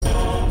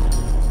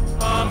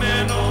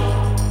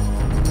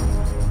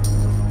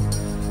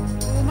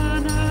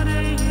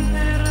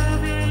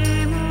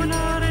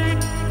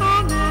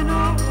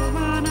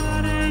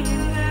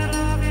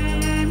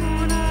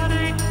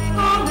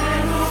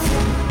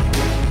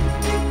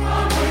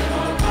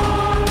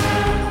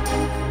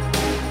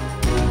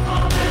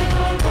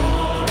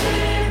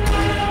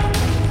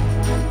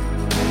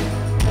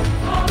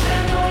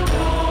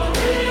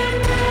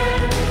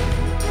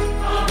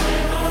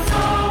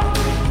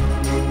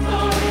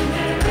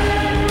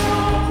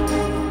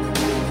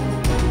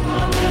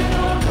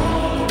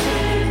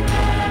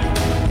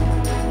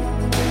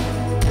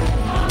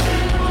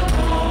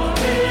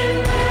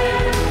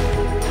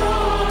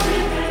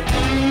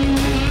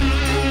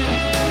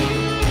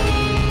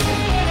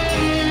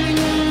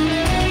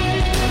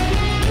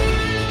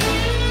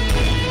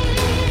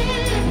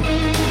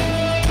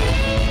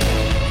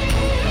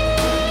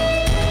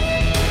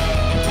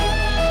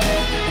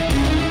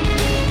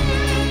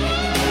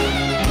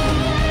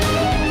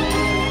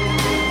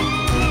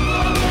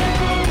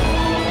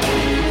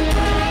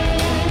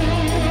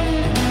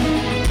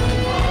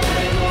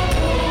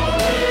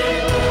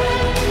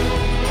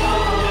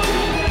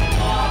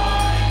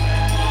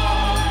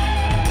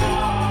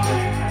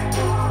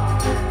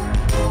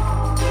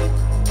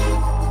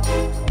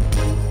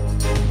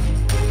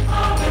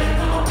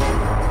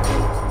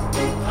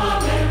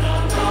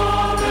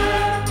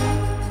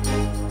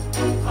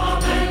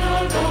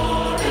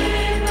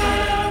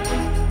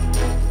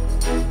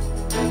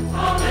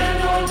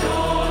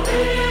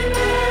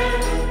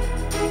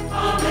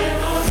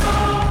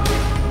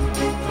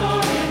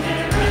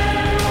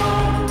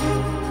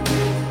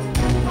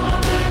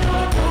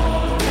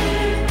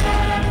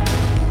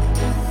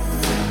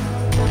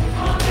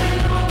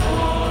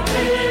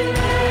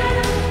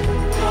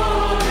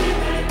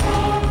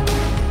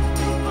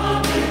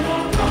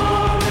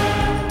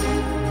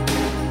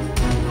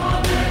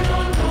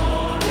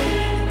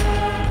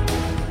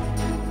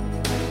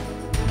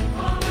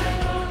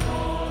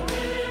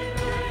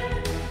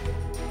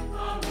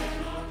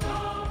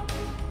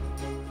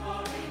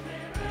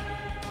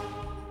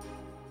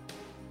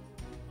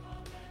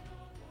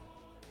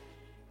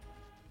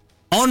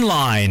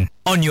online,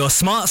 on your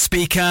smart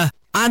speaker,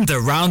 and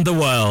around the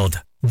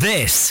world.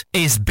 This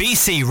is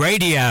BC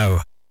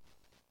Radio.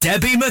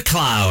 Debbie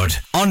McLeod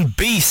on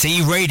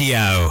BC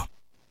Radio.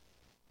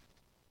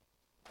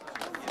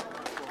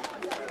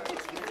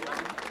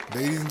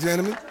 Ladies and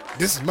gentlemen,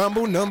 this is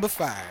Mambo number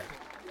 5.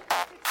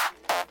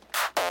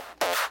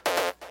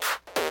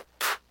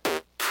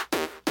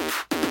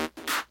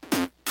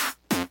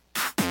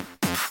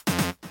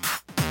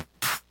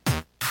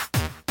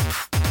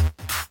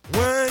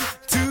 One,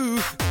 two,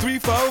 three,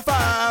 four,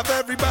 five.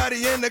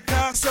 Everybody in the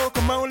car, so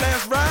come on,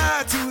 let's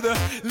ride to the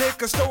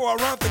liquor store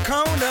around the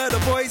corner.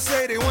 The boys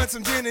say they want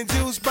some gin and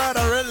juice, but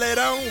I really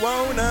don't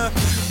wanna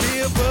be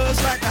a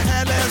buzz like I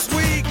had last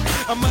week.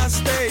 I must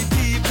stay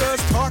deep,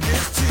 cause talk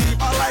is cheap.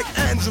 I like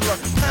Angela,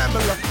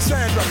 Pamela,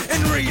 Sandra,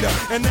 and Rita.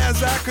 And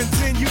as I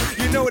continue,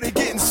 you know they're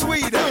getting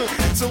sweeter.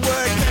 So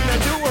what can I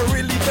do? I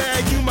really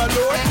bag you, my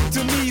lord.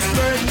 To me,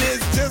 flirting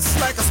is just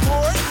like a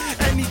sport.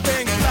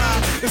 Anything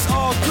fly, it's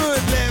all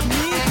good. Let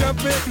me jump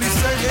in, please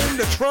sing in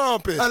the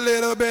trumpet. A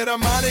little bit of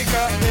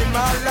Monica in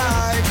my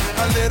life,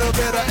 a little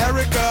bit of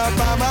Erica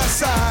by my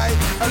side,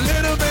 a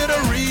little bit of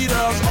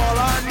Rita's all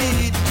I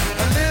need,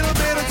 a little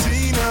bit of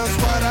Tina's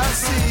what I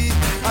see,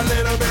 a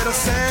little bit of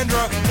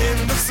Sandra in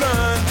the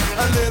sun,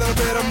 a little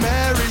bit of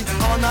Mary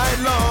all night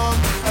long,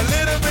 a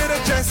little bit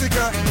of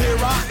Jessica, here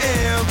I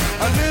am,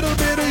 a little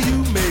bit of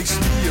you makes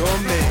me your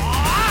man.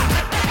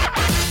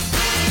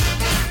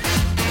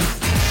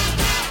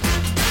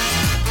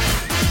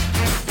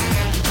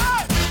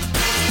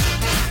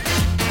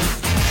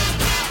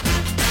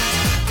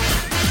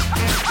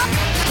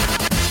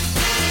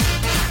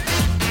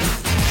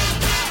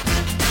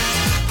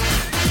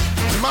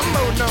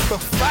 Mambo number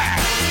 5.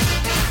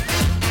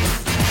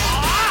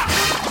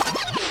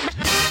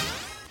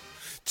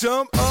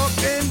 Jump up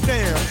and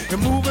down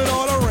and move it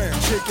all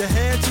around. Shake your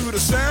hand to the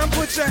sound,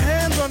 put your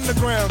hands on the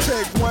ground.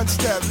 Take one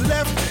step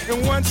left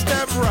and one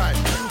step right.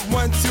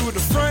 One to the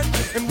front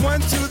and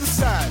one to the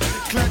side.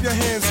 Clap your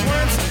hands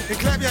once and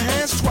clap your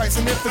hands twice.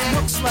 And if it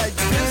looks like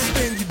this,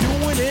 then you're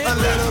doing it. A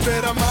little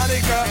bit of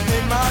Monica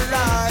in my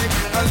life,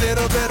 a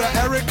little bit of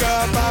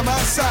Erica by my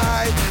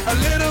side, a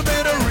little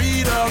bit of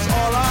Rita's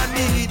all I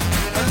need,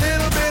 a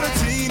little bit of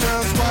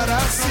Tina's what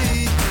I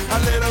see, a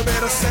little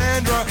bit of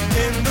Sandra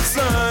in the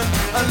sun,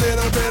 a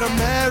little bit of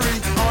Mary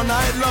all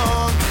night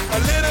long, a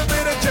little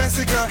bit of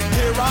Jessica,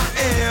 here I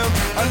am,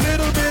 a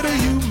little bit of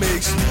you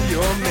makes me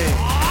your man.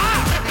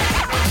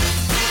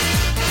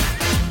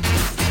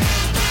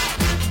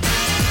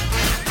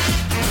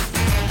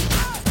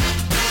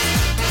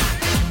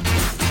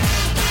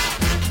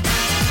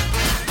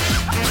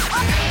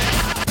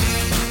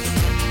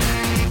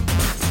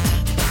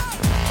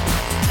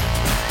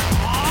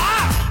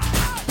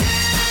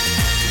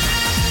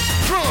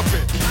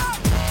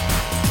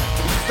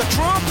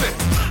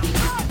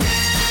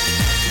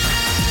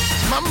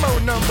 Mambo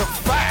number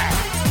 5.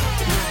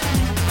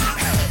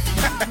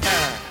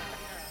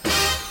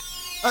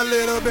 A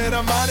little bit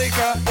of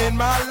Monica in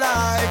my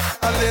life,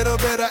 a little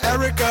bit of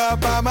Erica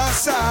by my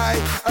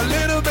side, a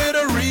little bit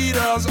of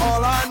Rita's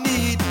all I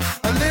need,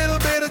 a little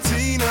bit of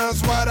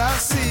Tina's what I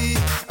see,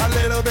 a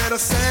little bit of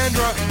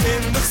Sandra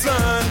in the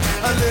sun,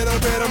 a little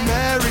bit of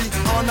Mary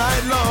all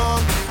night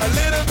long, a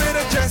little bit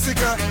of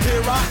Jessica,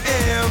 here I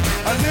am,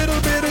 a little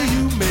bit of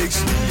you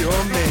makes me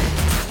your man.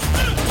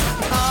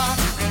 I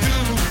do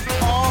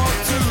all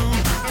to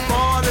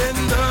fall in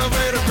love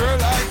with a girl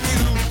like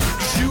you,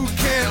 'cause you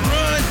can't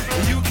run,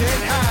 you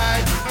can't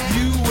hide,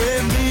 you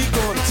and me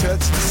gonna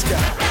touch the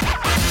sky.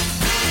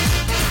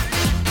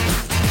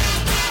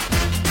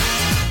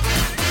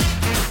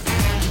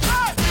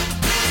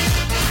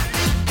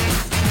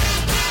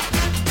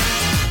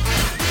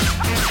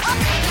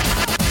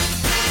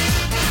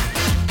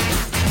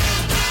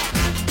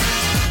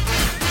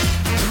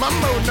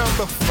 Mambo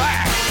number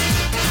 5.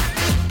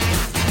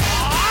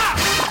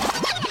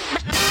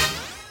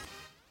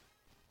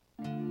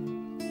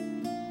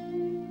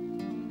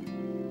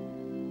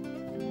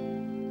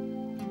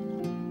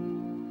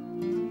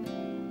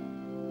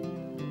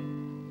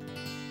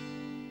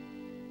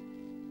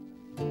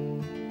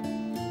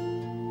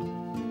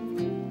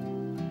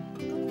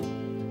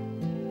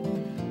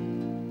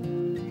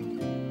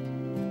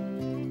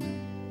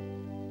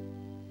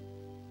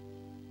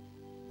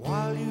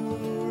 While you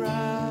were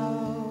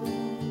out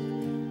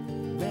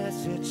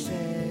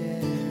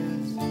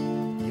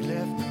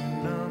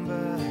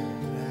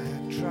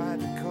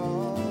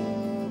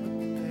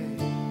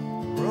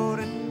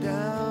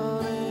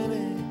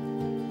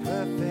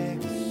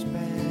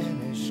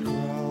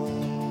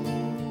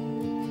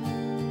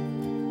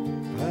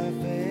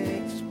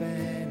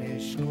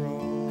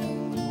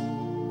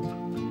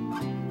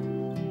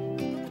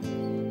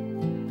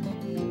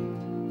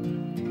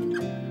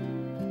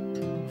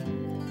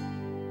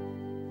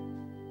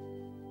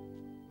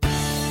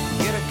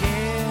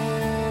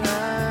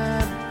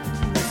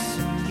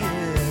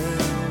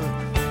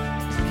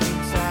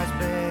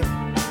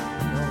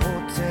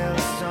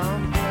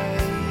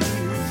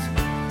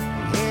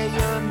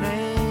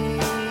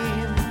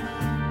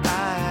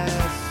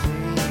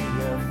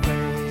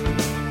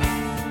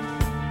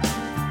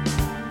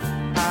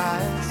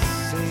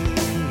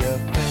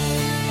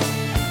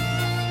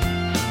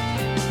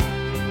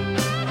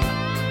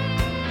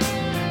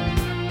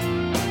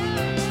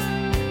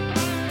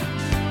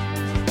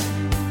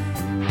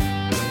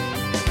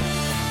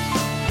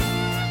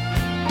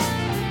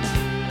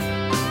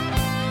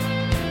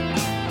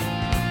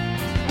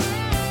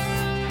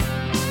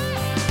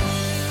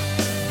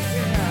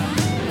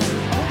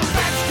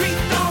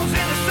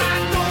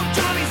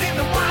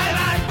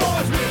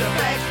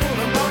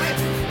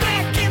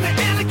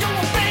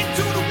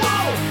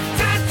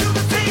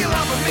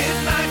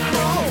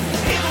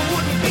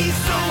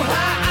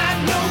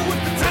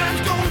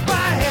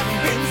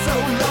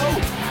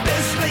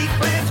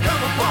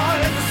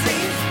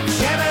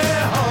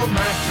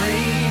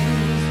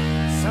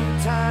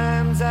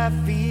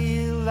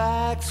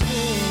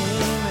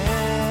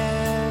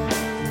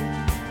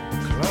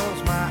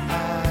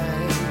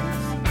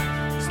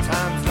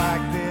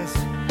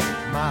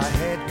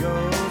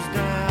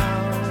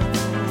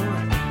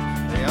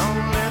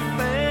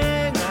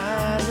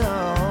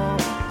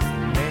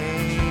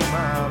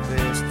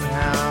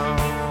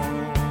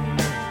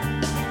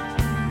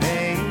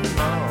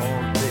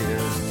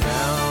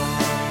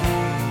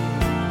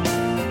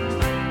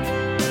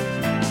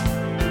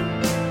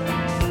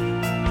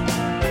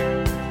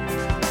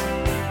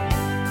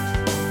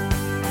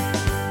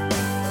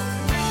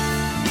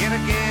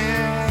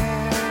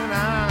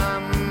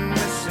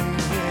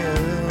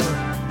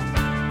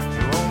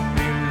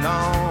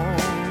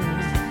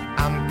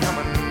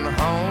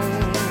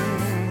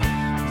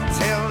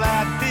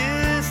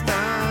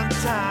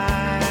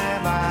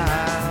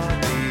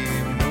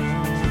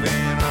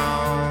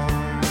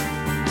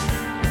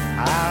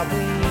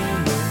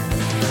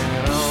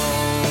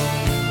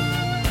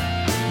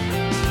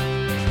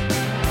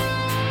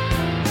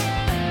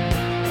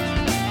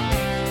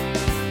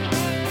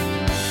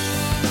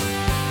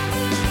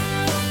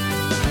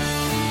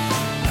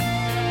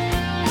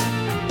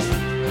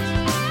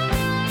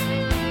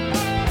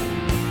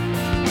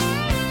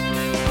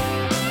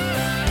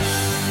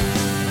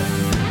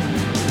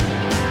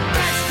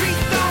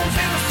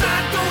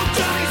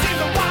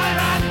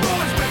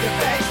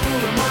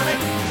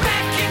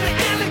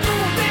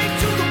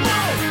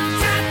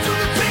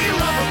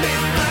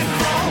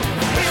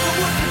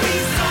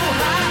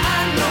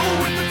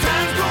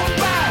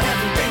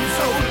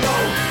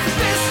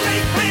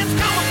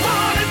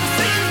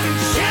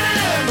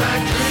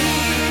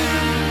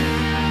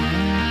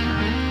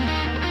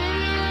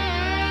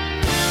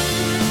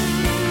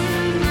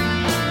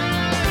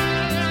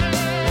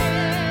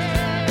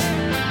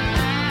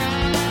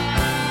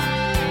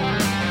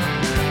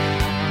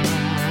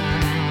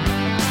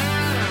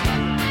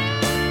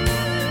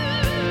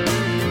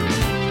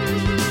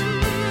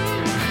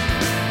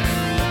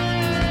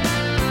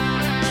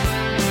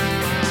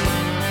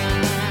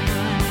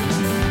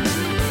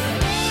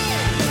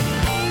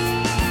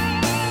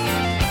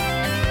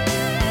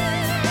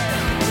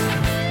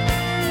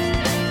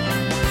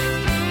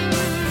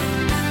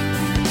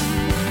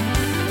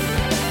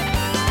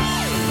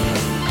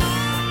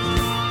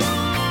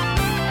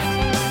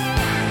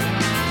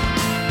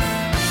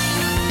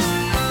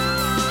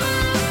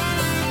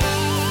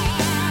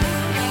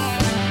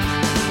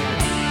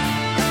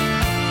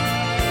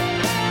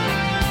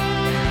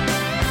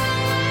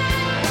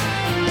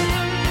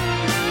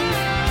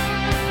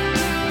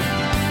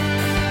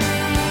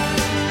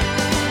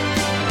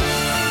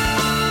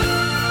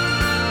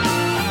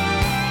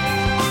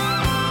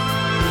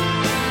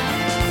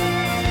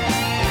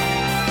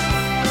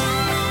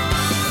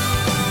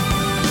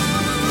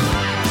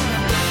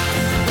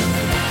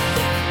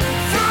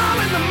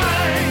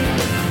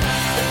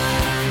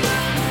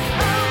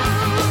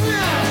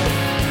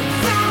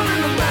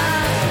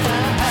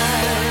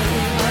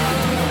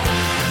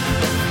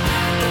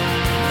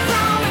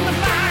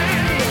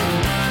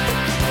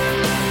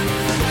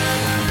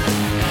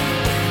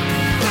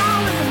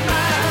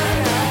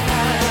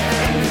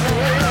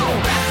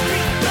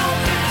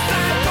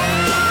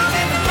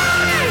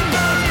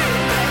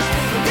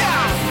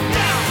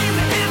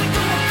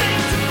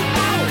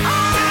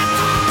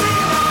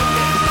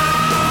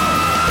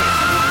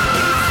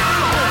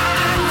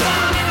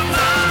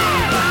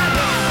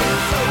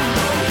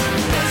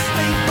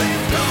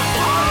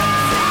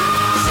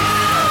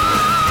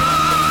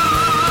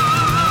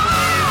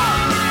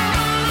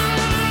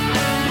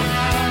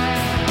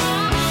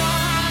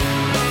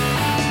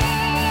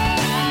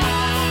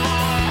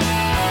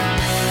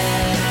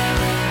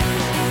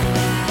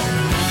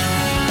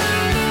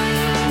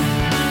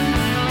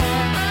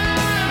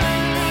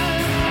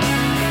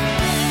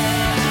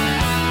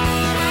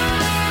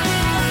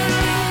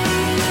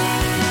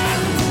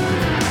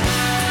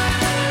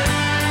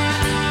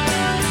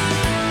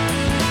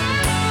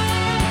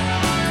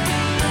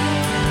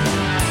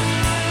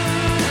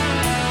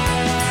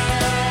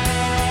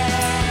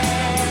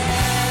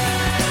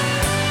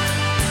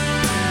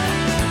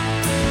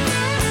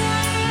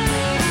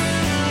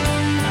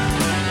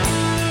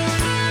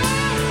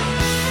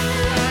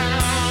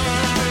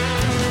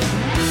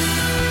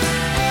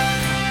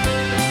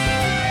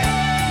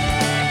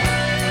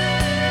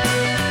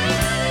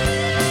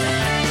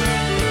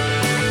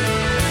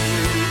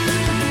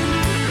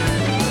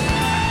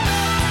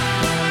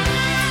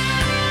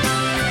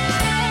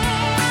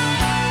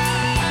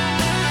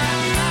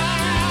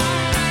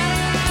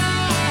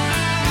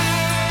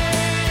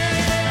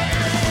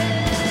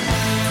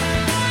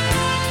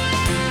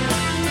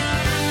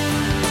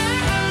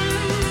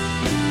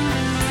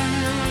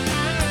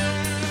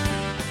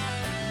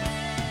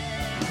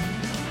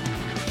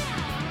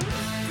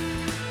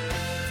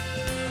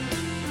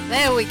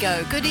we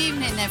go. Good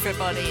evening,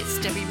 everybody. It's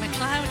Debbie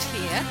McLeod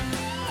here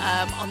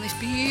on this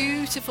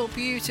beautiful,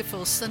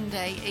 beautiful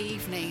Sunday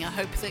evening. I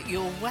hope that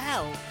you're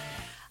well.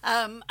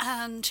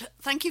 And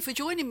thank you for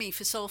joining me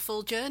for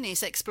Soulful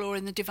Journeys,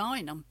 Exploring the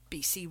Divine on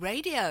BC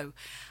Radio.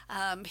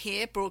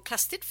 Here,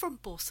 broadcasted from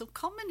Borsal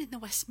Common in the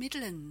West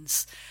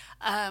Midlands.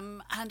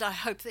 And I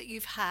hope that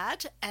you've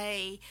had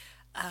a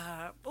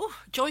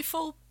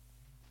joyful,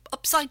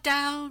 upside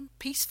down,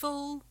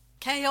 peaceful,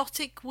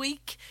 chaotic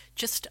week,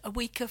 just a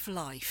week of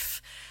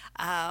life.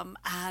 So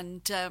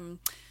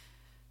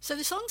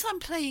the songs I'm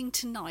playing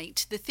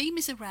tonight, the theme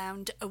is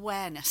around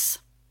awareness.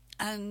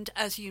 And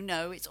as you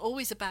know, it's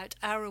always about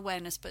our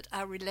awareness, but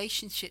our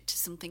relationship to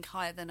something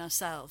higher than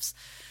ourselves.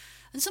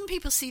 And some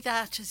people see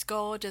that as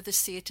God, others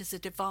see it as a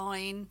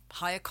divine,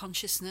 higher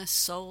consciousness,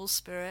 soul,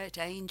 spirit,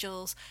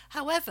 angels.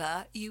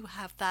 However, you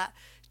have that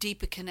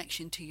deeper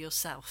connection to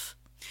yourself.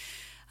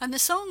 And the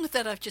song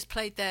that I've just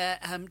played there,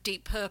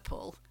 Deep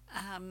Purple,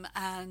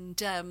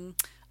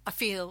 I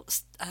feel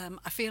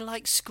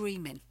like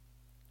screaming.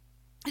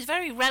 It's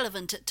very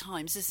relevant at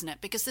times, isn't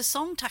it? Because the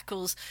song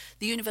tackles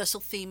the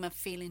universal theme of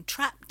feeling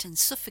trapped and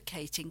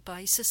suffocating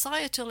by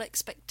societal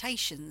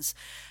expectations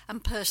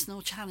and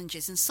personal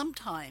challenges. And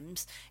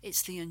sometimes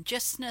it's the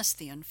unjustness,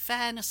 the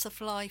unfairness of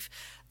life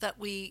that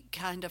we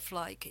kind of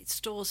like, it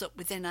stores up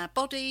within our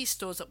body,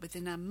 stores up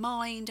within our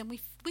mind, and we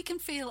can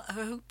feel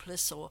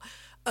hopeless or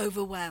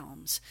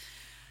overwhelmed.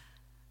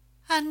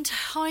 And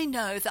I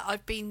know that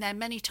I've been there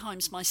many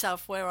times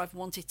myself where I've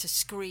wanted to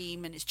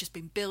scream and it's just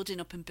been building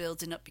up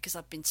because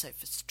I've been so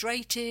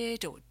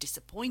frustrated or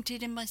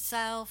disappointed in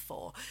myself,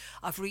 or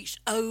I've reached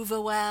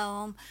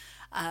overwhelm,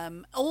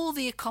 all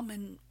the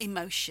common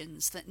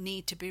emotions that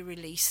need to be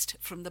released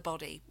from the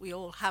body. We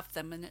all have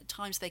them, and at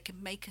times they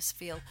can make us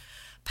feel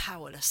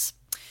powerless.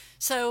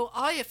 So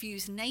I have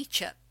used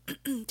nature,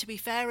 to be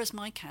fair, as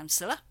my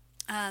counsellor.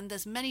 And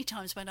there's many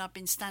times when I've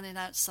been standing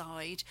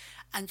outside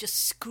and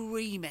just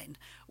screaming,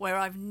 where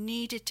I've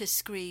needed to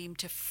scream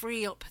to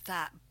free up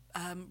that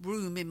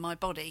room in my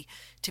body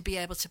to be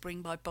able to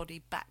bring my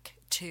body back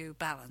to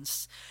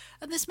balance.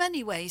 And there's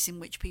many ways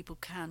in which people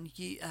can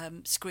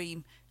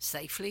scream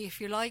safely, if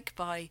you like,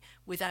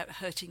 without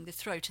hurting the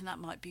throat, and that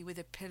might be with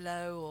a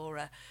pillow or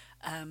a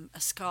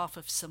scarf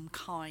of some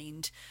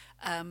kind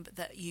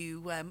that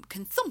you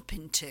can thump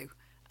into.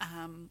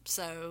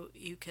 So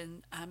you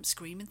can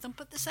scream and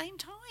thump at the same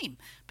time,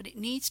 but it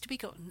needs to be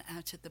gotten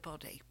out of the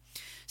body.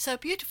 So a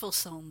beautiful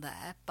song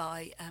there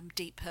by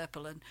Deep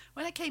Purple. And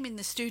when I came in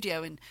the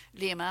studio and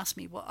Liam asked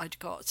me what I'd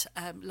got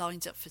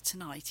lined up for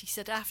tonight, he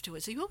said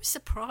afterwards, "You always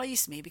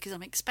surprise me because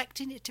I'm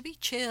expecting it to be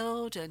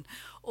chilled and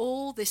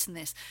all this and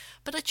this."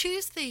 But I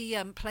choose the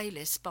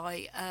playlist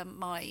by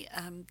my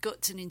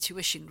guts and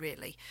intuition,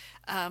 really.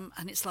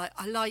 And it's like,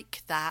 I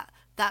like that.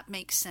 That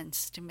makes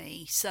sense to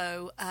me.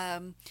 So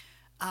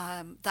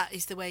that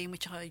is the way in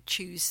which I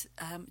choose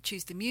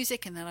the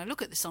music, and then I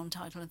look at the song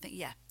title and think,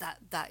 yeah,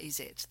 that is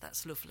it.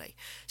 That's lovely.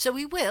 So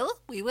we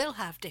will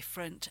have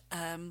different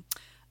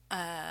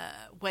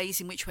ways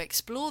in which we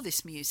explore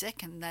this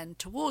music, and then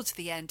towards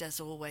the end,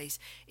 as always,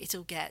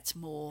 it'll get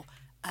more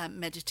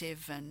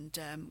meditative and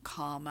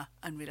calmer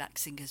and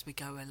relaxing as we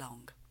go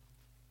along.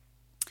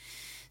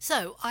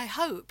 So I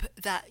hope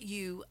that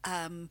you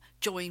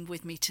join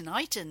with me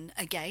tonight. And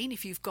again,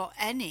 if you've got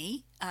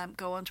any,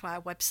 go onto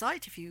our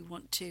website if you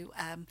want to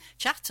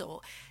chat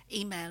or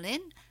email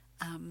in.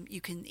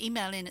 You can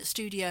email in at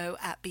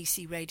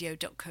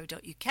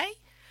studio@bcradio.co.uk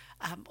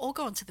or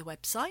go onto the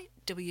website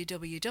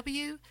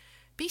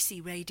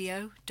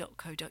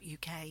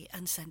www.bcradio.co.uk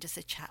and send us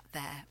a chat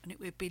there, and it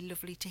would be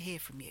lovely to hear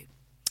from you.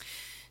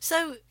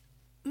 So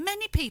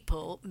many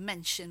people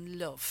mention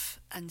love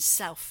and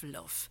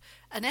self-love,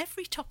 and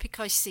every topic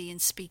I see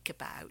and speak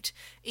about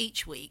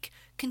each week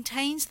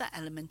contains that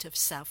element of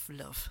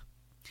self-love.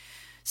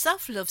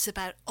 Self-love's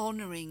about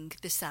honouring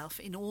the self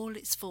in all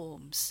its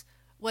forms,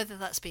 whether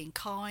that's being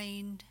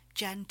kind,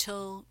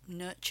 gentle,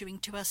 nurturing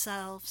to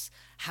ourselves,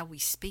 how we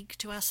speak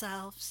to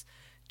ourselves.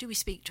 Do we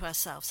speak to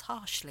ourselves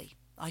harshly?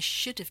 I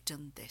should have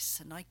done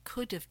this and I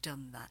could have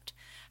done that.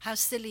 How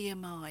silly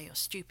am I, or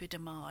stupid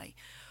am I?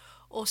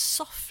 Or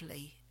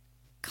softly,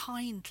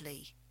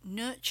 kindly,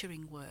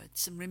 nurturing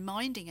words, and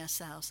reminding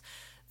ourselves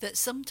that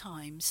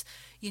sometimes,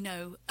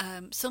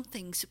 some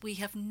things we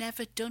have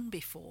never done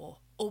before,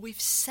 or we've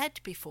said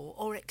before,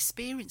 or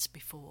experienced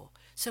before.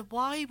 So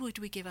why would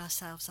we give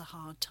ourselves a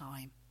hard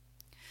time?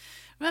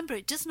 Remember,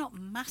 it does not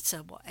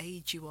matter what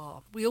age you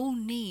are. We all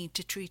need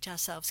to treat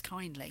ourselves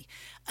kindly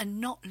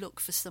and not look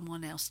for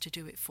someone else to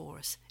do it for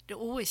us. It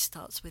always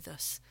starts with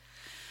us.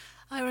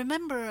 I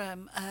remember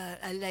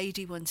a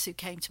lady once who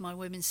came to my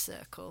women's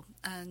circle,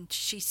 and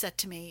she said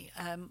to me,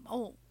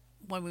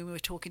 when we were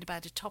talking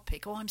about a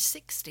topic, I'm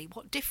 60,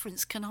 what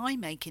difference can I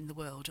make in the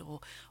world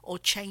or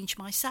change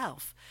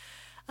myself?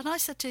 And I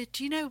said to her,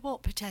 do you know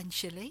what,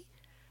 potentially?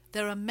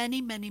 There are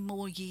many, many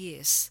more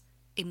years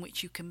in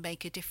which you can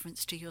make a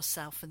difference to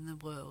yourself and the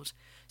world.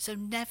 So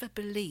never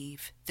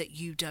believe that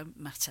you don't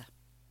matter.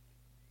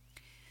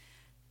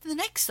 The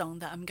next song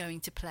that I'm going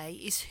to play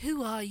is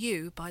Who Are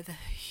You by The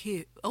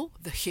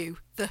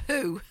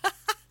Who.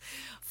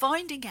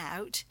 Finding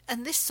out,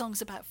 and this song's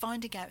about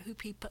finding out who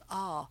people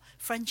are,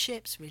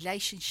 friendships,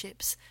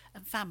 relationships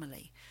and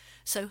family.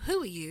 So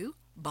Who Are You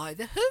by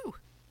The Who.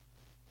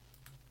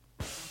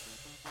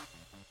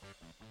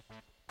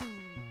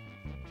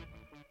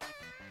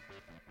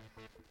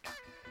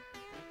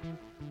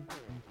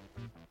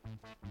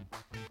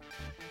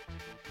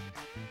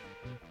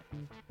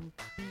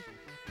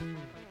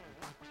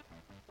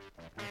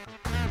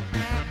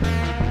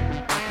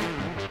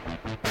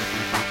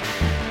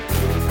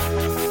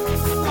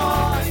 Who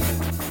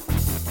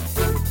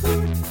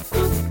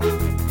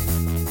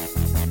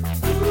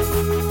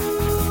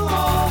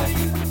are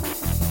you?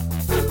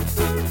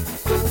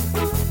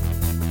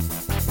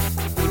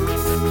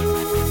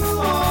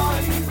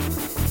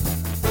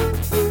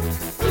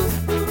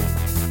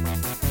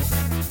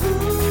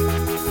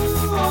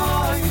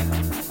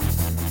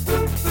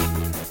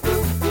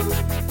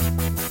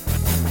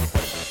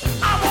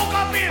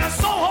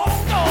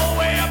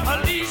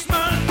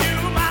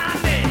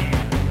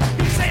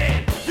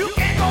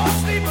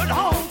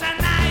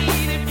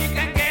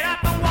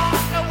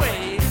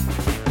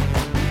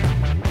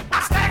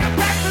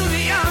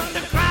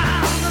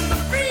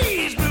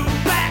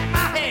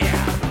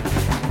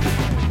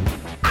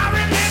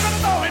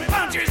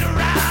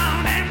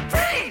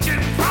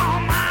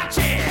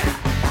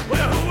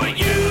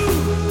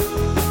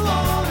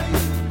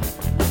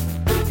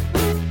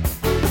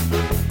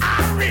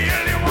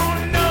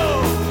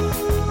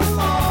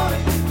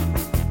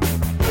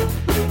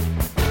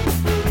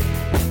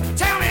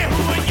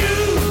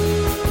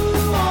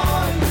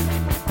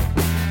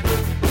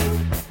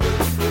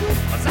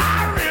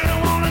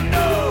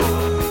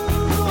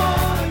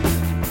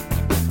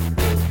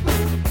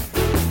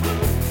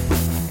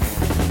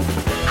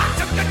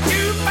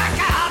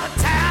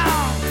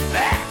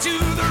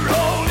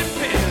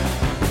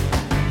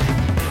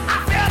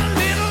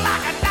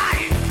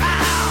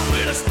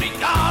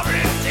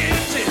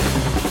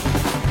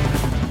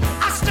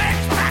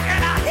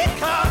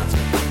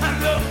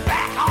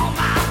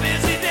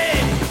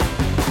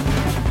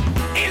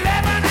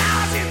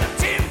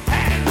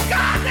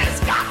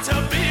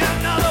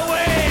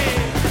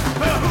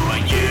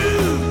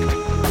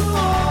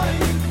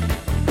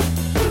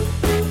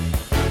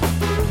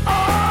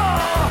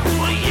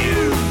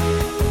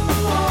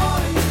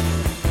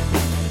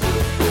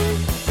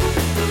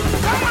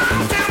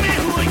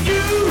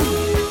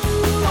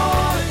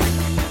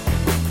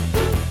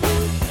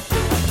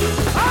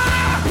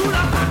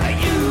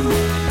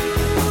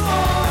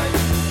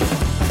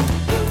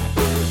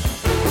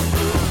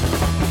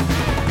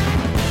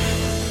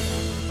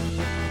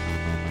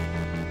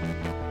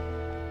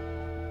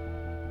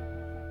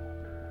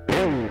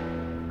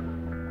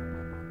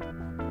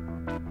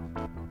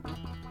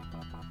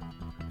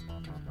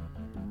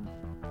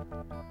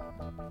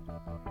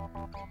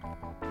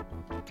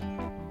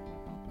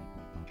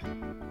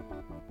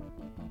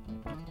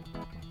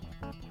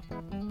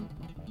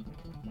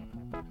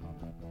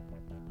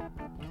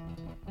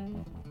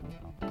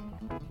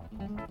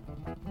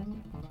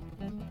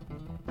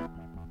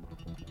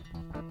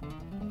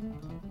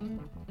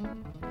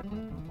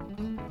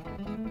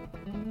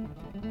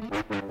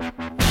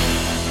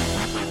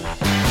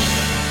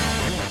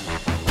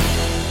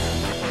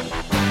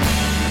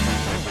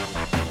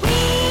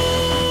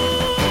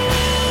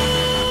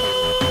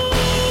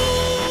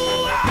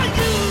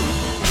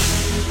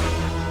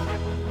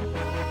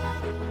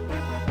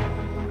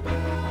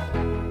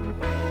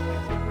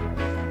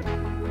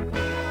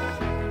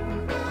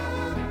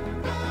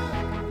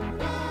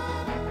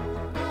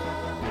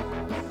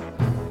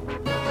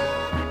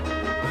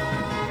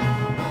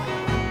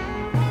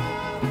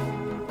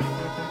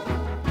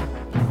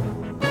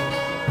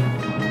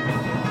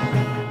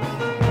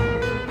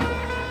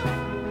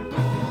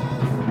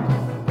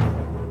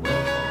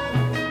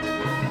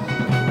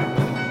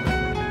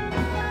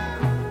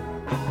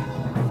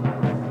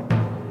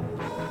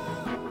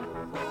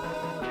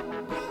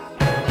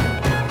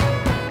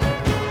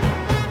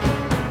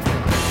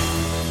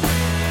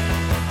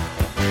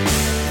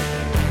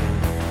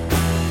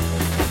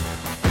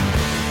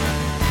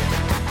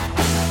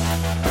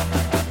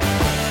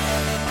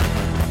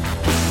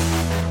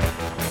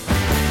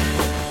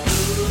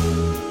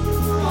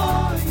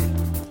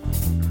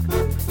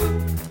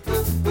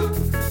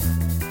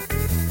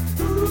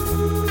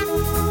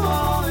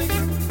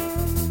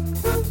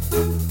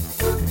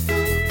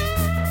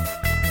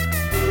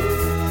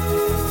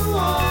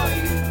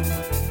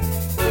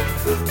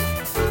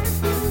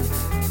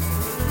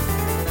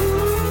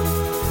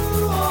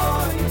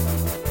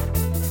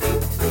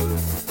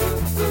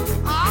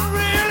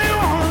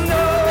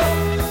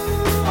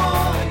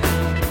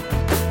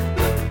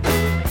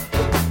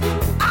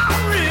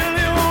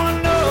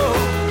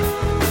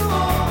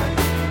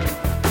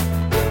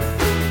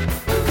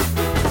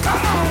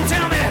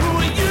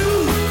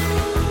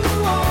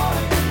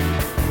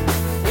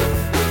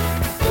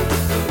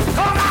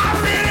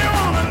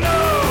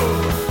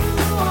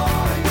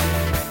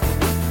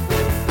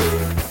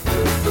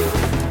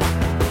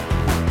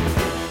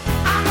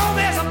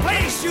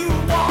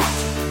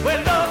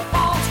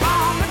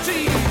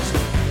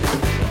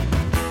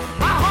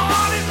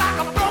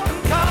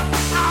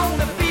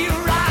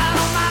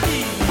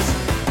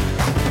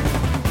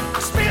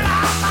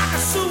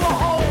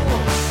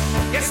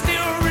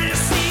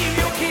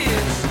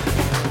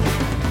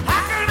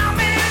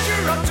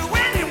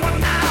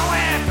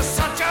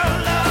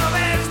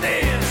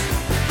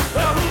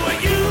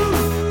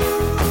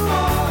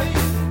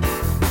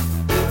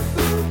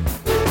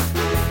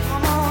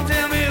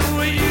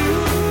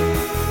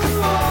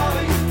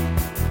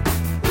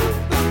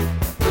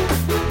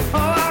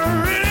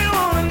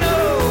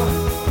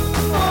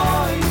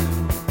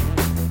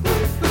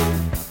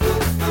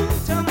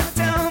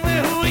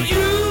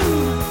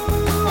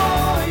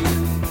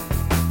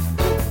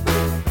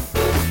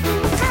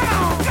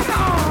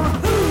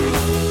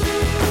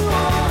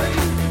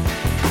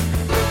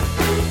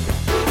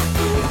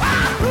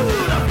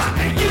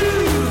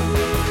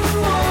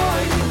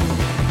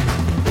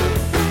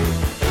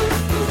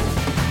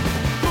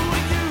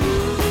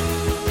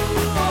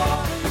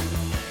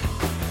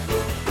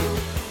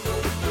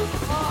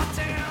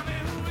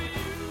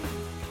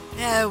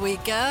 There we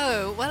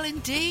go. Well,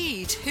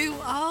 indeed, who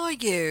are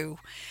you?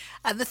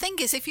 And the thing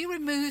is, if you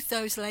remove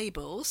those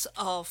labels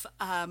of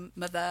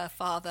mother,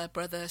 father,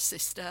 brother,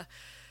 sister,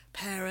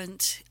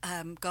 parent,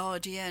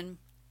 guardian,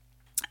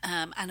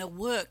 and a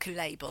work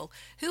label,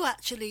 who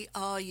actually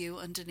are you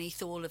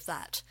underneath all of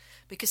that?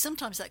 Because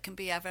sometimes that can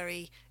be our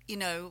very,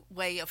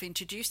 way of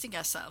introducing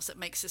ourselves that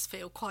makes us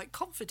feel quite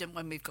confident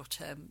when we've got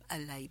a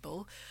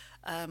label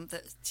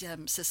that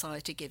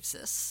society gives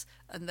us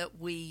and that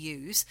we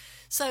use.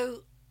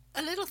 So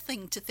a little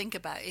thing to think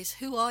about is,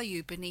 who are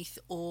you beneath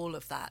all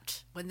of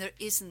that? When there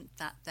isn't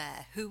that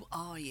there, who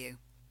are you?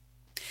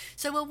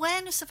 So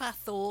awareness of our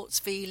thoughts,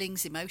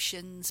 feelings,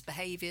 emotions,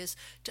 behaviours,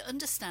 to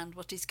understand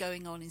what is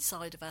going on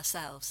inside of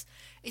ourselves.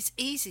 It's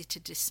easy to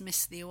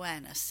dismiss the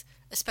awareness,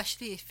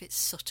 especially if it's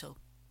subtle.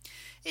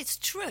 It's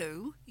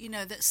true,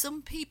 that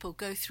some people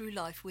go through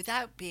life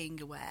without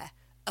being aware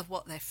of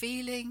what they're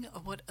feeling or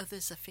what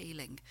others are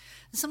feeling.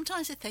 And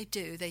sometimes if they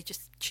do, they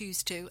just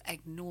choose to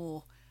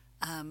ignore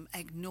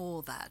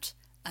that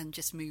and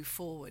just move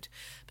forward.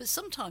 But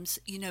sometimes,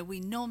 we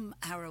numb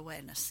our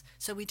awareness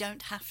so we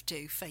don't have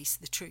to face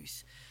the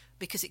truth,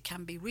 because it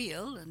can be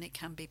real and it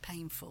can be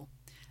painful,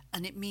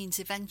 and it means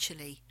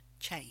eventually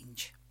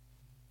change.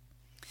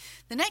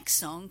 The next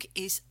song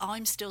is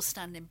I'm Still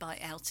Standing by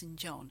Elton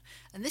John,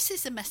 and this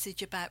is a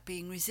message about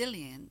being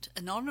resilient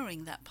and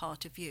honouring that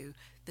part of you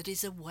that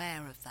is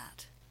aware of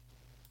that.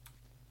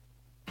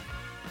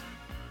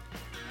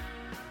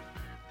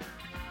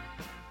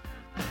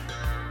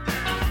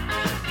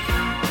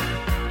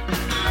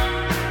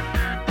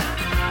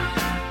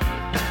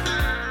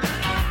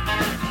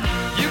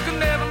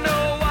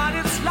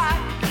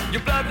 Your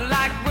blood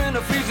like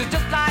winter freezes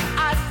just like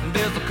ice, and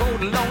there's a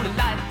cold and lonely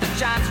light that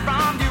shines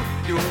from you.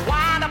 You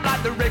wind up like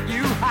the wreck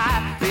you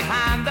hide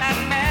behind that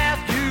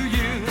mask you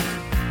use.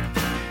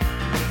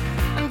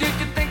 And did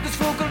you think this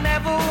fool could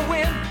never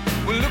win?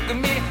 Well, look at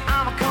me,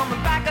 I'm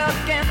coming back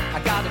again. I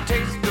got a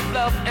taste of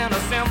love in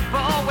a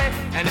simple way,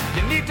 and if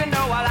you need to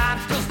know while I'm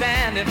still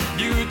standing,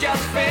 you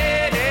just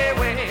fade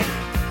away.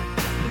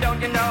 Don't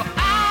you know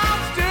I'm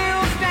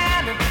still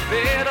standing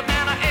better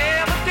than I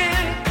ever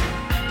did?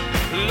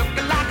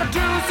 Looking like a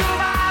true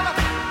survivor,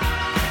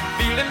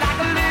 feeling like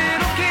a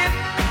little kid.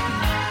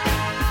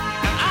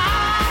 And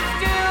I'm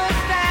still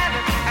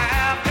standing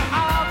after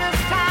all this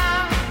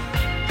time,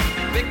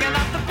 picking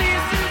up the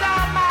pieces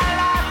of my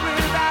life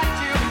without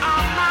you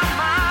on my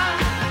mind.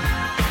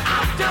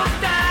 I'm still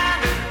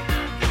standing.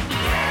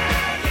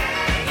 Yeah,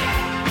 yeah,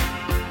 yeah.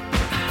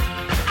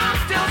 I'm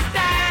still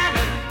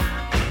standing.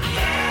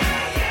 Yeah,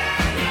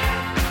 yeah, yeah.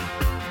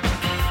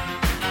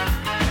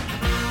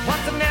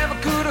 Once I never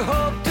could have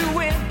hoped to.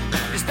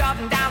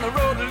 Starting down the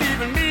road,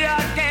 leaving me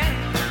again.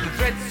 The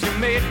threats you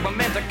made were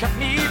meant to cut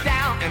me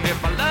down. And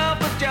if my love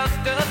was just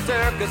a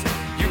circus,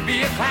 you'd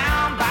be a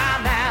clown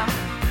by now.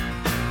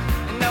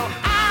 And no,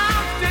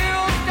 I'm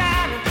still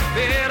standing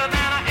better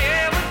than I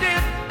ever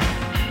did.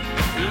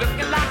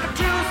 Looking like a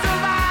true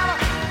survivor,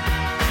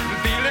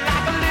 feeling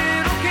like a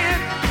little kid.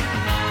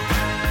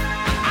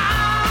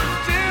 I'm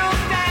still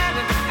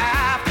standing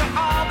after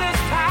all this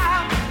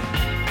time,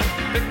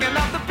 picking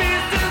up the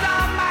pieces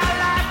of my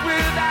life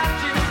without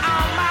you.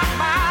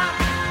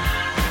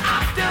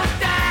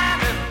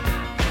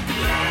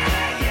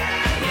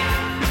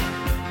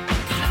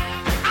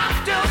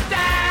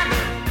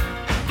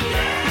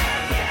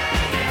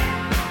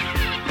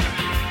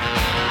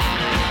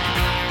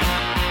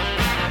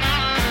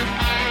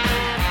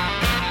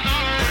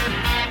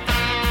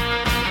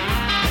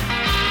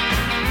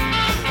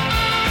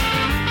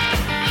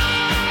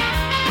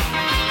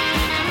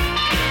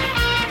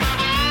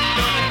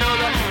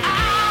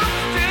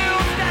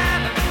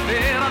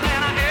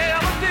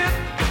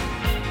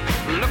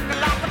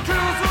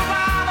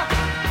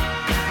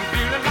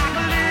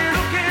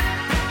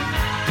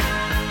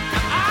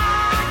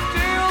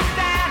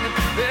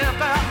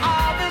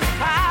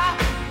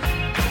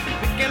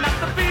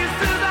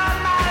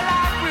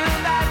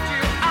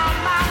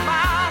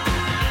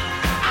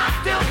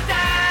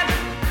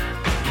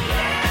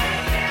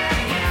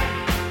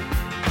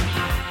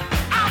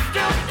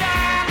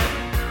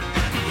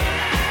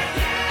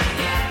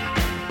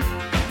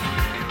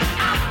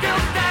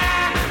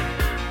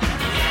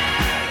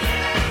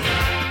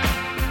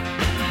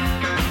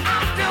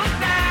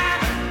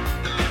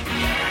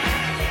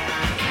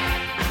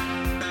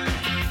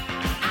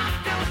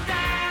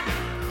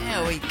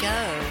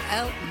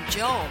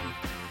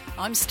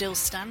 I'm Still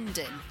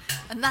Standing.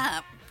 And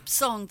that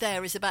song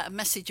there is about a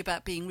message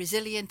about being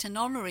resilient and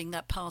honouring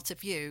that part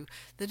of you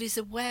that is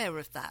aware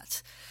of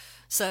that.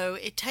 So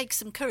it takes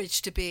some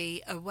courage to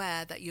be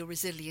aware that you're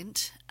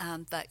resilient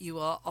and that you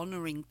are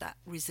honouring that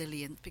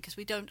resilience, because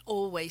we don't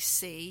always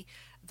see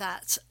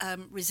that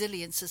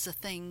resilience as a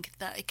thing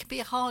that it can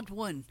be a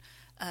hard-won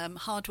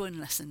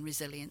lesson,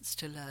 resilience,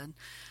 to learn.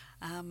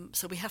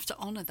 So we have to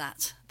honour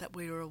that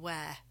we're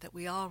aware that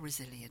we are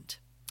resilient.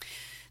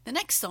 The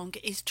next song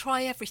is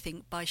Try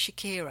Everything by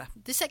Shakira.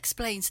 This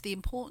explains the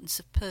importance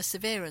of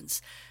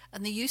perseverance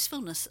and the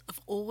usefulness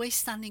of always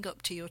standing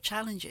up to your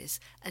challenges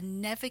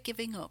and never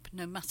giving up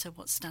no matter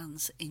what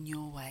stands in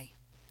your way.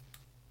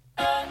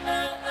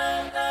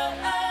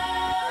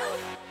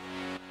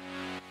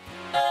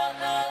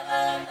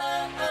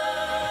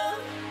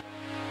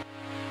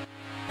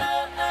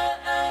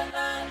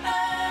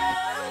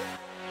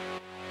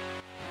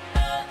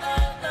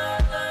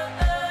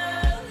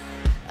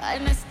 I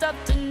messed up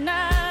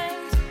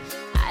tonight.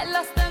 I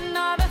lost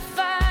another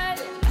fight.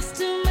 Lost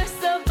to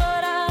myself,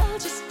 but I'll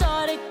just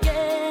start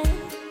again.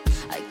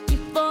 I keep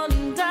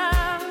falling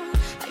down.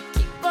 I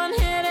keep on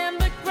hitting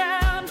the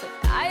ground, but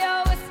I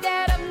always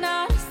get up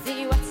now to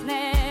see what's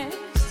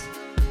next.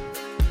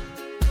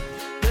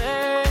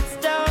 Birds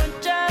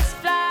don't just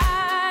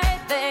fly,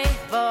 they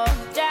fall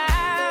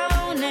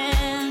down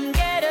and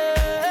get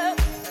up.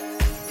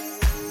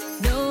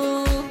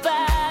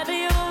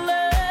 Nobody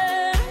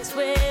learns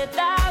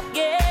without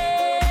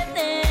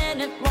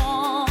getting it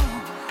wrong.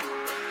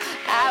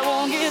 I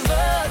won't give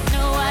up,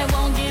 no, I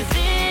won't give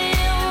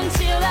in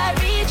till I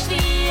reach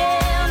the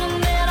end,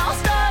 and then I'll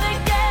start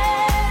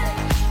again.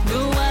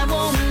 No, I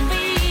won't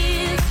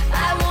leave.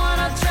 I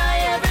wanna try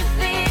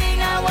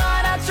everything. I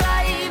wanna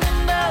try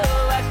even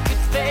though I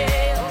could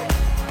fail.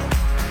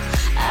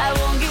 I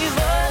won't give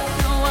up,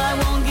 no, I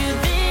won't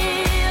give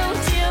in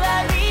till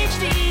I reach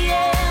the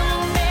end,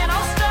 and then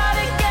I'll start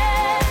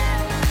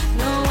again.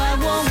 No, I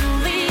won't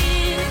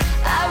leave.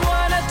 I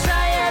wanna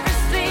try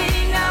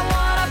everything. I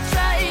wanna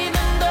try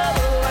even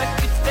though I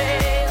could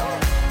fail.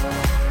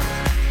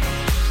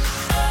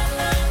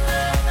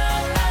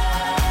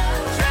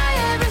 Try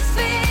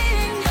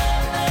everything.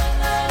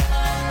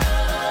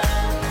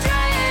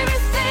 Try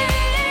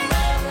everything.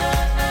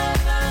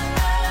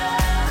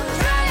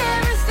 Try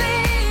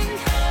everything.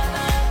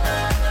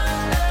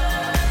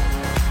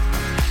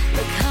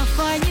 Look how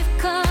far you've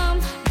come.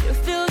 You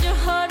filled your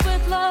heart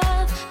with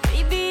love.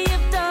 Baby,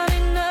 you've done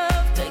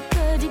enough. Take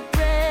a deep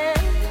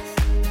breath.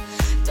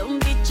 Don't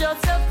beat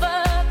yourself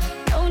up.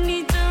 No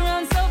need to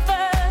run so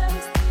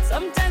fast.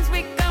 Sometimes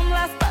we come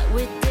last, but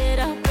we did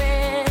our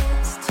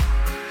best.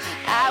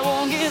 I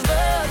won't give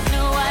up,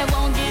 no, I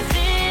won't give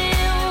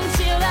in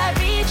till I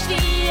reach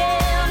the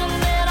end,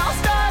 and then I'll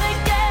start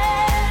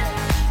again.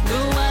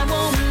 No, I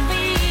won't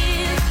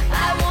leave.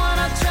 I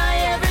wanna try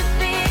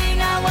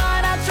everything. I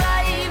wanna try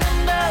even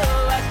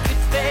though I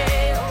could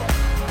fail.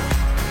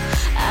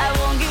 I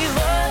won't give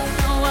up,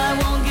 no, I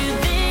won't give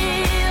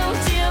in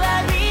till I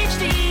reach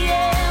the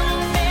end,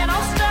 and then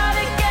I'll start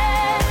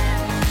again.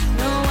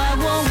 No, I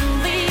won't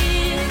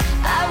leave.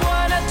 I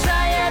wanna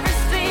try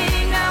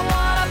everything. I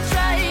wanna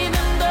try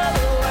even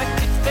though I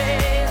could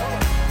fail.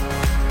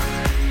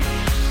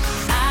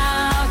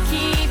 I'll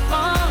keep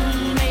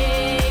on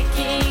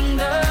making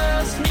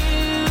those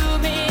new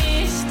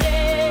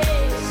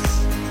mistakes.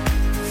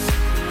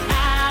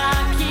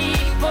 I'll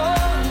keep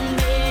on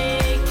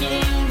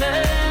making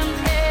them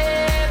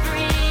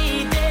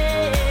every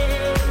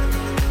day.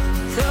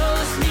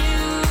 Those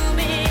new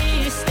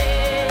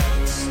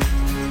mistakes.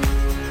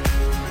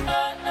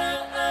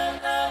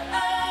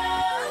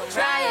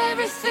 Try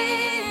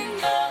everything.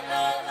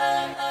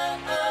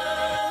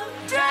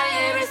 Try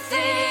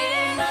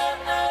everything.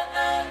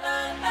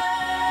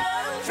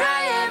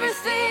 Try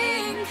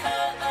everything.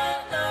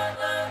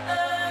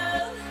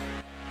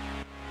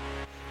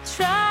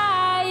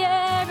 Try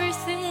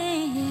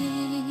everything.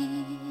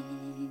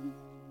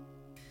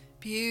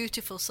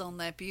 Beautiful song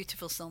there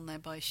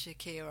by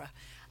Shakira.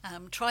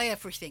 Try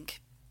everything.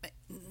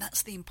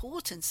 That's the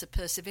importance of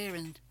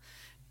perseverance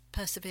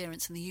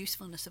and the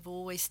usefulness of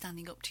always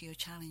standing up to your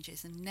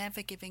challenges and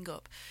never giving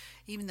up,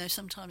 even though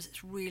sometimes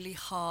it's really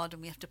hard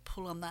and we have to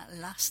pull on that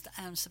last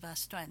ounce of our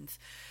strength,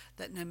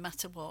 that no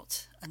matter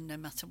what and no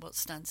matter what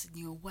stands in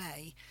your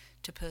way,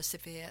 to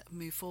persevere and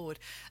move forward.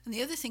 And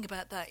the other thing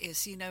about that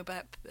is,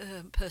 about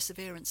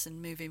perseverance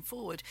and moving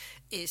forward,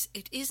 is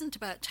it isn't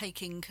about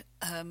taking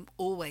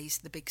always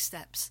the big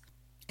steps.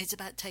 It's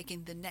about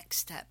taking the next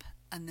step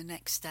and the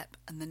next step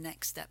and the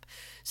next step.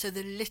 So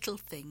the little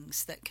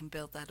things that can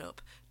build that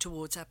up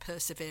towards our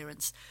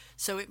perseverance.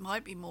 So it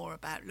might be more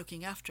about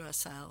looking after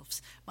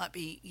ourselves, might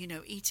be,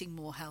 eating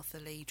more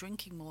healthily,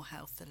 drinking more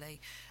healthily,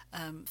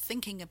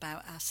 thinking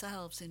about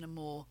ourselves in a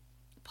more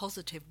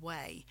positive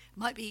way,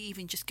 might be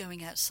even just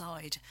going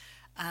outside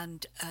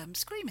and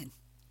screaming.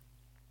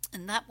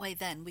 And that way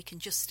then we can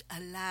just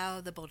allow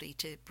the body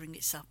to bring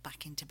itself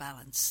back into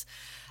balance,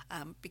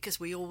 because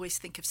we always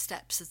think of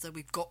steps as though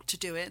we've got to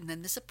do it, and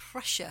then there's a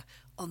pressure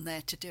on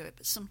there to do it.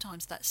 But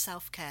sometimes that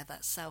self-care,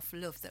 that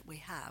self-love that we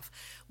have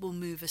will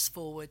move us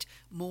forward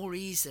more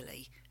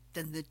easily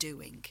than the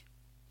doing.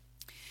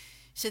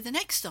 So the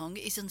next song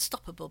is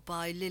Unstoppable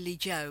by Lily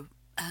Joe,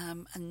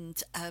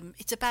 and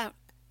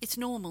it's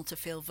normal to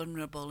feel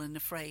vulnerable and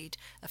afraid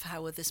of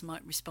how others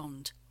might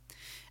respond.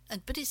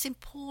 But it's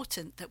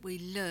important that we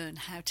learn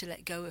how to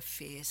let go of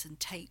fears and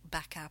take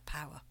back our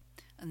power.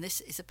 And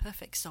this is a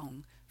perfect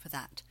song for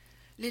that.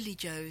 Lily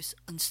Joe's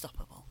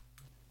Unstoppable.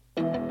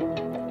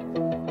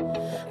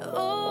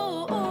 Oh,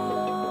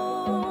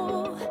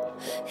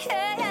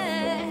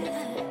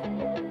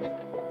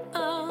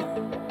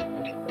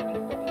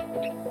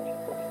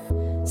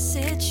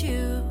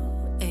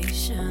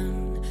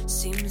 situation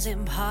seems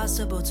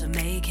impossible to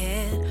make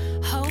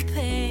it.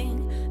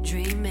 Hoping,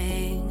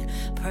 dreaming,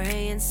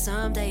 praying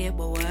someday it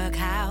will work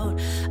out.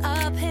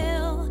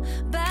 Uphill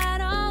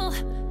battle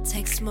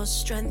takes more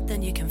strength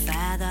than you can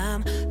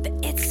fathom, but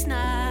it's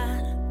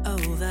not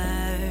over.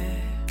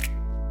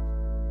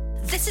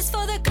 This is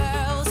for the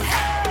girls.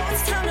 Hey,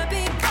 it's time to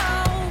be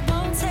bold.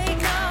 Won't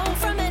take no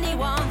from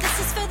anyone. This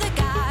is for the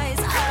guys.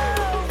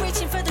 Oh,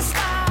 reaching for the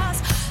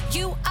stars.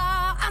 You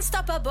are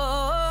unstoppable.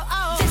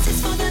 Oh. This is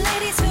for the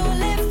ladies who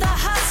live the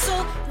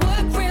hustle.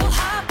 Work real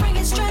hard,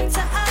 bringing strength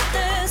to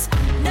others.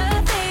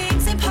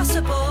 Nothing's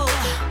impossible,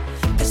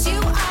 'cause you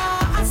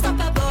are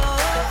unstoppable.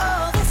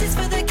 Oh. This is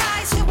for the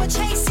guys who are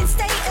chasing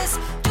status,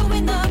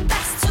 doing the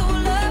best to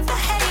love the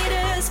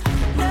haters.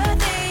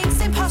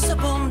 Nothing's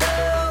impossible,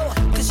 no,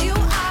 'cause you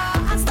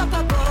are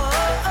unstoppable.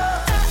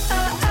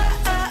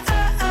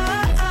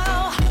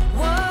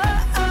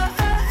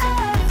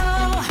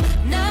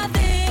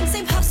 Nothing's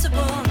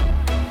impossible,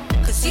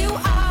 'cause you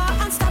are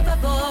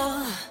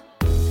unstoppable.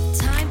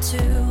 Time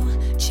to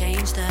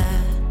change the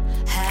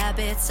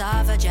habits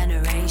of a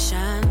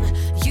generation.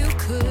 You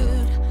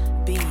could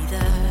be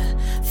the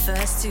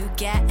first to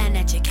get an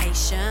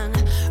education.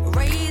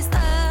 Raise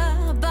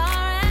the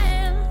bar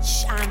and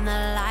shine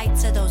the light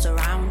to those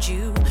around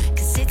you,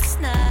 'cause it's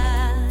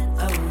not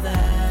over.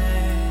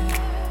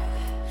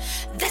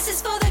 This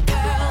is for the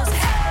girls.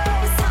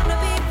 Hey, it's time to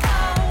be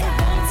bold.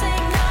 Won't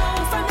take no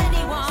from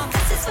anyone.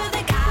 This is for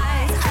the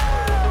guys. Oh,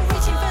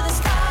 reaching for the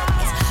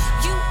stars.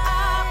 You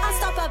are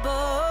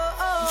unstoppable.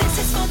 This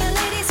is for the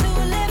ladies who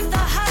live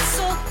the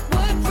hustle.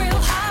 Work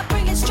real hard,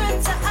 bringing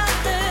strength to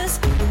others.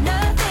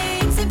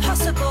 Nothing's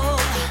impossible,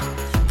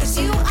 'cause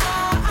you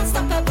are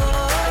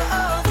unstoppable.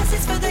 This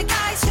is for the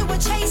guys who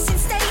are chasing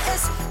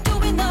status,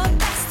 doing the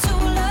best to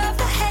love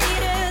the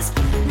haters.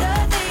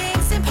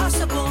 Nothing's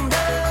impossible,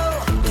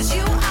 no, 'cause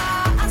you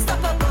are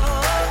unstoppable.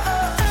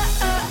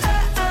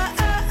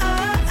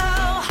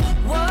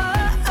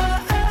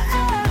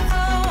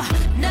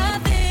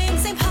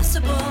 Nothing's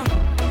impossible,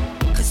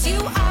 'cause you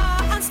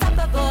are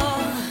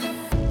unstoppable.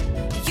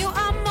 You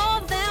are more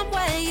than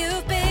where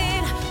you've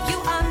been. You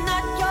are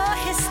not your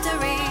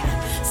history.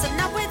 So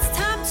now it's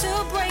time to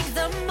break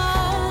the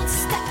mold.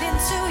 Step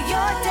into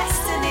your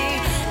destiny.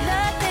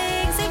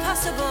 Nothing's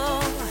impossible,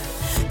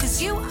 'cause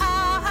you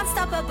are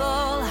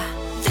unstoppable.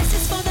 This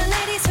is for the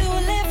ladies who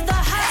live the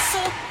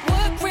hustle.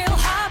 Work real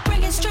hard,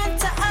 bringing strength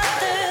to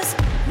others.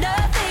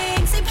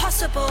 Nothing's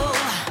impossible,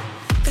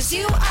 'cause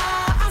you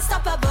are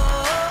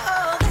unstoppable.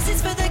 This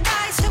is for the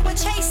guys who are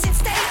chasing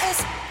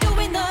status,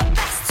 doing the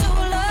best to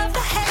love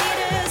the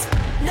haters.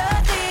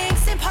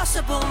 Nothing's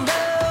impossible,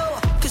 no,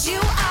 'cause you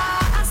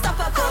are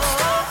unstoppable.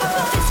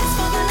 This is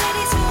for the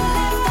ladies who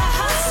live the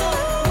hustle.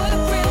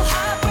 Work real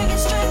hard, bringing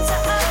strength to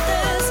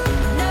others.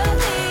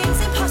 Nothing's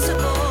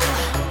impossible,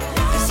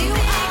 'cause you are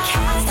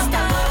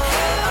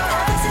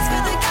unstoppable. This is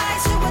for the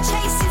guys who are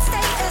chasing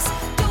status,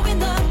 doing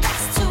the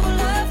best to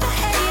love the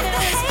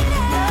haters.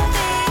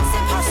 Nothing's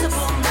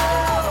impossible, no,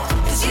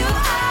 'cause you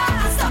are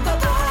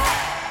unstoppable.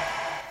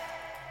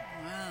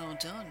 Well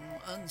done.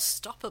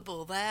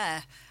 Unstoppable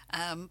there,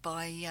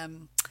 by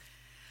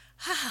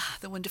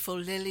the wonderful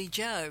Lily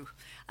Joe.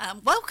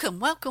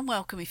 Welcome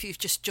if you've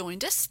just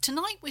joined us.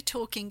 Tonight we're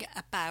talking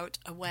about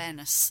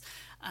awareness,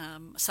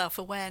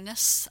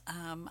 self-awareness,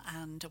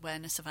 and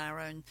awareness of our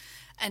own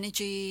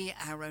energy,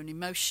 our own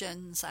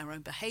emotions, our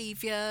own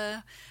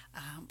behaviour,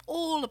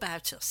 all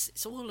about us.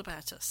 It's all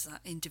about us,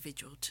 that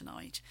individual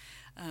tonight,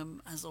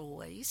 as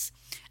always.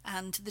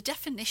 And the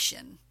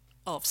definition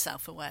of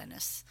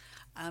self-awareness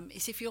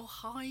is if you're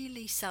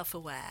highly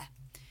self-aware,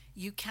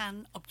 you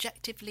can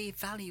objectively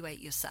evaluate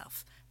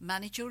yourself,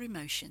 manage your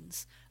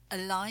emotions,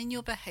 align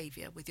your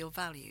behaviour with your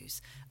values,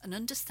 and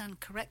understand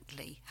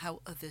correctly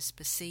how others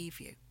perceive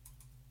you.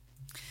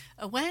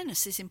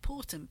 Awareness is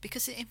important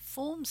because it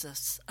informs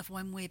us of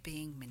when we're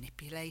being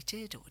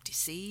manipulated or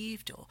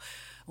deceived, or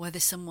whether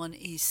someone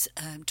is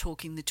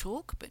talking the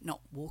talk but not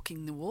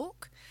walking the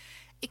walk.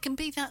 It can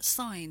be that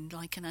sign,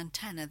 like an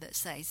antenna, that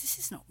says, this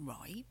is not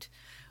right.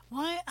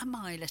 Why am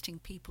I letting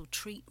people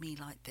treat me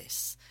like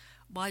this?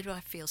 Why do I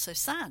feel so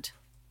sad?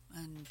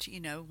 And,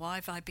 why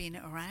have I been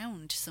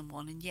around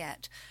someone and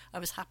yet I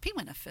was happy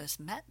when I first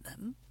met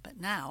them, but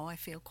now I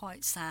feel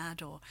quite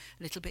sad or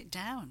a little bit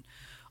down?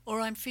 Or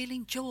I'm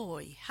feeling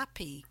joy,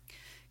 happy,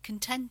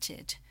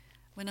 contented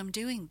when I'm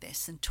doing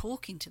this and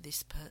talking to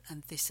this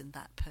and this and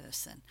that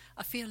person.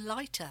 I feel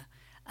lighter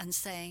and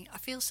saying, I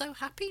feel so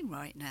happy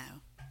right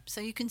now.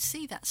 So you can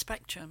see that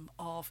spectrum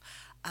of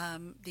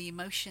the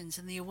emotions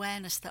and the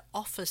awareness that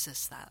offers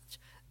us that.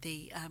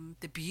 The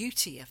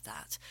beauty of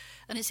that.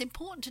 And it's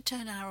important to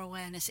turn our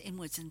awareness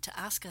inwards and to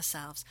ask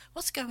ourselves,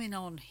 what's going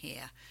on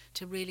here,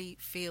 to really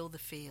feel the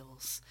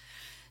feels.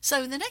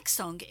 So the next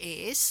song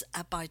is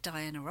by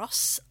Diana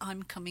Ross,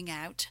 I'm Coming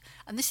Out,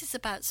 and this is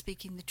about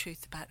speaking the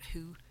truth about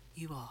who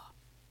you are.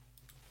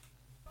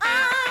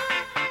 I'm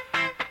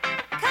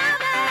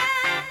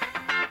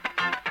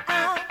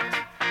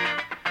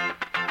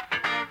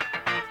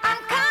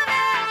coming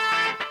out.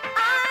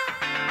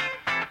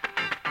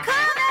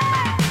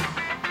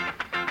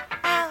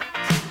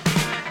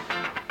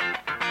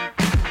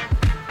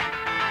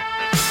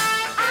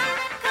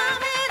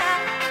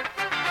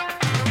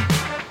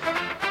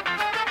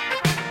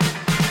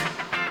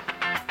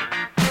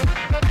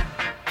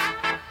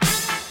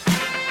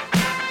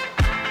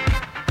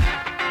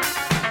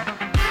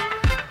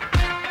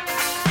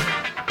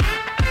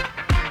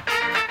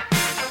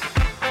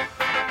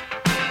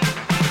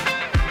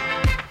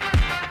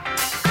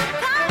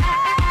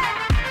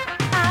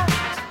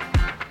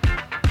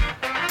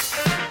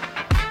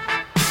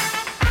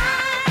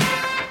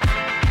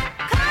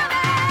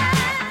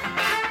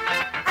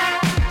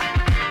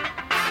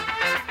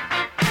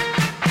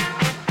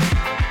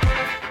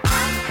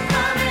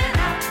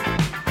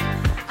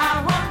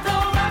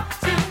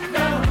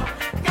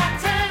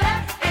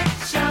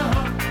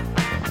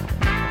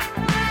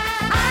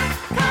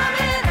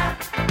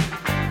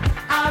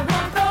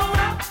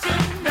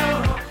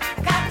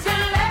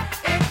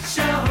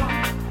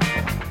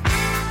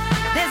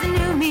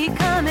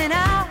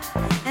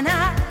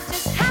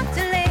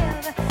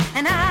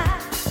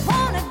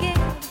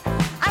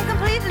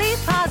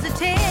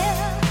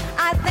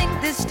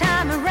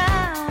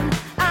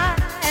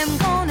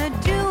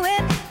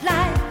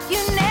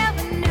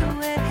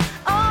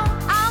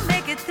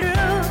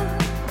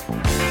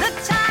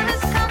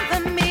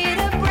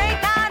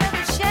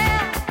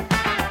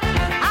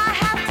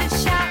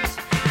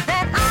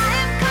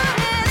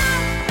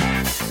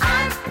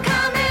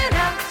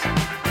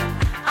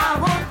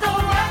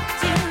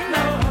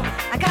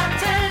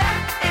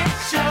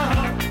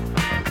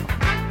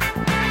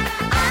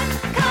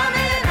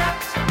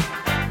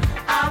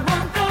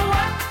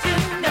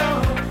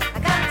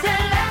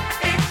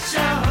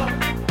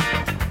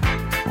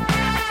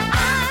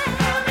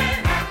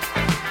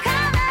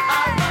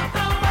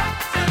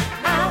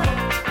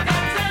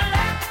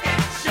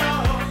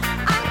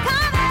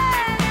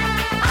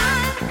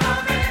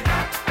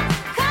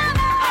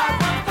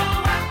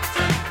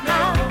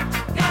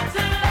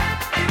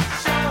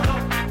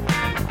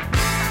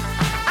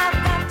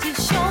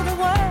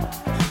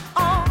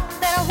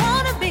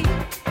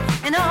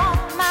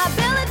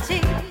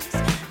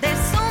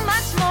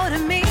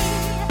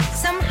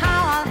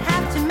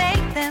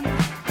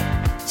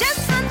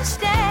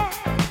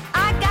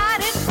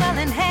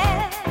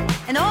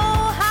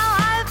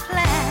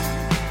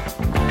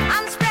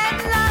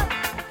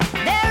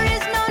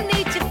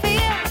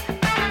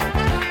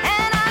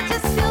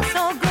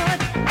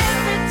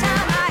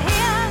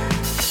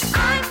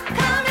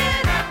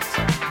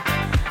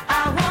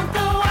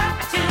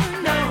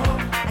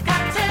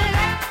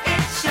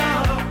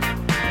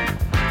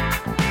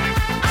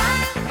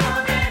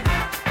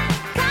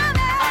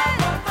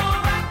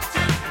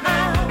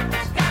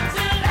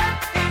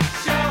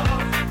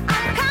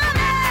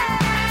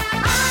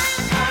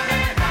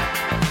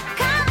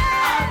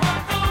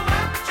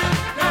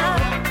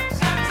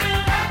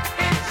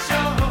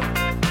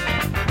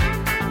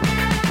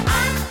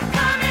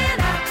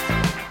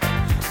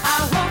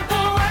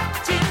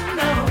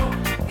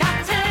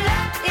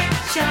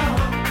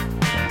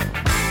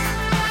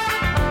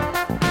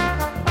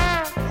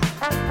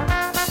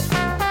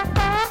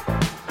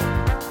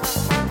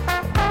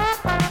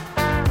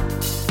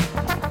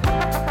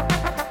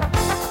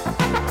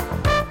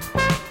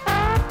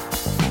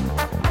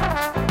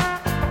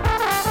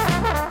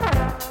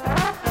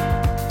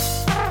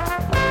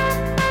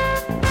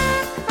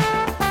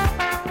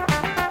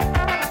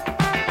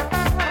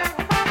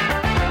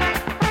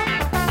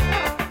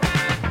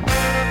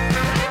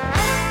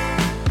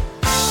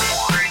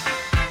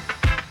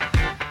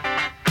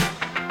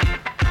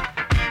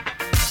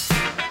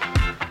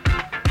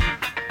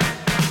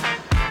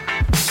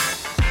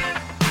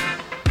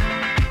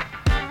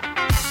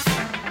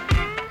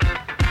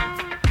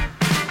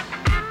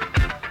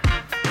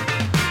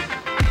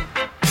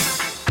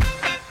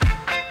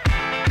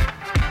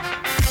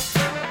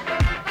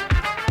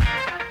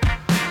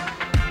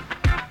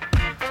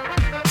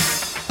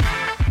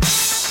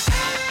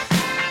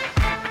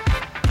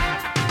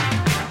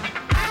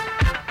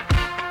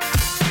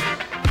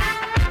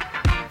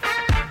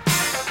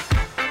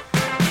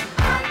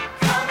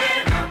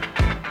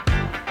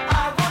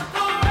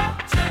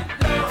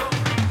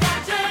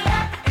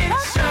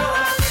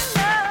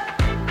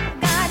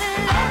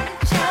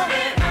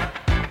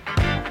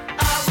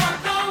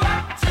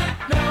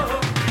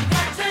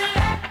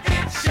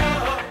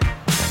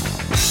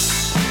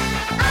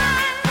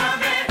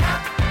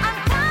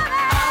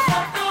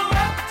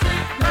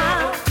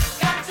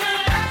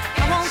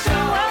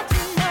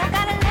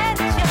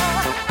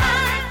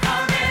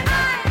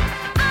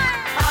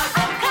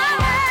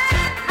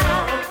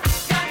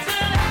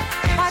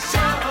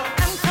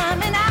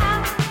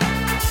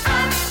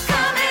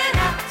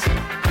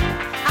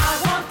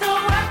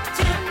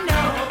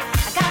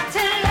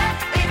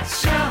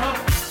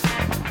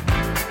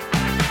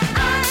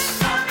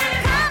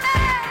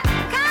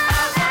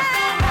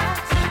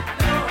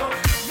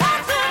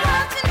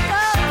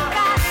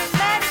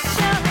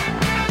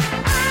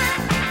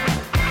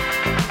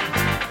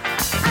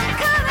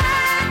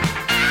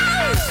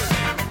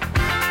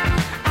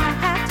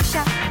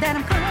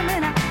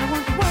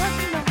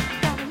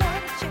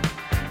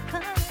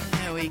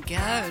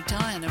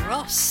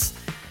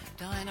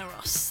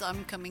 Yes,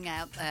 I'm Coming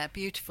Out There.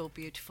 Beautiful,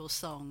 beautiful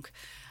song.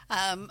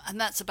 And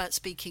that's about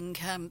speaking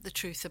the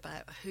truth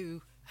about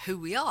who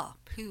we are,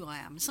 who I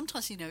am.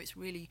 Sometimes, it's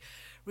really,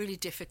 really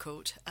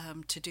difficult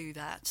to do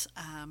that.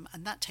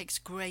 And that takes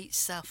great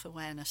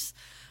self-awareness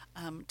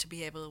to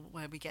be able,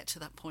 where we get to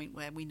that point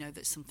where we know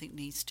that something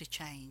needs to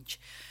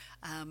change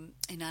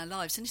in our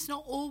lives. And it's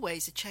not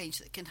always a change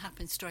that can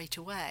happen straight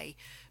away,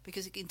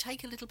 because it can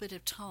take a little bit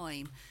of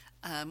time.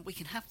 We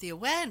can have the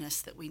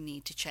awareness that we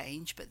need to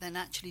change, but then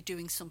actually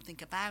doing something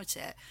about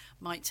it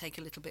might take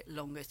a little bit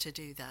longer to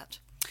do that.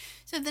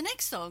 So the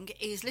next song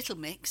is Little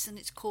Mix, and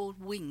it's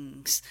called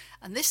Wings.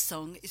 And this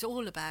song is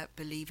all about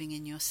believing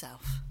in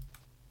yourself.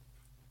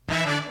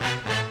 Mama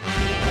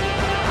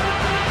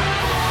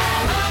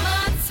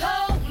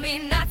told me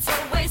not to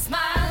waste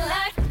my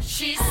life.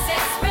 She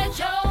said, spread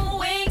your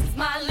wings,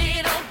 my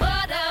little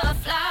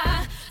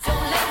butterfly.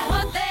 Don't let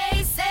what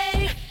they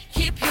say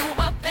keep you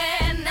up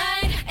at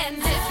night. And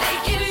if they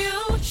give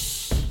you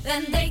shh,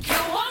 then they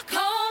can walk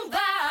on by.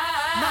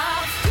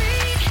 My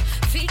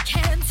feet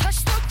can't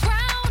touch the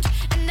ground,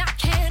 and I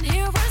can't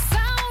hear a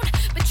sound,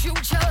 but you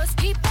just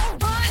keep on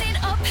running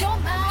up your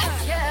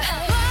mouth.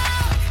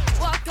 Yeah.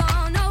 Walk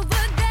on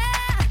over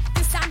there,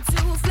 'cause I'm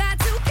too fly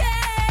to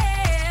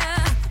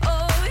care.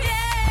 Oh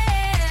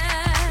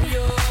yeah.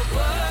 Your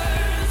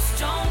words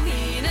don't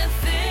mean a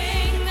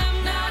thing.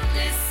 I'm not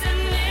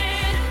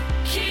listening.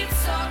 Keep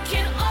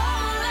talking.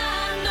 All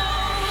I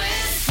know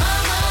is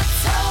Mama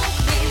told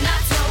me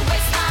not to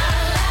waste my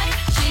life.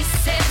 She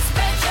said,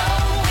 spread your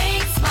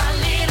wings, my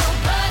little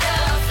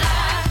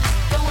butterfly.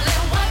 Don't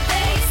let what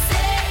they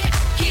say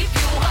keep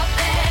you up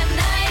at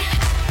night.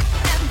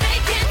 And they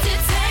can't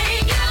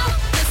detain you,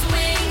 'cause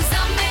wings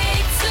are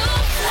made to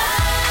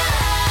fly.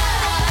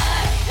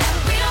 And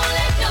we don't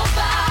let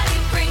nobody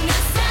bring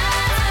us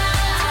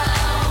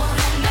down.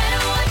 No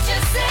matter what you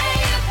say,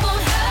 it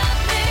won't hurt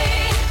me.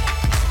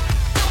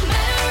 No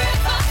matter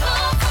if I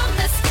fall from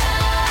the sky.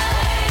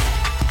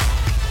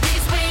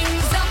 These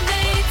wings are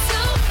made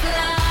to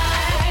fly.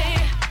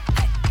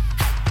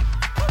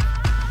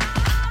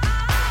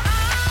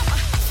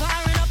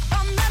 Firing up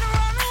on that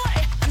runway.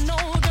 I know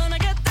we're gonna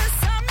get there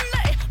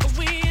someday, but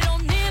we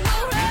don't need no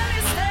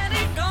rally,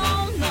 steady, go,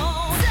 no.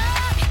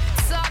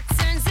 Talk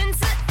turns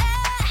into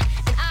air,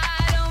 and I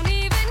don't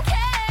even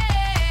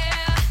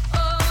care.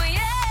 Oh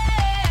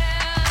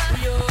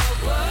yeah. Your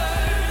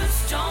words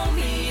don't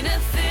mean a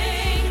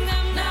thing.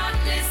 I'm not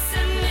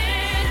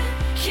listening.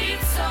 Keep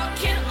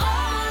talking.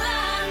 All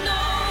I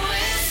know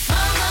is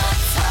Mama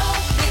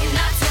told me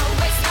not to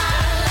waste my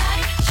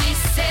life. She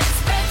said,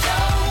 spread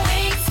your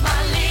wings, my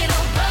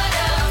little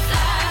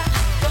butterfly.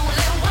 Don't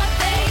let what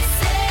they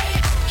say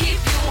keep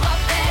you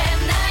up at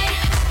night.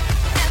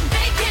 And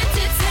they can't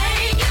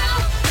detain you,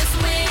 'cause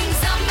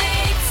wings are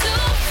made to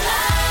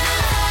fly.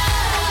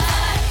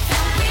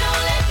 And we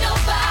don't let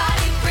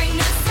nobody bring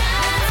us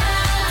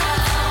down.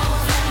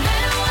 No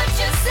matter what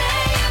you say,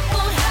 it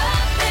won't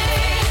hurt me.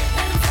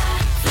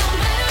 No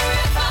matter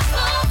if I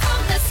fall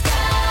from the sky.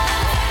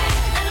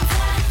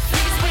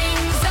 These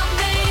wings are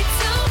made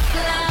to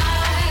fly.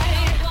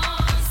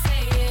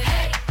 Say it.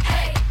 Hey,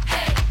 hey,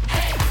 hey,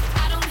 hey.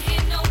 I don't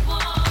hear no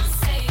one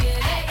say it.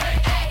 Hey, hey,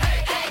 hey,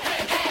 hey,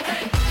 hey,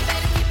 hey. You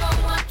better keep on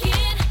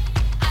walking.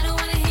 I don't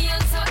wanna hear you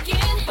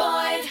talking.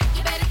 Boyd,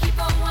 you better keep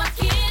on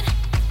walking.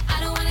 I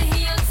don't wanna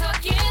hear you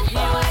talking.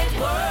 Boyd,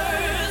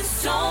 words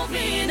don't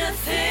mean a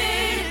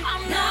thing.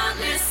 I'm not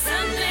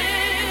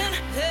listening.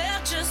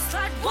 They're just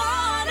like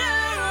water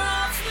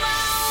off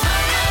my way.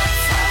 Mama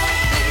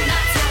told me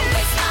not to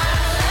waste my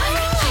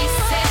life. She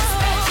said,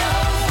 spread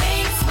your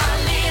wings, my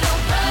little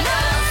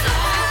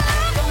butterfly.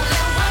 Don't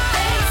let what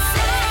they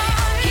say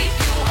keep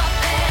you up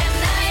at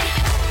night.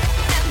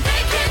 And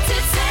they can't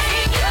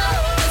detain you,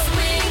 'cause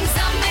wings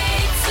are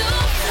made to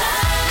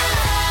fly.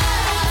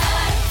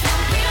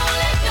 And we don't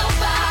let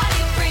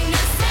nobody bring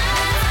us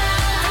down.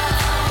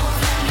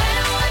 No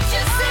matter what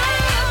you say,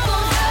 it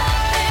won't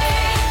hurt me.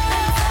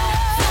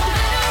 No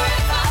matter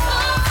if I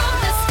fall from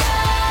the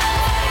sky.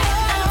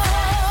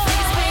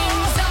 These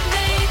wings are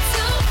made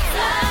to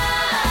fly.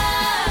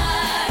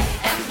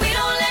 And we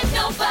don't let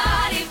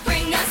nobody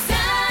bring us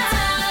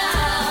down.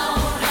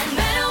 No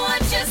matter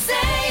what you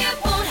say, it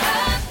won't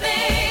hurt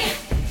me.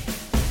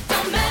 No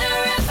matter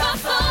if I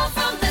fall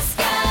from the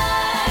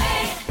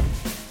sky.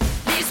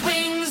 These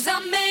wings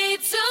are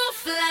made to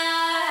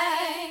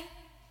fly.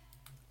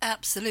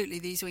 Absolutely,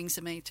 these wings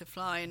are made to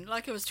fly. And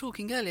like I was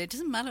talking earlier, it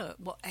doesn't matter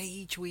what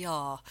age we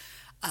are.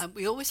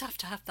 We always have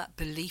to have that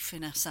belief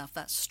in ourselves,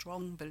 that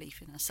strong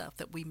belief in ourselves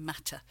that we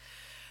matter,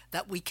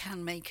 that we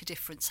can make a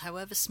difference,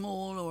 however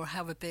small or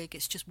however big.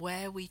 It's just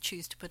where we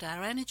choose to put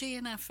our energy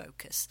and our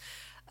focus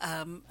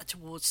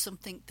towards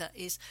something that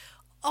is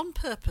on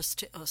purpose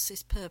to us,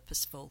 is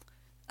purposeful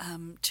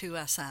to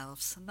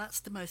ourselves. And that's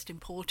the most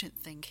important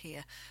thing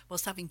here,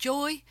 was having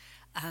joy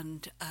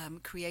and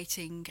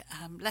creating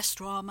less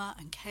drama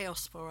and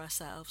chaos for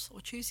ourselves,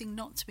 or choosing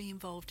not to be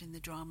involved in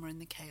the drama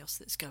and the chaos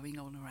that's going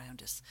on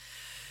around us.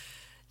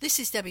 This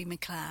is Debbie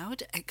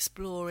McLeod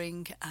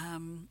exploring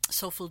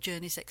Soulful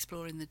Journeys,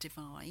 exploring the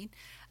divine.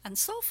 And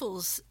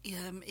Soulfuls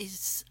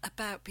is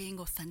about being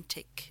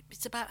authentic.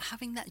 It's about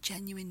having that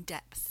genuine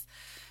depth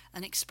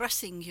and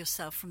expressing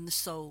yourself from the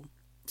soul.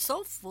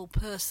 Soulful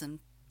person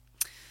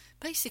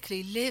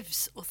basically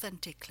lives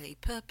authentically,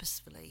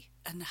 purposefully,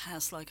 and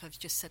has, like I've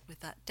just said,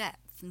 with that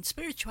depth. And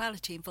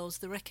spirituality involves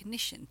the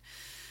recognition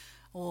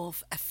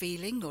of a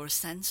feeling or a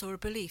sense or a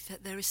belief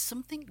that there is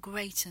something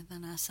greater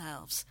than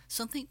ourselves,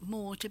 something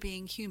more to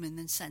being human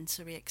than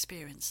sensory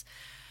experience,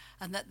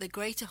 and that the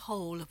greater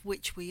whole of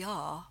which we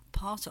are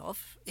part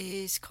of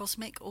is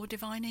cosmic or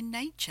divine in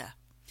nature.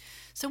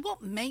 So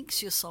what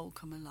makes your soul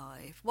come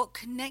alive? What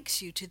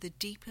connects you to the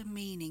deeper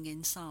meaning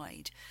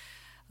inside?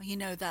 You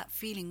know, that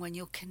feeling when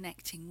you're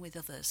connecting with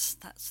others,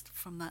 that's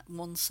from that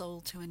one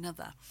soul to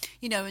another.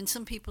 You know, and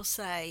some people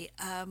say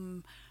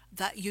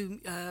that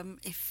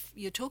if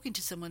you're talking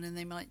to someone and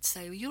they might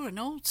say, well, you're an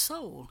old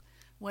soul.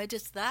 Where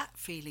does that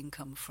feeling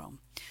come from?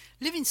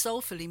 Living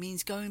soulfully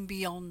means going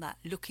beyond that,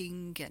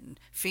 looking and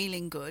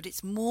feeling good.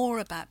 It's more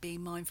about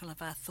being mindful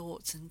of our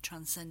thoughts and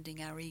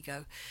transcending our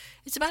ego.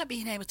 It's about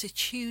being able to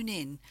tune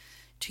in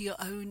to your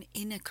own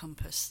inner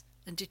compass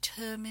and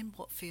determine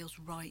what feels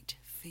right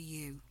for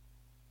you.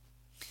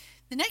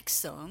 The next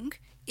song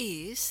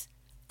is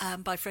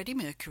by Freddie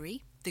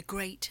Mercury, The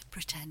Great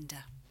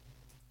Pretender.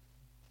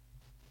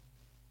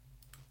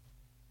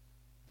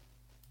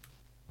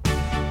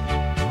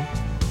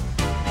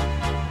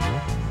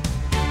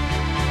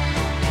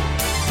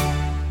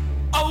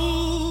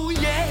 Oh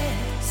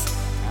yes,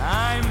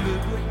 I'm the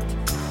great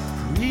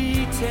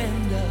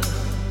pretender,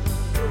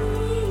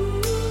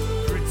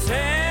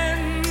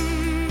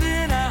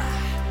 pretending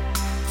I'm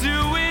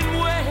doing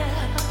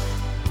well.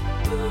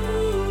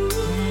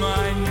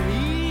 My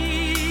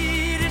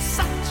need is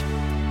such,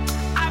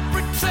 I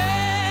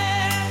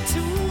pretend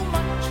too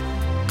much.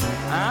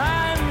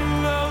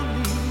 I'm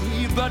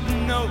lonely, but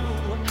no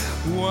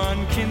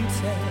one can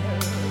tell.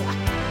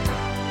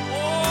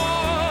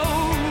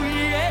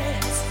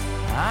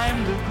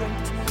 I'm the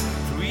great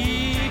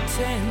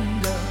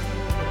pretender,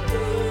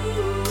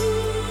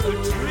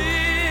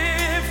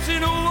 adrift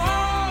in a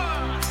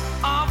world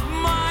of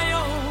my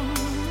own.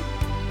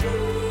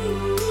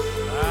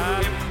 I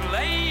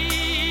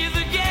play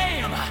the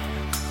game,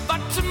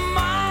 but to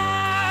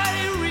my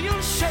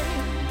real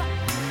shame,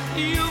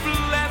 you've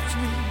left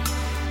me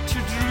to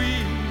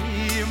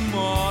dream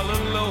all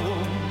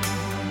alone.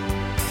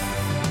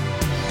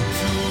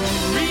 Too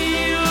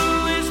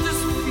real is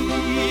this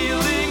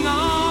feeling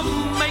of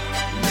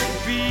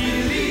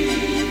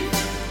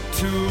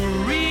too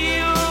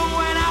real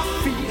when I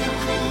feel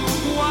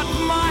what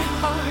my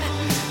heart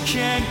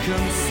can't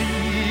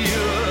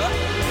conceal.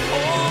 Oh,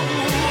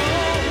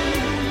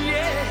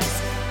 yes,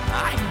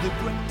 I'm the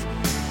great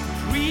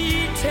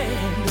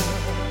pretender,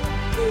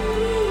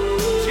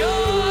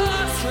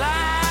 just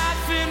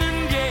laughing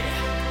and gay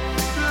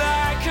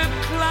like a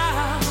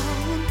clown.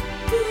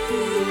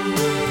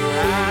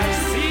 I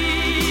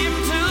seem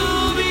to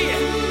be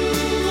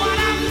what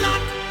I'm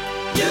not,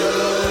 you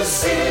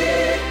see.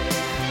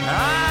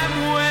 I'm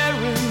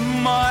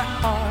wearing my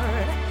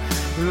heart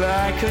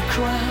like a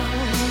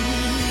crown,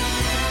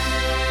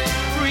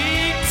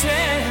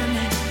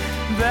 pretending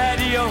that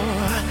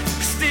you're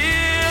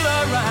still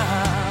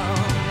around.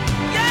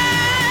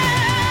 Yeah!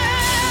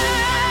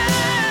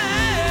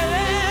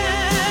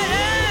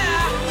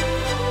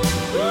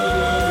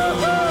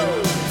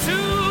 Ooh,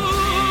 too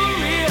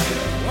real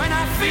when I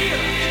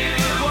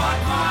feel what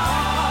my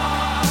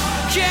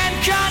heart can't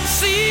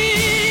conceive.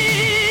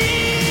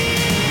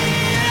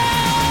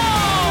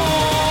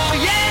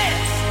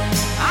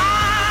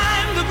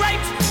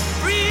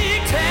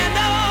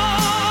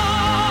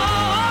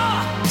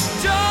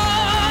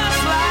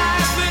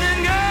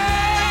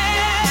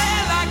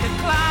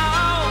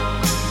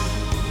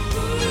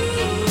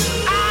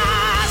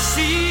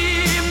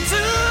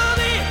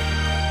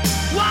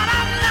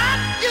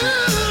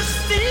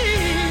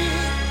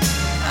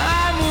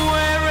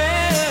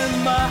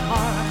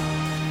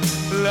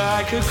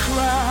 Like a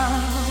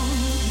crown,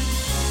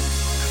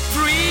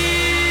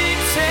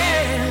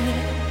 pretending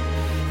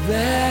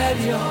that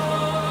you're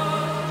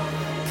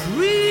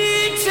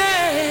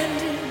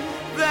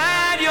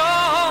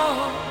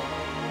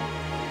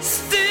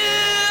still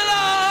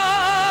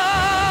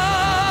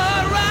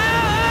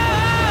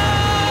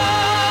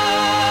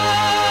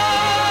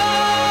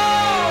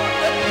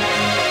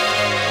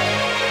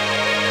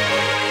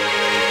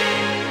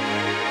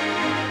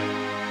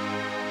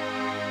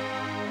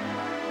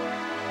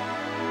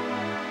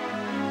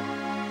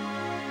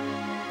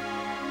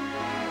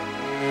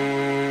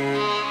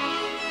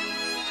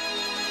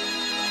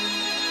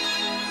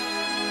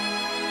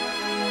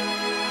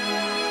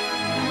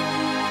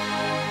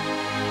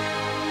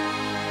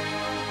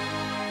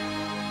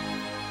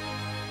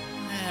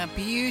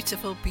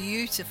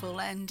Beautiful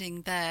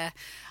ending there.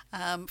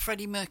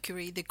 Freddie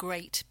Mercury, the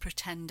great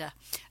pretender.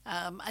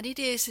 And it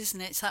is,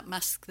 isn't it? It's that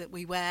mask that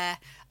we wear,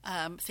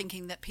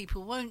 thinking that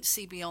people won't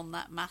see beyond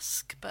that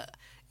mask. But,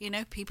 you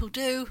know, people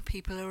do.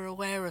 People are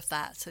aware of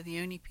that. So the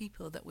only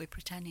people that we're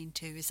pretending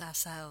to is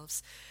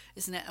ourselves,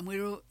 isn't it? And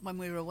when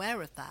we're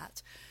aware of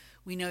that,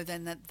 we know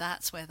then that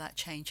that's where that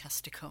change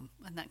has to come.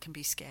 And that can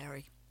be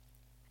scary.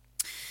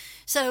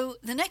 So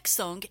the next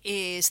song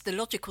is The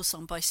Logical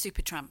Song by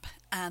Supertramp.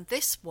 And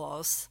this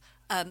was...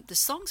 the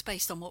song's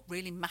based on what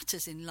really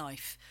matters in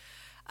life.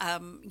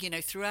 You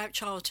know, throughout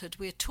childhood,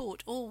 we're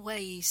taught all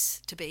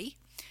ways to be,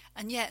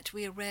 and yet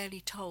we are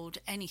rarely told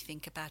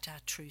anything about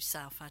our true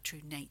self, our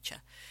true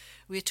nature.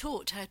 We're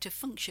taught how to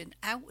function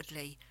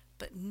outwardly,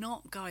 but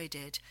not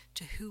guided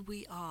to who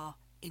we are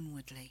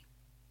inwardly.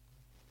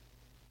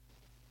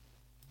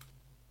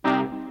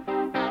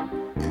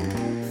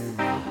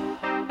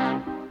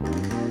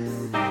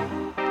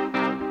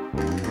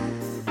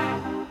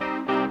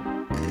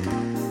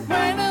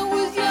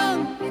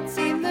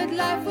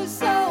 Life was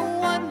so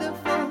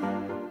wonderful,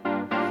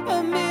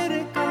 a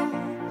miracle.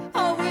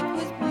 Oh, it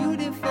was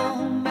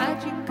beautiful,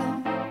 magical.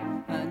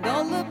 And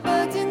all the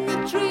birds in the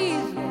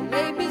trees, well,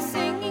 they be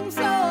singing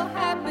so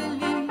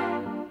happily,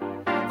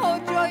 oh,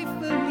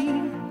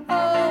 joyfully,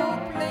 oh,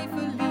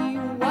 playfully,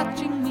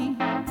 watching me.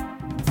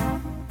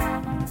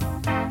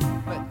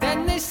 But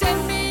then they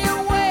sent me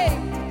away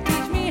to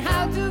teach me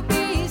how to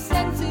be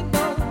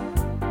sensible,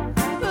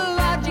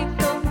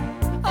 logical,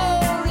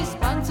 oh,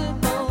 responsible.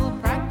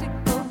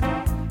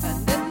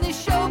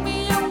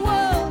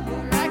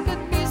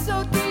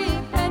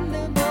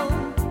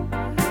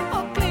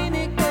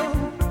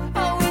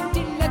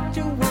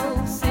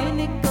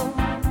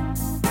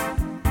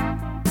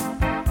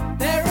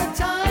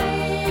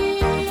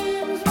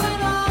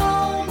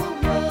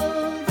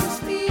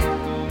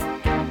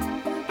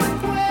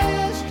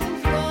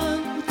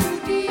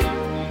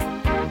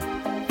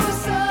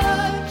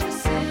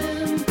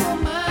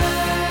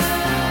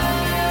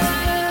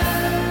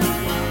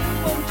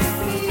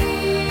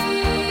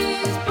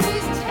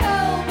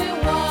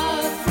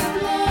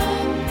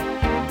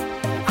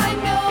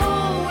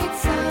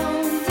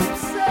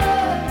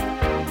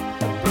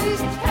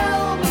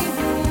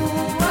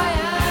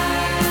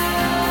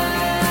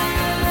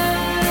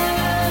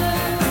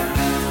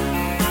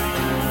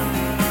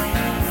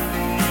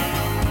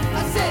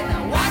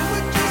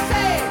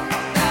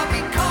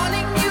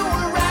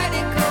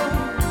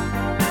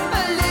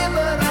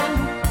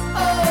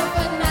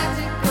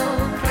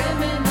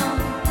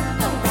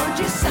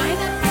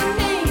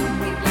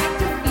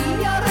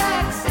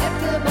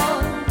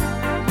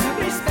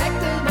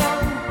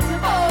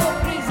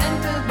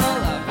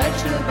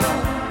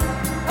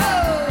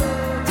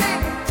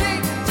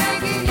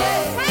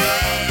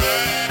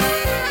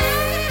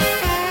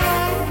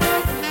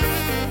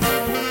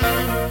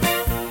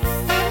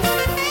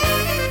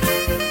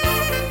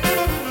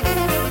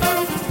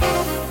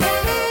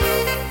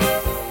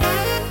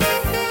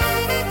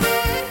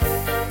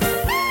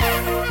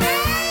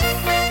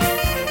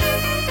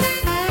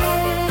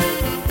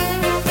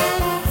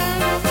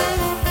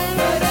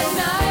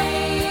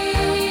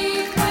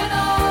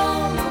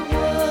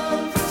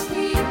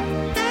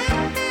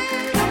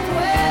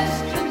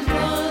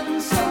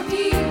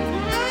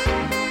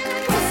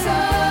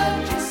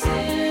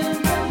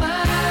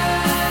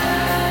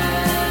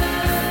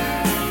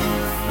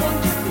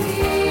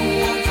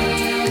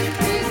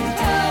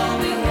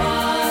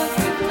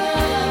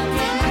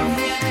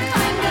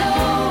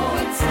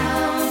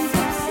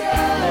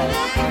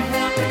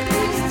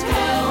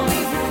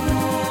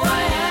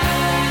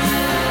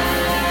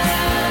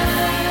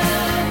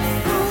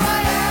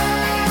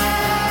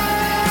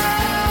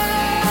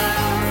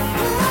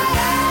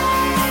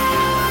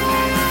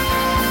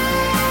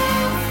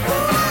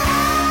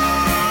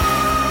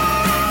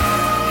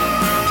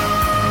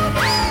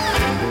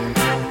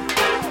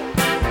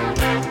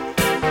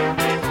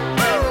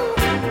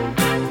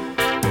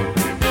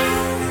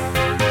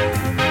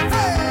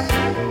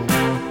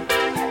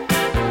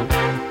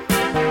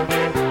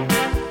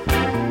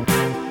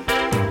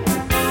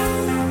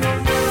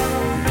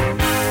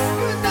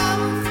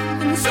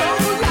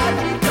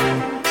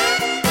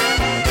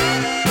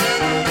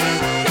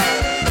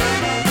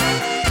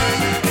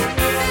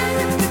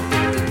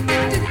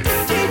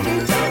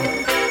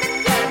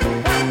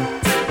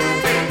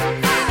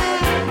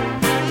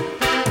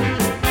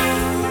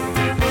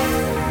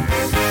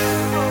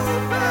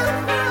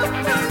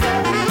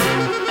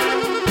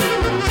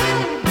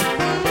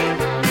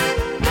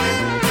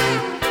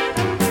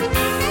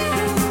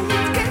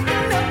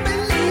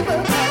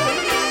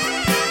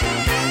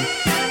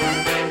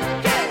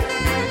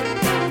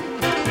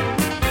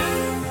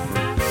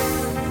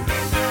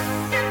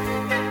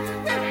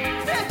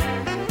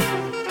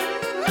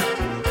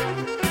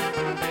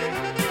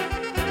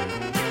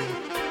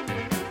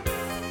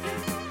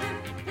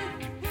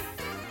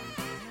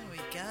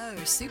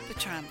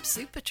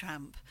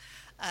 Supertramp,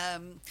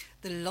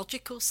 The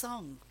Logical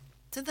Song.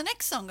 So the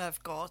next song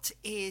I've got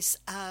is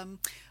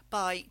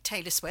by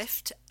Taylor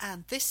Swift,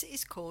 and this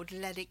is called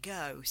Let It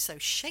Go. So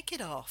shake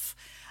it off.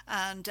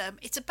 And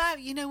it's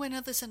about, you know, when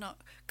others are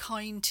not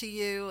kind to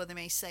you, or they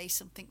may say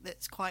something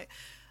that's quite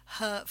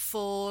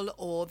hurtful,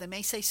 or they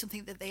may say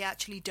something that they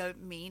actually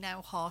don't mean,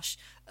 how harsh,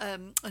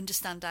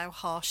 understand how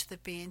harsh they're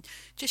being.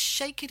 Just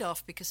shake it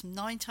off, because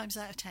 9 times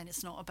out of 10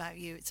 it's not about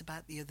you, it's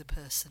about the other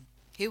person.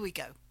 Here we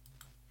go.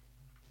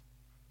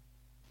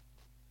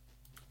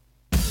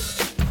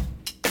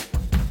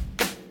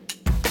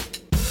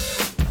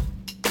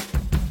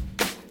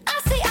 I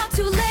say I'm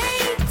too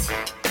late.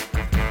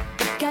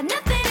 Got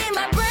nothing in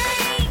my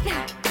brain.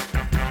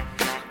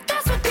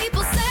 That's what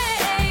people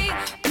say.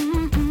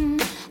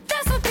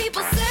 That's what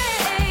people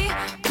say.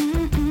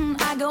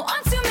 I go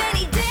on too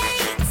many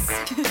dates,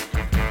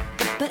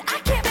 but I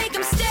can't make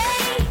them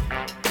stay.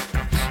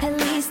 At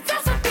least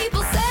that's what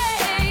people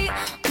say.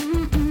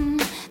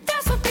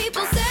 That's what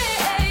people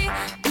say.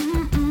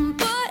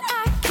 But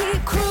I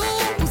keep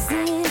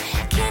cruising.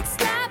 Can't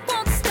stop,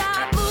 won't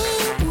stop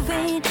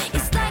moving.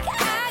 It's like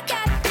I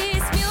got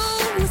this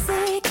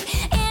music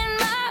in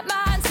my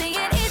mind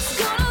saying it's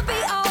gonna be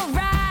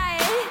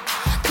alright.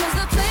 'Cause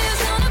the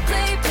player's gonna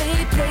play,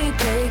 play, play,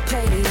 play,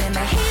 play. And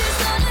the haters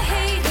gonna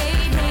hate,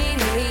 hate,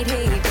 hate, hate,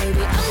 hate,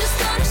 baby. I'm just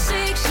gonna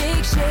shake,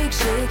 shake, shake,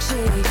 shake,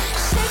 shake.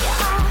 Shake it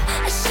off,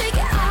 shake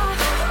it off.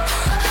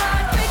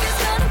 Heartbreaker's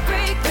gonna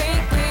break,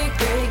 break, break,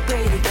 break,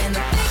 break. And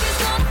the faker's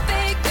gonna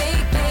fake,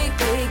 fake, fake,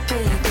 fake,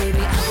 fake,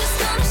 baby. I'm just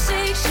gonna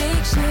shake,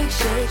 shake, shake,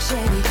 shake,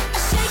 shake.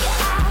 Shake it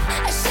off,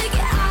 shake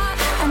it off.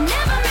 I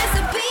never miss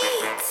a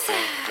beat.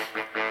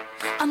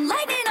 I'm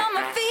lightning on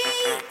my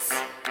feet,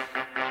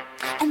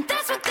 and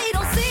that's what they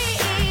don't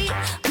see.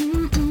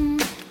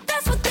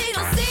 That's what they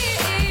don't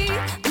see.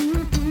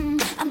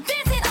 I'm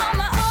dancing on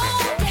my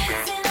own.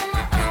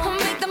 I'll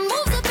make the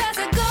moves up as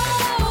I go.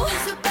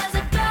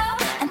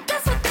 And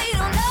that's what they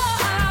don't know.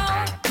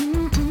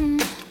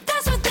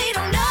 That's what they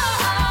don't know.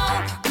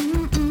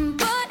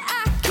 But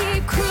I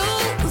keep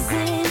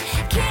cruising.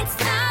 Can't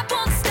stop,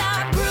 won't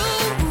stop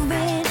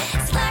grooving.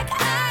 It's like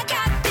I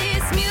got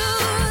this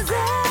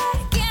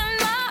music in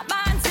my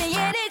mind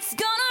saying it's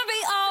gonna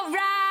be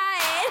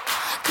alright.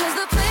 'Cause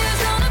the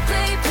player's gonna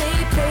play, play,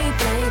 play,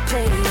 play,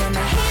 play. And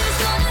the haters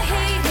gonna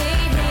hate,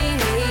 hate,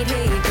 hate, hate,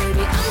 hate,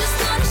 baby. I'm just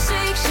gonna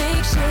shake,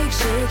 shake, shake,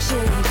 shake,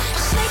 shake.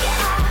 Shake it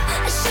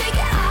off, shake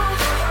it off.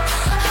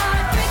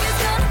 Heartbreaker's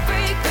gonna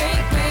break,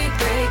 break, break,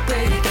 break,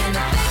 break. And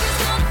the faker's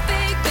gonna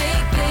fake,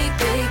 fake, fake,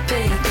 fake,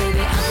 fake,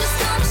 baby. I'm just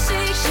gonna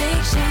shake,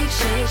 shake, shake,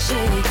 shake,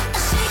 shake.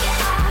 Shake it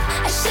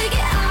off, shake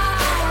it off.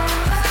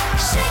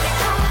 Shake it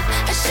off,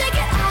 shake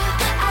it off.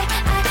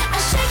 I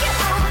shake it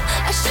off,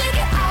 shake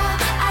it off.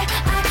 I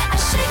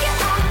shake it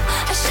off,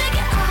 shake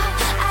it off.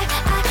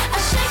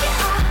 I shake it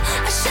off,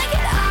 shake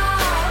it off.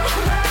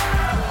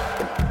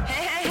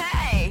 Hey, hey,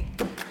 hey!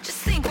 Just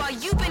think, while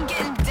you've been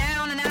getting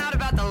down and out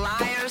about the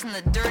liars and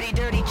the dirty,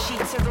 dirty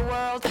cheats of the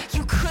world,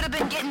 you could have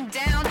been getting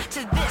down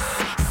to this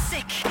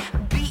sick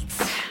beat.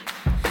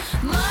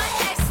 My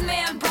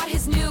ex-man brought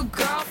his new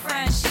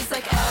girlfriend. She's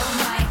like, oh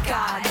my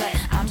god, but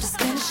I'm just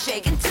gonna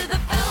shake into the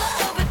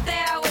fella over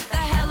there with the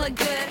hella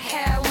good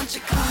hair. Won't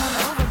you come on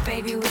over,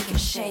 baby? We can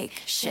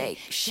shake, shake,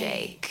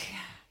 shake.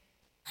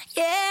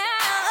 Yeah.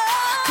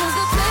 'Cause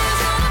the player's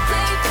gonna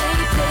play, play,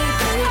 play,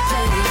 play,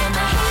 play. And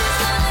the haters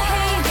gonna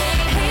hate,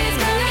 hate, hate,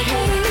 hate,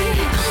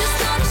 hate. I'm just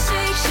gonna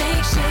shake,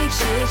 shake, shake,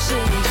 shake,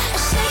 shake.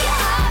 Shake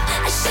it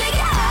off, shake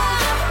it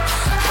off.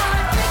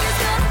 Heartbreaker's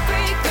gonna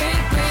break,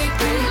 break, break,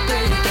 break,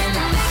 break. And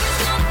the faker's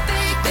gonna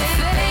fake, fake,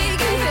 fake,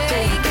 fake,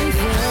 fake,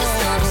 baby. I'm just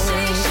gonna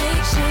shake,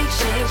 shake, shake,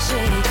 shake,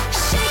 shake.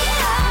 Shake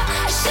it off,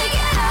 shake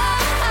it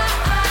off.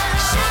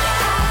 Shake it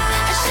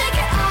off, shake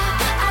it off.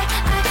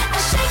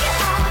 I shake it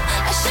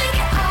off, shake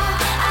it off.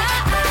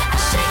 I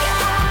shake it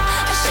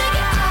off, shake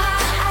it off.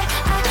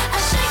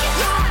 I shake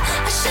it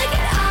off, shake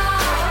it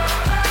off.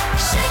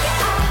 Shake it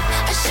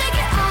off, shake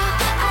it off.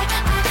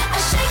 I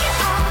shake it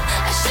off,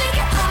 shake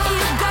it off.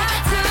 You got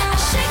to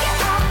shake it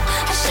off,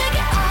 shake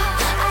it off.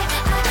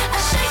 I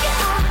shake it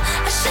off,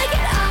 shake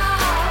it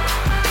off.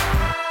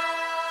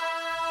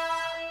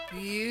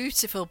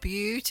 Beautiful,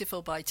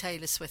 beautiful by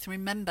Taylor Swift.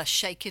 Remember,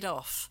 shake it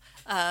off.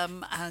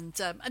 And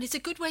it's a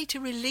good way to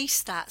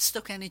release that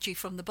stuck energy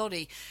from the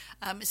body.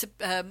 It's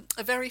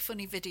a very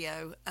funny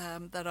video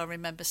that I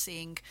remember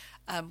seeing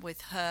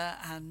with her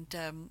and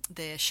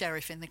the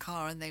sheriff in the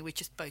car, and they were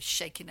just both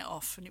shaking it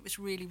off, and it was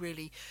really,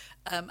 really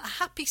a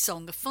happy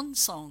song, a fun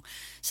song.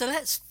 So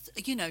let's,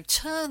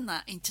 turn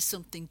that into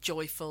something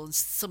joyful and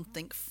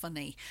something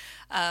funny.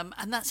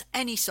 And that's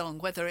any song,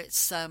 whether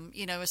it's,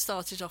 I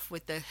started off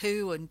with The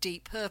Who and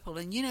Deep Purple,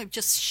 and,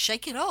 just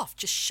shake it off,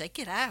 just shake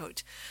it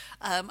out.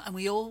 And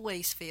we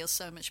always feel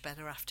so much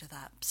better after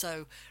that.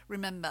 So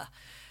remember,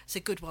 it's a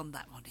good one,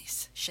 that one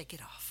is. Shake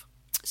it off.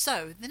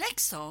 So the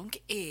next song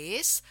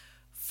is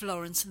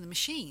Florence and the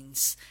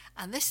Machines,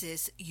 and this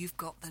is You've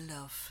Got the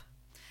Love.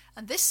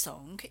 And this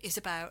song is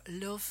about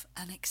love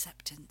and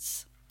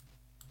acceptance.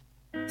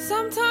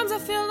 Sometimes I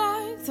feel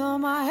like throw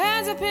my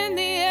hands up in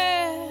the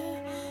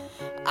air.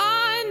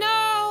 I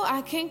know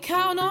I can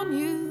count on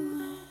you.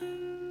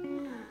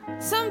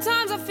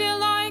 Sometimes I feel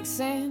like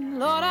saying,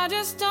 Lord, I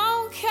just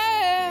don't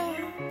care.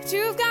 But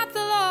you've got the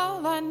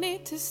love I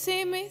need to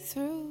see me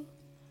through.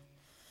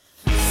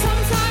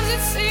 Sometimes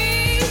it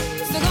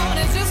seems the going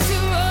is just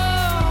too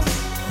rough,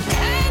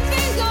 and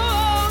things go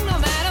wrong no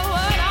matter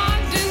what I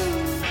do.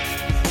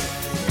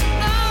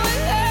 Now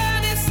and then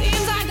it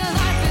seems like the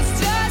life is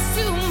just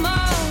too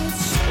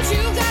much, but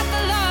you've got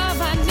the love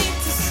I need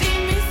to see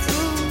me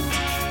through.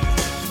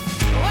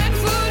 When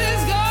food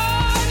is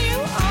gone, you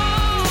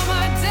are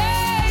my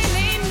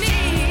daily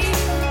need.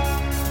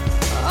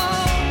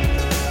 Oh,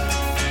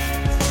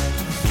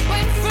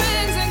 when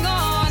friends are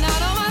gone, I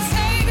know my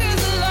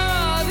Savior's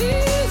love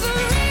is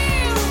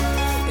real.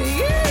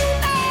 You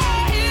know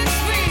it's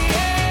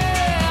real.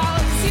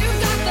 You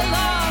got the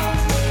love.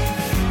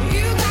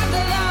 You got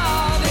the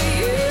love.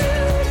 You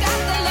got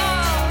the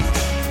love.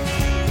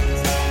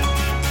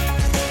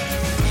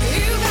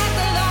 You got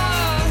the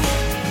love.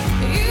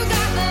 You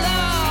got the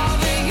love.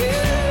 You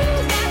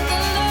got the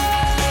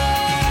love.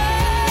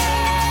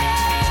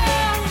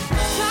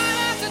 Time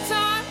after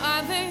time, I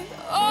think,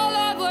 oh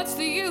Lord, what's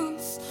the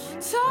use?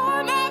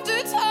 Time after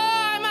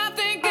time, I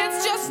think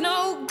it's just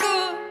no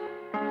good.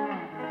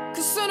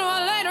 'Cause sooner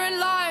or later in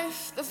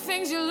life, the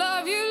things you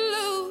love, you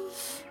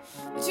lose.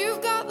 But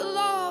you've got the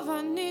love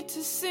I need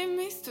to see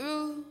me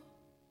through.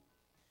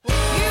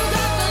 You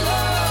got the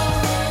love.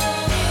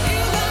 You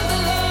got the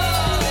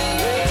love.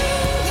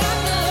 You got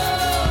the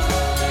love.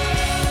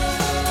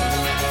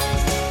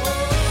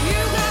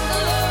 You got the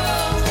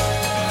love.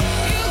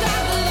 You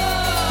got the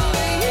love.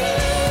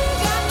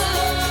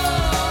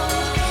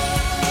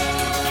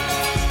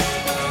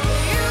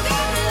 You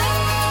got the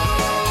love.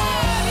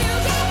 You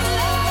got the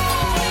love.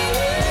 You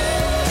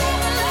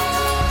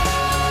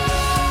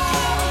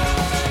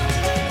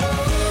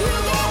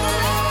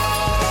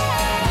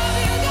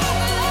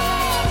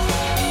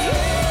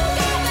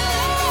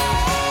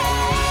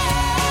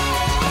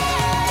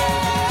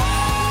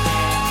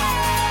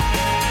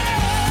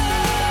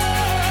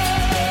got the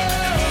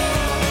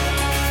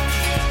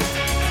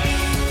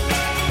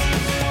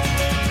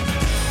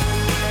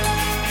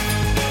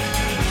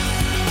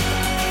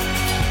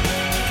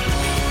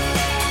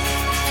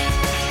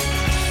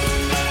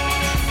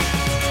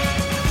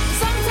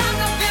Sometimes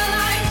I feel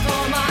like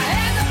throw my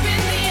hands up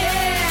in the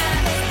air.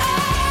 I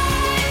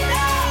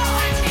know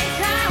I can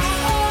count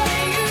on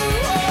you.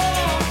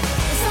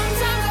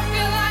 Sometimes I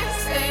feel like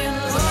saying,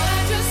 Lord,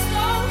 I just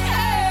don't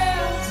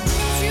care.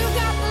 But you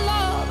got the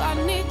love I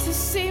need to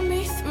see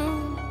me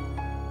through.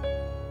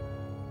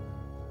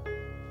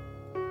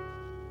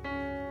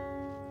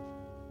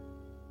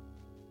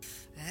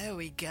 There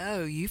we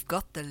go. You've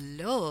got the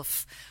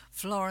love.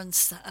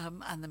 Florence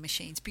and the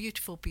Machines.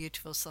 Beautiful,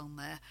 beautiful song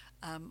there.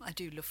 I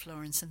do love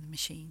Florence and the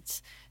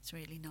Machines. It's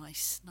really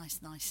nice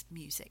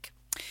music.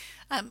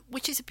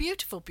 Which is a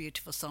beautiful,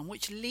 beautiful song,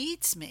 which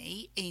leads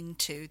me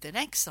into the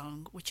next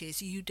song, which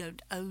is You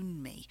Don't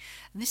Own Me.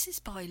 And this is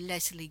by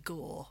Leslie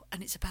Gore,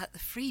 and it's about the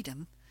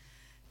freedom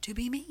to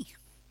be me.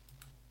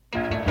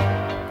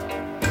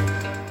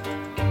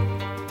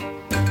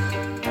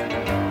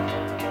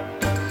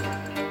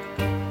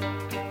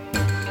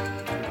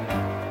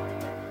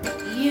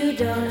 You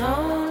don't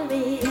own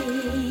me.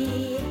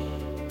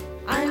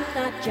 I'm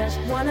not just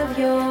one of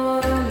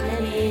your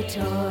many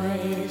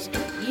toys.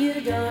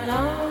 You don't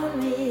own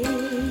me.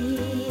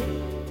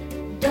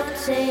 Don't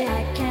say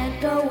I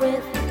can't go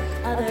with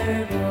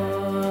other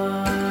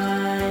boys.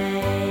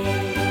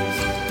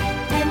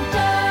 And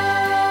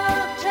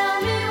don't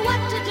tell me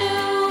what to do.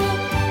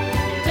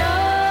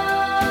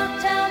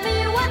 Don't tell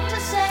me what to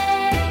say.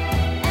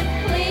 And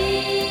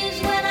please,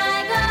 when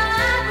I go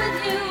out with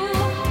you,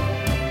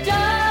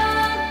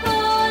 don't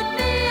put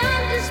me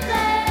on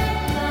display.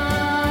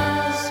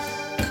 'Cause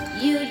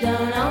you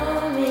don't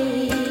own me.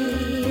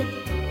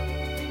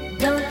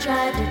 Don't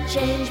try to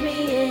change me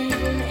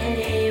in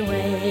any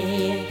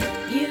way.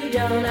 You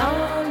don't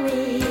own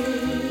me.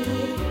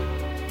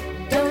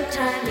 Don't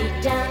tie me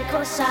down,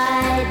 'cause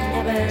I'd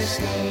never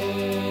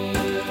stay.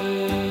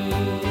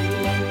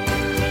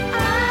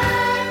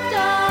 I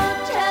don't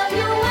tell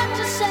you what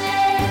to say.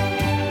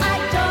 I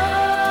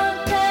don't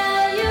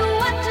tell you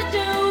what to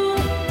do.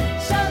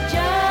 So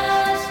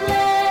just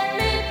let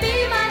me be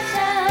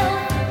myself.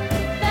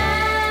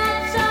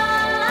 That's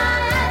all I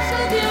ask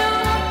of you.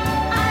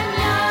 I'm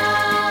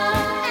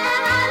young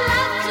and I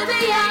love to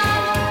be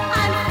young.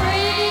 I'm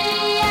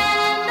free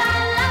and I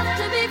love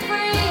to be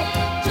free.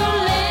 To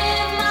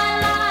live my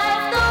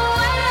life the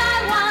way I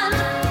want.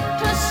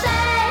 To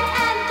say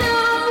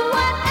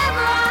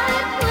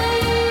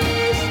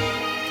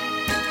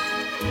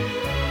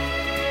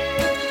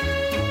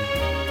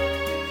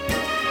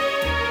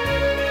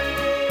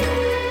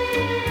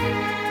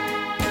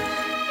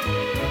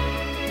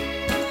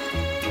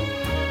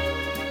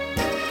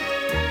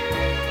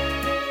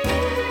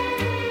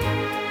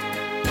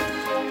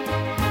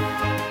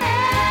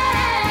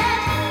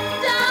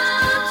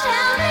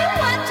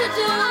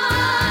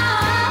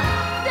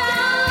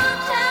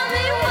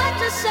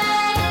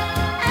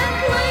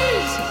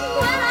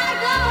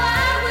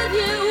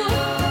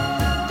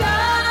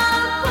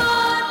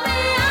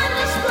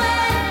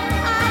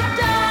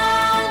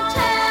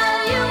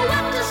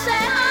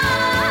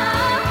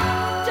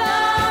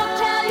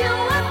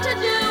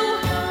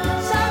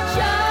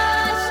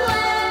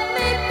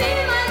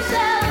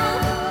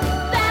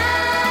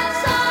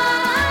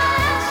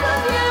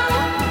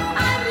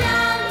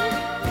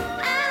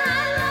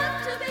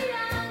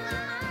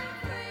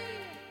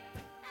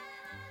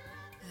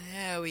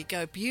we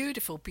go.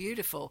 Beautiful,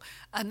 beautiful.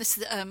 And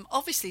this,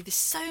 obviously, there's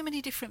so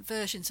many different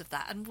versions of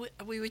that. And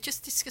we were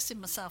just discussing,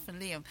 myself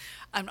and Liam,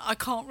 and I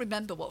can't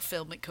remember what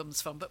film it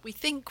comes from, but we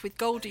think with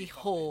Goldie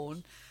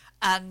Hawn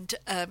and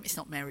it's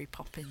not Mary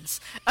Poppins.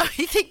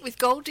 We think with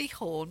Goldie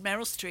Hawn,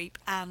 Meryl Streep,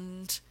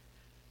 and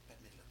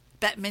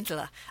Bette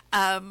Midler,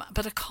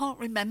 but I can't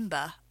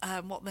remember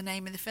what the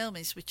name of the film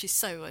is, which is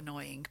so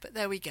annoying. But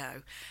there we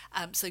go.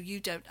 So You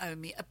Don't Owe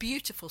Me, a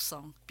beautiful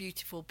song,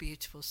 beautiful,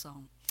 beautiful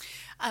song.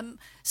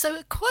 So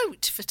a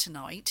quote for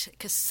tonight,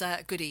 because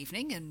good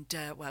evening and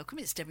welcome.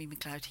 It's Debbie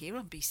McLeod here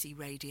on BC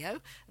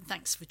Radio, and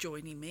thanks for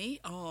joining me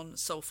on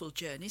Soulful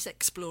Journeys,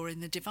 exploring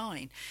the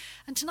divine.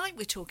 And tonight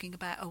we're talking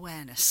about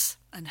awareness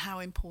and how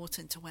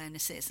important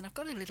awareness is. And I've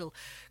got a little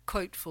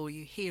quote for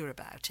you here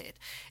about it.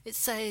 It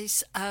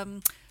says,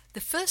 the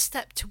first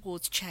step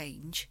towards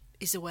change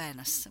is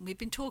awareness. And we've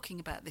been talking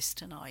about this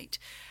tonight.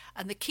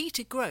 And the key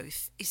to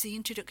growth is the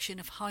introduction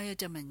of higher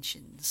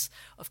dimensions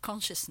of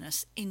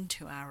consciousness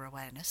into our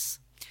awareness.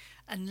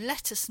 And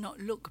let us not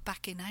look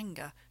back in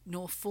anger,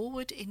 nor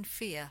forward in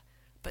fear,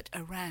 but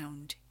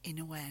around in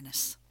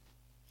awareness.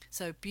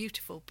 So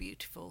beautiful,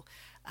 beautiful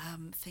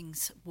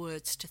things,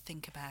 words to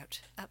think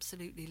about.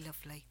 Absolutely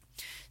lovely.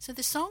 So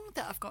the song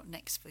that I've got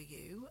next for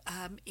you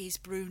is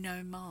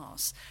Bruno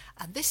Mars,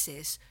 and this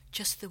is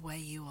Just the Way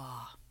You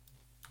Are.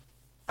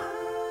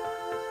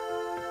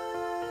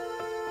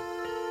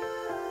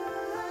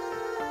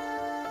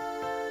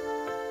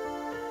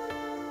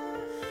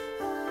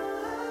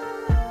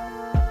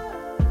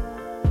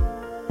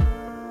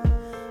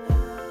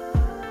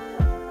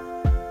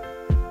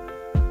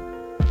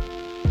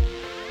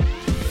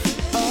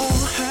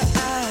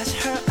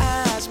 Her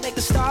eyes make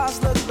the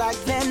stars look like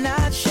they're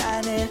not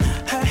shining.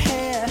 Her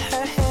hair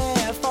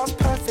falls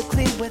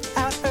perfectly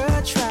without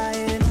her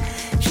trying.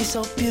 She's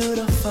so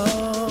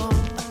beautiful,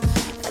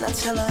 and I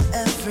tell her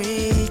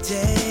every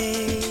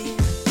day.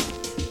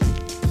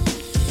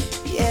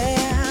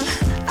 Yeah,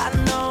 I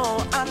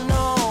know,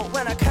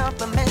 when I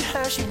compliment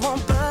her, she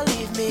won't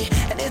believe me.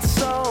 And it's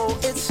so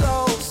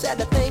sad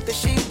to think that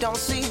she don't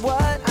see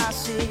what I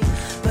see.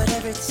 But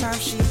every time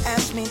she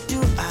asks me,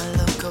 do I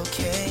look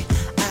okay?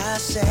 I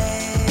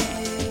say,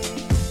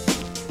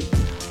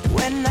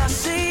 when I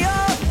see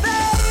your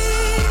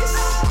face,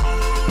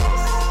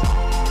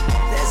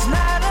 there's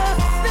not a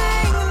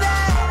thing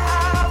that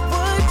I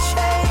would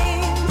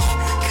change,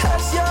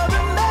 'cause you're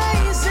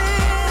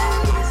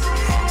amazing,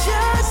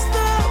 just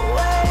the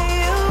way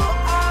you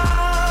are.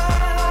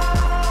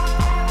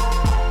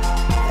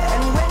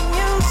 And when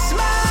you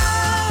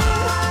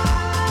smile,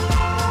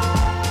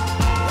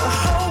 the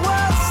whole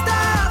world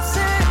stops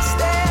and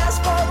stares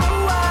for a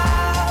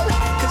while,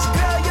 'cause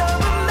girl, you're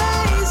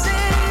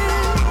amazing,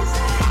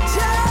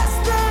 just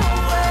the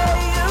way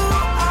you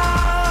are.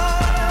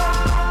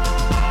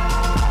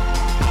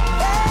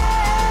 Yeah.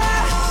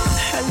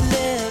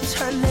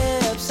 Her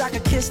lips, I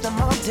could kiss them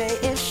all day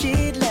if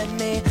she'd let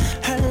me.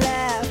 Her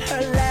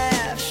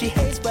laugh, she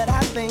hates, but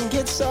I think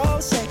it's so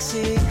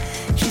sexy.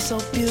 She's so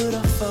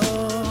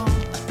beautiful,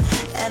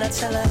 and I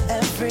tell her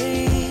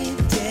every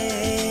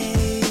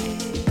day.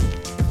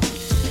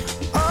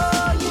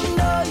 Oh, you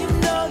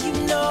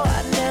know,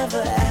 I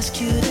never ask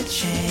you to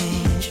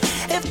change.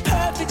 If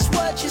perfect's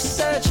what you're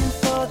searching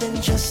for,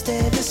 then just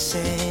stay the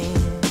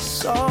same.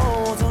 So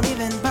don't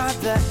even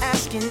bother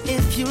asking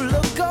if you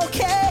look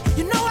okay.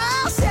 You know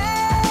I'll say,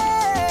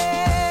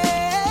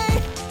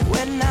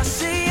 when I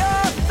see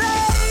your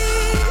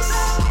face,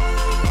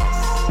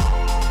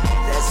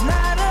 there's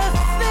not a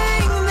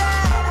thing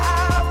that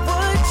I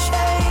would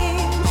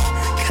change,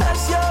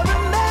 'cause you're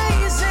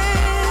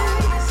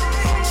amazing,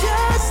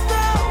 just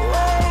the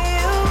way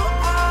you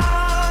are.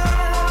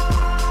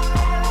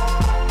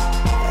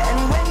 And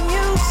when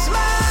you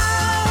smile,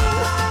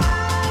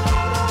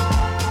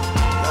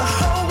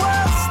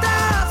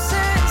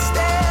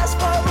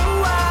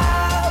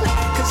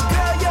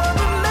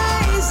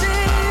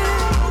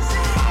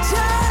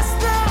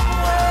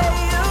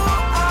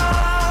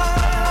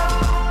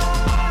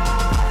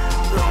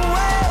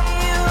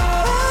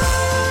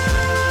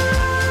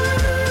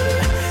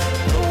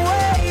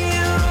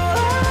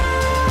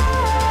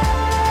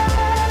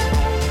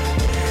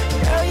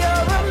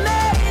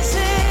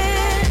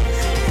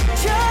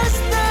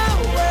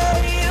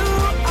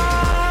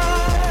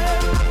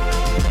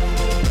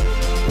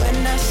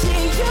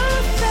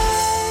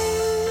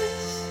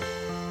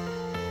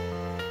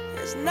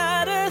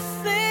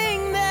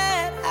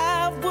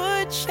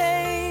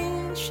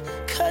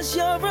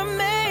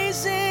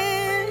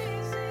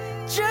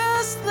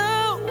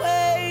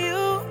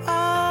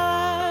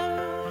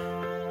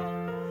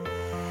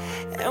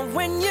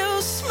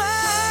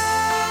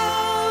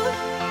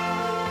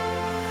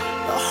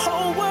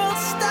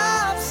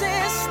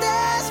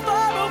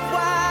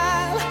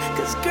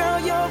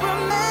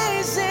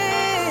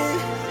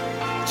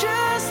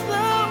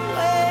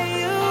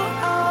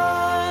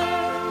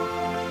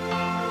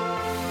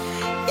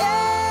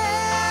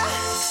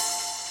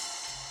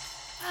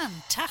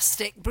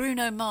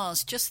 Bruno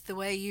Mars, Just the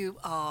Way You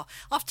Are.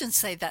 I often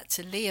say that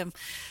to Liam.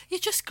 You're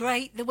just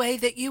great the way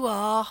that you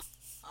are.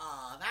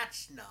 Ah,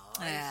 that's nice.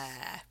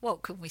 Yeah,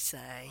 what can we say?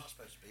 I'm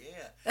supposed to be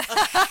here.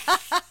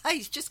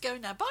 He's just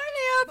going now. Bye,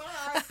 Liam.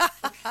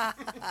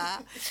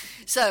 Bye.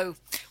 So,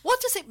 what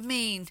does it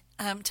mean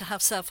to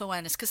have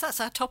self-awareness? Because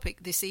that's our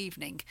topic this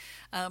evening,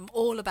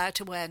 all about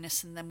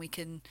awareness. And then we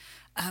can,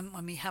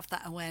 when we have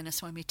that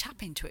awareness, when we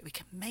tap into it, we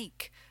can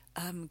make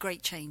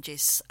great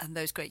changes, and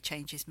those great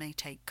changes may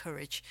take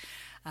courage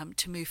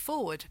to move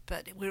forward,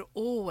 but we're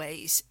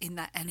always in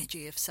that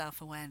energy of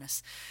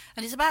self-awareness,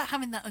 and it's about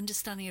having that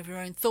understanding of your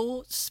own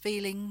thoughts,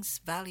 feelings,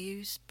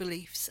 values,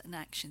 beliefs and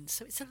actions.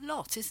 So it's a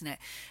lot, isn't it?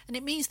 And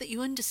it means that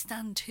you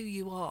understand who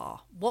you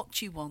are,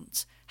 what you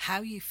want,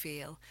 how you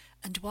feel,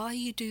 and why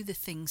you do the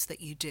things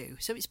that you do.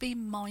 So it's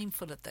being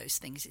mindful of those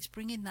things. It's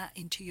bringing that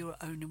into your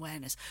own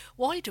awareness.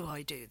 Why do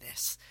I do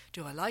this?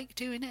 Do I like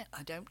doing it?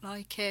 I don't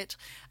like it.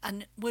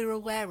 And we're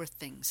aware of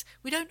things.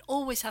 We don't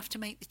always have to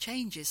make the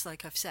changes,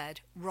 like I've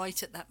said,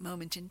 right at that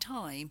moment in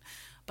time.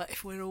 But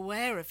if we're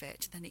aware of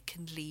it, then it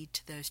can lead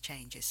to those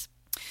changes.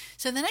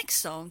 So the next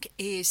song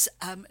is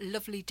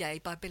Lovely Day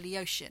by Billy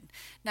Ocean.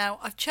 Now,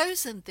 I've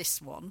chosen this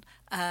one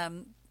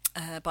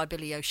by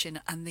Billy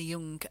Ocean and the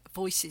Young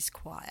Voices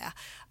Choir,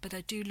 but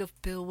I do love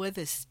Bill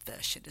Withers'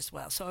 version as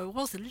well, so I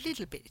was a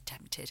little bit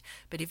tempted,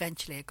 but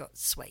eventually I got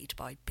swayed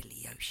by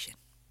Billy Ocean.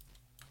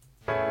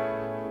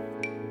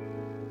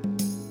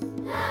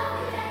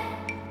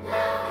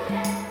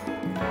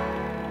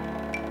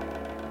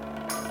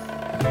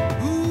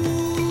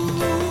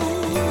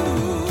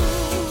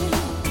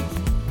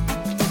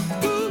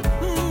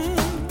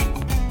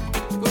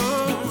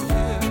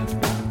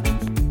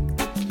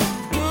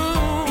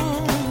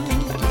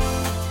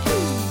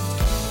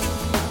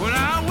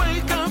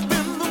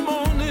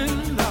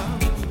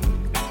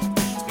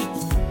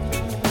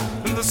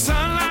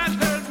 Sunlight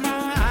hurt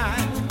my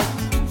eyes.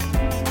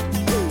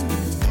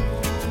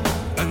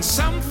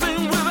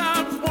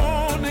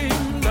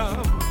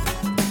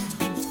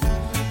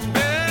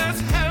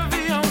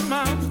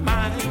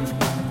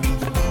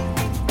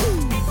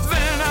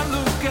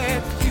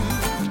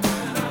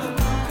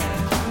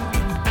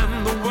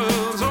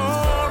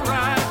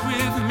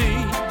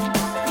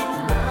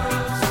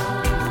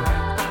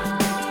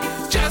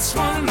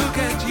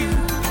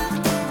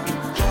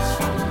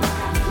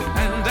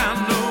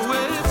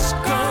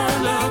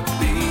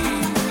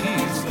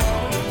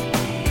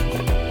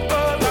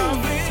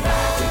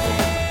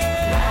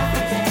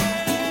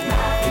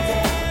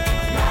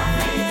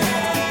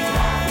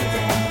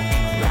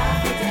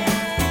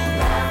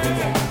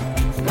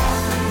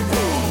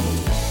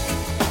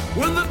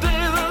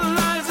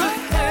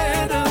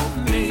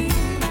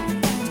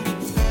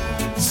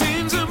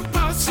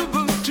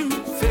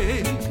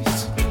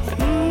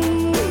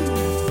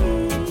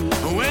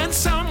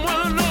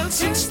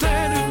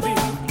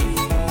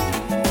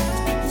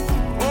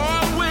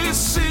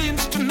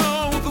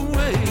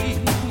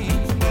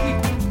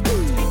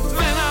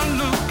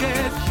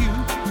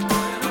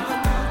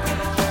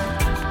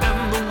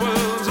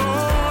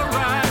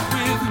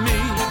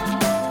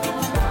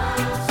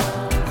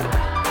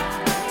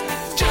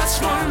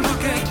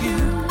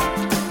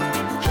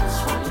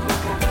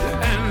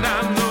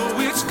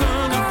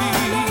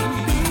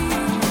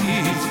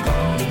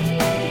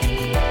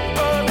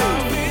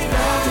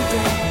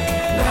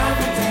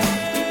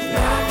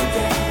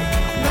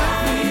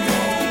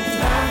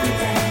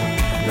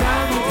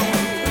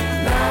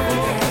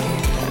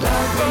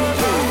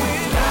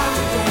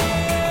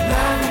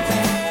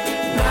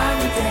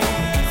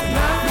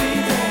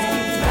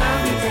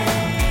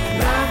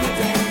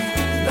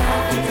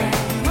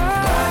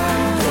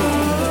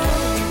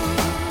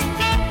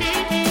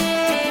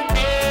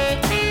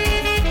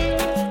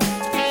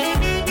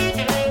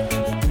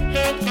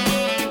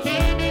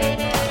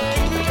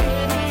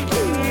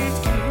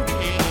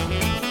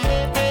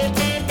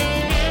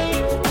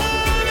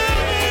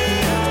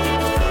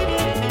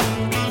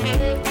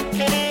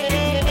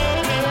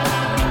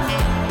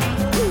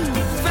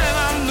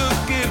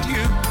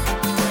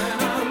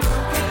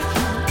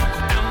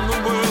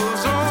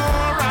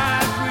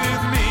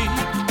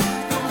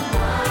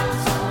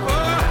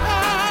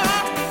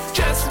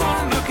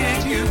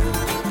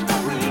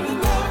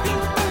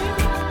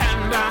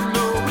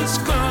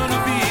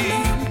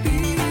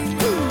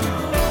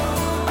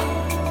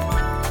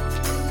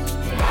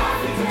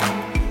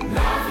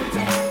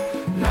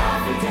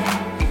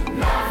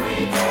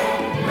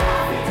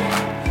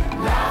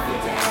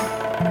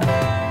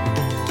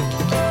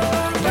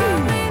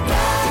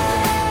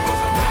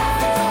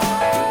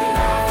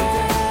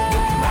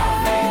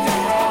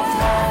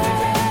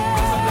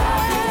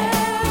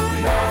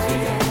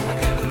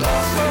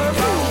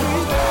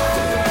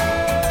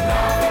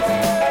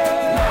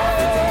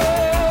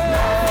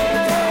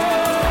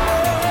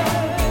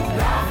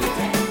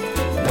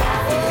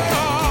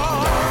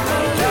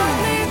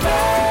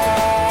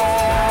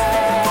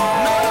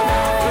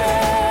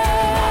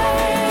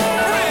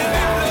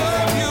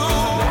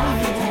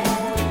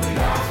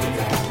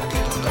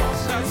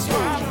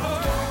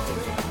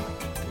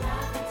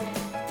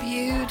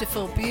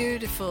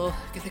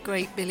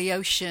 great Billy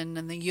Ocean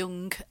and the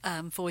Young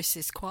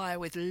Voices Choir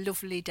with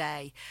Lovely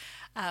Day.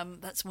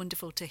 That's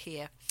wonderful to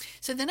hear.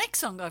 So the next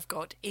song I've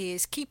got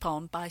is Keep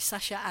On by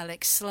Sasha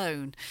Alex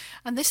Sloan.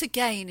 And this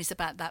again is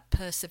about that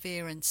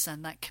perseverance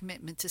and that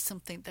commitment to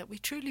something that we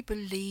truly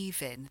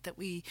believe in, that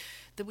we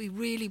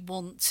really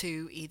want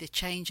to either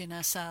change in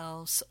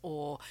ourselves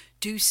or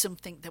do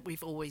something that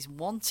we've always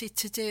wanted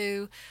to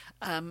do.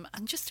 And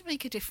just to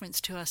make a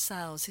difference to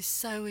ourselves is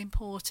so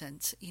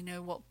important. You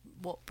know,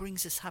 what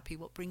brings us happy,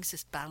 what brings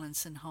us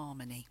balance and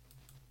harmony.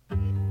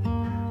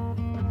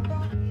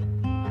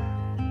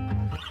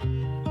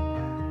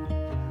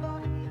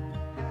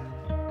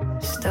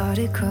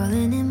 Started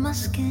crawling in my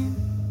skin,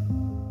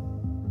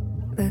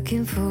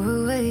 looking for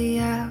a way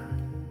out.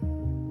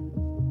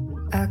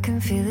 I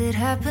can feel it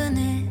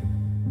happening,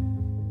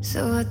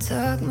 so I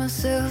talk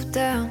myself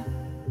down.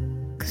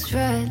 'Cause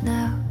right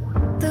now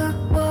the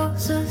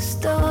walls are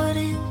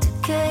starting to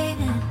cave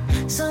in.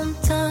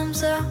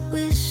 Sometimes I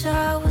wish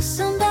I was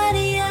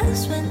somebody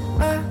else when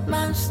my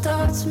mind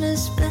starts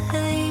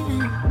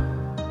misbehaving.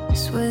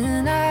 It's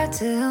when I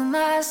tell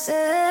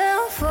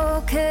myself,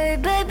 okay,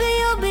 baby,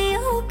 you'll be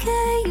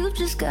okay. You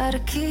just gotta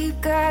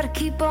keep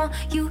on.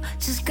 You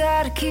just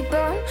gotta keep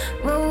on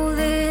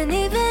rolling.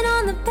 Even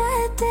on the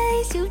bad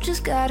days, you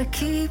just gotta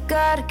keep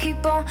on.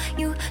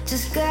 You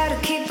just gotta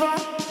keep on.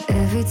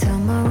 Every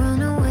time I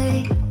run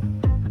away,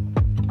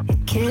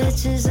 it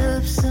catches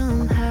up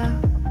somehow.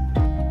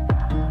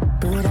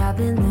 But I've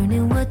been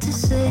learning what to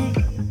say,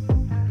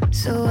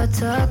 so I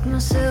talk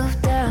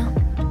myself down.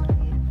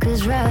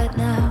 'Cause right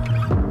now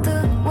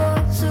the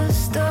walls are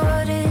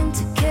starting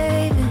to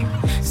cave in.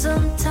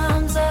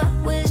 Sometimes I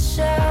wish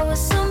I was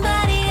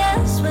somebody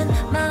else when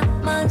my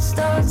mind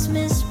starts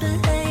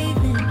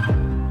misbehaving.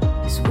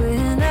 It's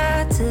when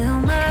I tell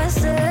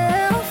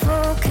myself,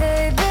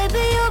 okay,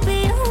 baby, you'll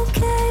be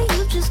okay.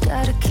 You just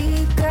gotta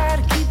keep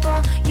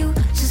on. You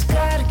just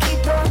gotta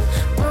keep on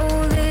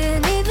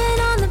rolling. Even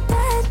on the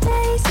bad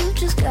days, you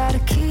just gotta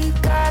keep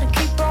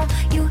on.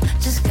 You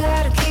just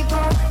gotta keep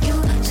on. You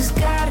just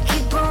gotta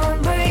keep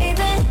on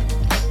breathing.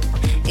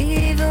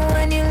 Even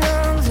when your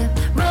lungs have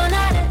run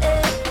out of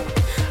air.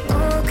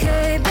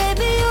 Okay,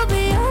 baby, you'll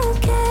be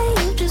okay.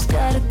 You just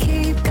gotta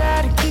keep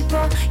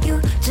on.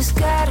 You just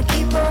gotta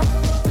keep on.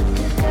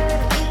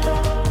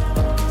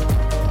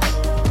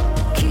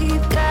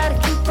 Gotta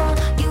keep on.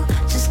 You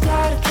just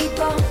gotta keep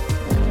on.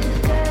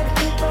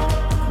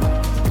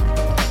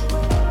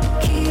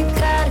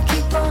 Gotta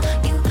keep on.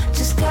 You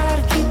just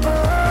gotta keep on.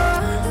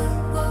 The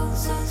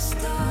walls are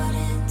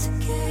starting to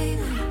cave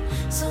in.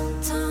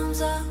 Sometimes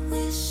I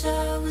wish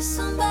I was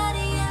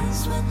somebody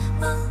else when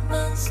my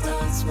mind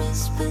starts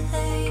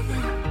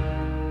misbehaving.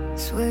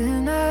 It's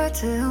when I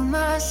tell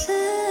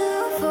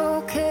myself,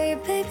 okay,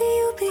 baby,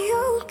 you'll be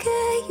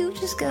okay. You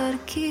just gotta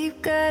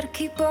keep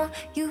on.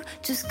 You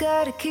just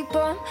gotta keep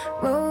on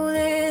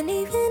rolling.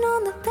 Even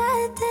on the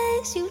bad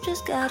days, you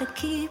just gotta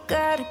keep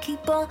on.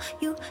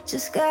 You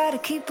just gotta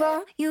keep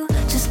on. You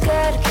just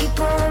gotta keep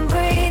on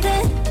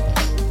breathing.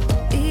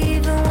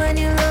 Even when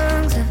your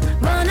lungs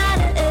have run out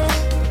of air.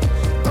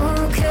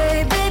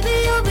 Okay, baby,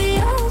 you'll be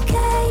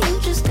okay. You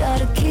just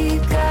gotta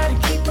keep on.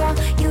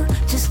 You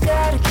just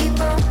gotta keep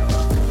on.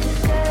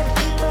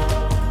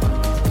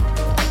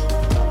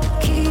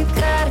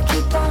 Gotta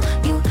keep on.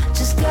 You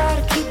just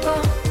gotta keep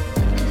on.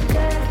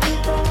 Gotta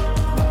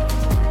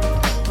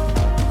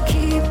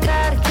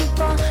keep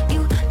on.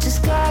 You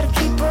just gotta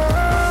keep on.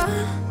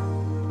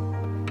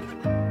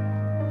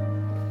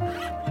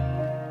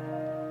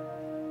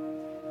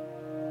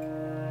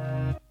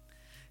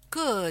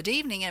 Good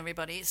evening,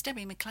 everybody. It's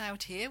Debbie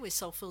McLeod here with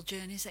Soulful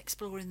Journeys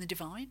Exploring the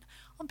Divine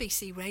on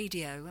BC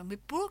Radio, and we're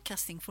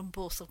broadcasting from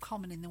Borsal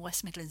Common in the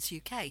West Midlands,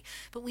 UK.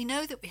 But we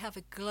know that we have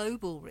a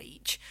global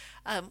reach,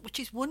 which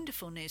is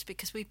wonderful news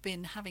because we've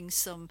been having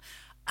some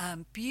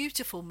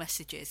beautiful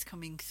messages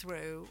coming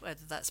through,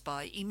 whether that's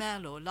by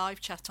email or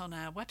live chat on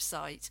our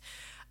website,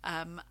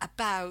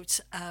 about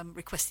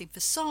requesting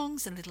for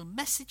songs and little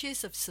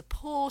messages of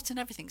support and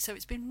everything. So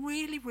it's been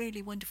really,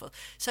 really wonderful.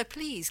 So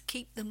please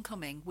keep them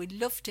coming. We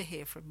love to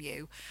hear from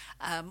you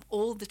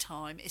all the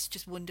time. It's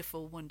just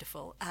wonderful,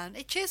 wonderful. And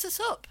it cheers us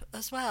up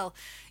as well.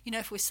 You know,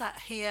 if we're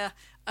sat here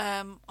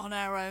on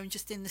our own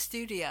just in the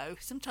studio,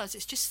 sometimes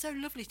it's just so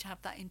lovely to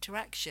have that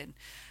interaction.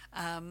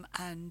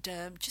 And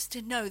just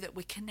to know that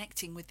we're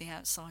connecting with the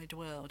outside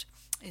world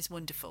is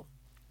wonderful.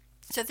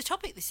 So the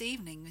topic this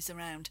evening is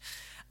around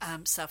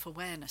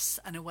self-awareness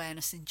and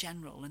awareness in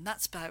general, and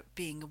that's about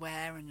being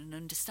aware and an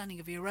understanding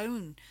of your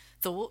own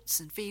thoughts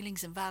and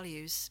feelings and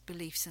values,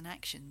 beliefs and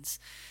actions.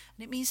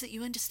 And it means that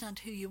you understand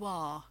who you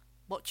are,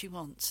 what you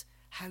want,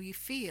 how you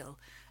feel,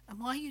 and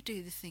why you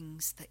do the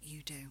things that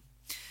you do.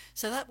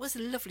 So that was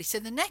lovely. So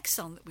the next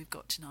song that we've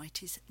got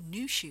tonight is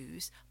New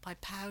Shoes by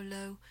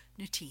Paolo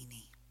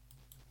Nutini.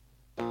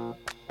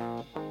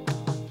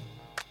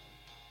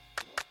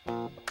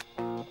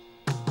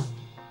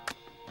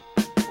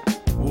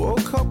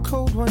 Woke up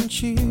cold one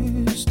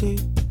Tuesday.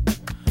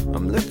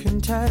 I'm looking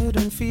tired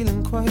and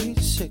feeling quite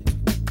sick.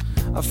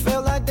 I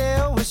felt like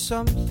there was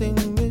something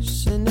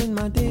missing in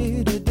my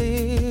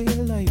day-to-day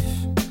life.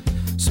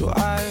 So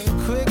I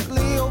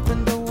quickly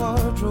opened the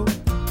wardrobe,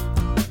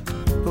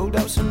 pulled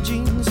out some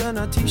jeans and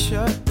a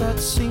t-shirt that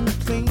seemed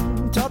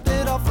clean, topped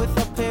it off with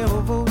a pair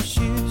of old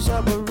shoes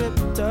that were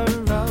ripped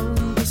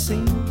around the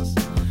seams.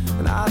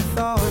 And I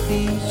thought,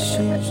 these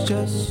shoes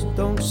just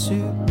don't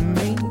suit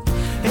me.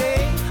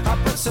 Hey, I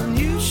put some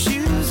new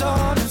shoes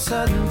on and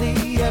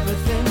suddenly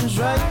everything's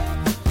right.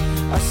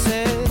 I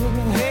said,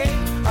 hey,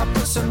 I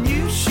put some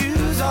new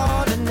shoes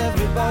on and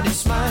everybody's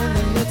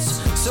smiling. It's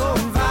so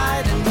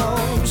inviting.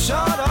 No,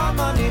 short on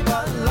money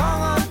but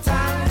long on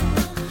time.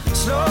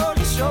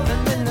 Slowly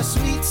strolling in the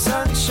sweet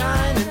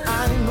sunshine, and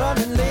I'm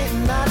running late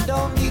and I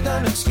don't need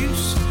an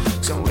excuse,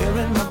 'cause I'm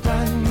wearing my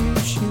brand new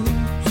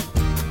shoes.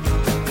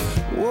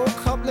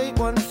 Woke up late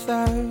one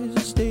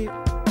Thursday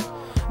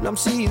and I'm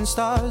seeing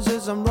stars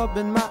as I'm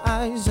rubbing my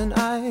eyes, and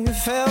I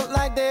felt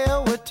like there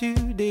were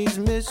 2 days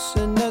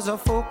missing as I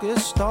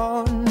focused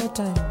on the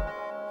time.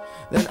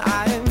 Then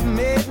I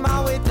made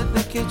my way to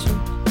the kitchen,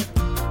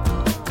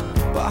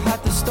 but I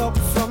had to stop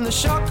from the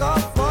shock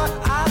of what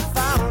I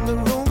found. A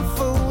room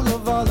full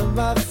of all of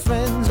my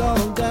friends,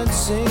 all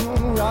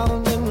dancing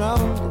round and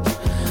round.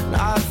 And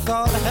I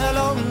thought,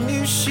 hello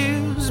new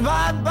shoes,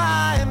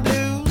 bye-bye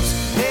blues.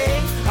 Hey,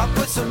 I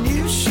put some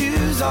new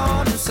shoes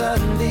on and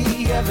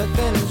suddenly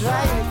everything's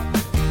right.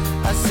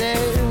 I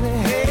said,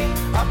 hey,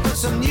 I put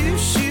some new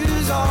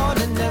shoes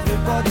on and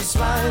everybody's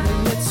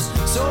smiling. It's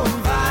so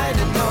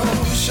inviting. No,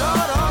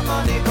 short on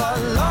money but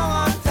long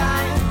on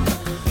time.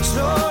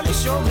 Slowly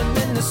strolling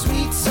in the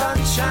sweet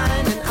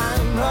sunshine, and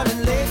I'm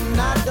running late and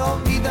I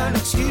don't need an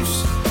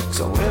excuse, 'cause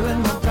I'm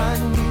wearing my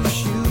brand new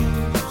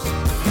shoes.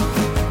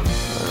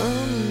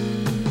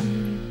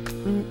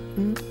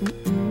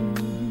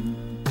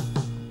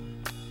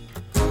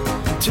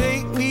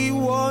 Take me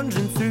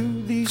wandering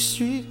through these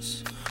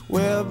streets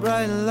where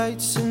bright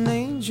lights and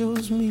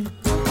angels meet.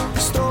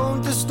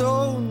 Stone to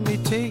stone they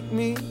take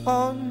me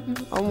on.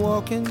 I'm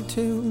walking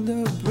till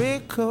the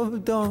break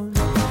of dawn.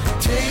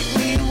 Take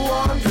me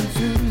wandering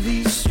through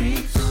these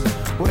streets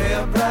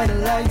where bright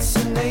lights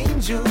and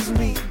angels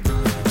meet.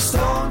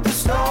 Stone to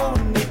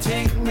stone they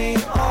take me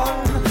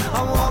on.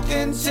 I'm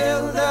walking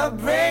till the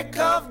break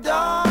of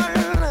dawn.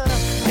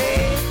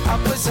 Hey, I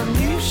put some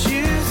new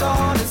shoes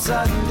on and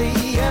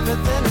suddenly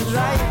everything is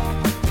right.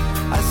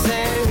 I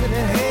said,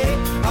 hey,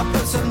 I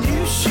put some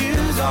new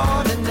shoes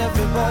on and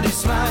everybody's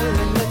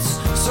smiling. It's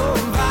so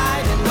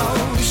inviting. No,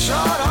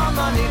 short on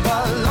money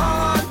but long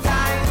on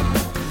time.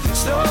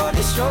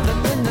 Slowly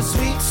strolling in the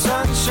sweet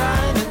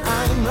sunshine, and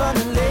I'm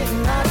running late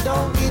and I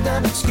don't need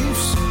an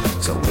excuse,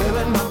 'cause I'm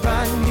wearing my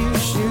brand new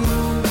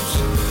shoes.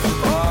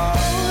 Oh,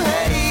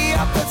 hey,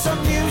 I put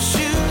some new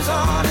shoes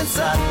on and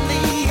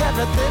suddenly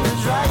everything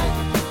is right.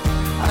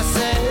 I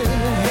said,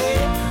 hey,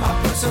 I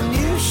put some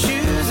new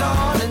shoes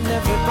on and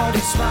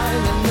everybody's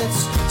smiling.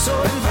 It's so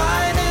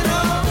inviting.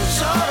 Oh,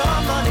 short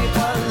on money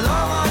but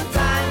long on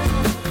time.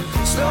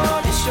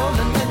 Slowly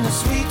strolling in the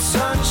sweet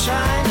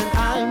sunshine, and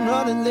I'm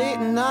running late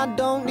and I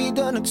don't need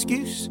an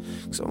excuse,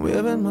 'cause I'm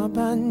wearing my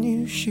brand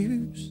new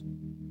shoes.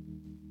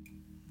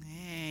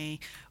 Hey,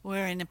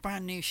 wearing a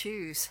brand new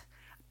shoes.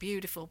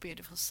 Beautiful,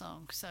 beautiful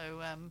song.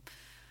 So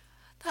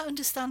that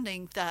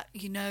understanding that,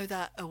 you know,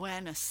 that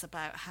awareness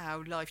about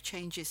how life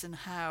changes and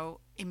how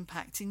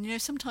impacts. And, you know,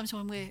 sometimes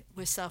when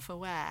we're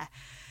self-aware,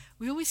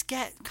 we always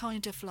get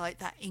kind of like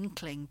that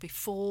inkling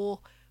before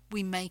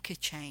we make a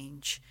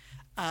change.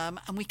 And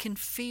we can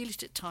feel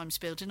it at times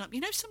building up.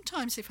 You know,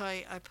 sometimes if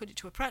I put it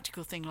to a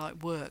practical thing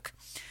like work,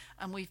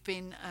 and we've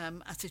been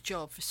at a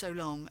job for so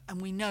long, and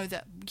we know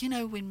that, you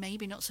know, we're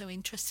maybe not so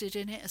interested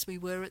in it as we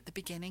were at the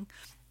beginning.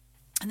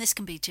 And this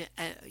can be to,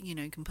 you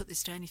know, you can put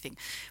this to anything.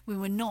 We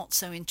were not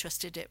so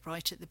interested in it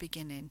right at the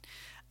beginning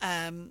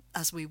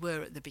as we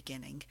were at the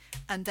beginning.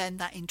 And then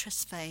that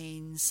interest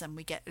fades and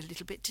we get a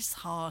little bit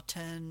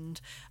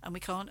disheartened and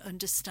we can't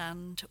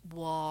understand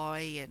why.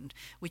 And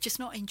we're just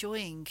not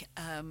enjoying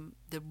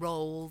the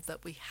role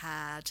that we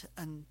had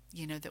and,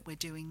 you know, that we're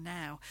doing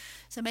now.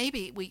 So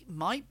maybe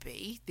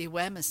the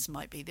awareness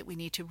might be that we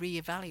need to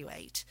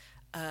reevaluate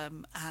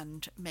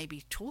and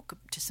maybe talk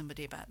to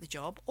somebody about the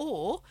job,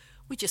 or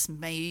we just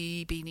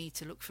maybe need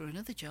to look for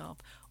another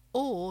job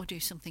or do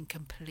something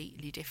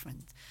completely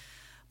different.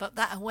 But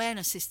that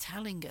awareness is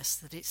telling us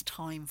that it's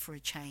time for a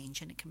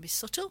change, and it can be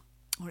subtle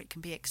or it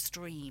can be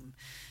extreme.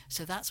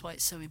 So that's why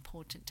it's so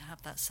important to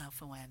have that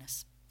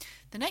self-awareness.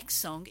 The next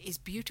song is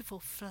Beautiful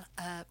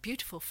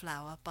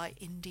Flower by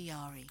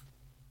Indiari.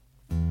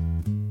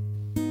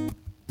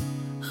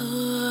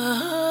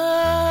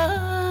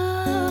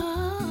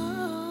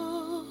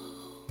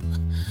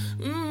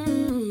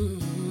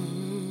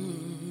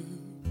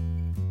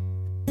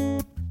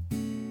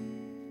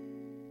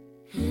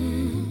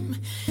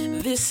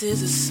 This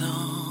is a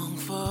song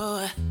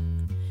for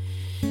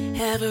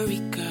every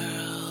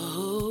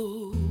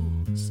girl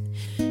who's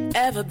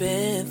ever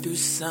been through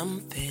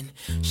something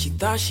she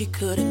thought she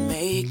couldn't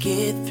make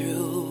it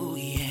through,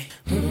 yeah.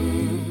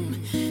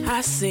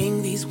 I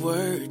sing these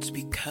words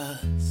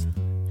because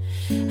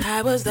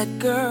I was that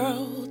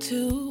girl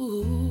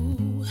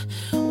too,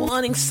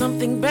 wanting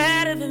something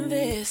better than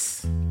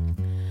this.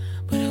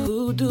 But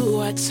who do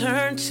I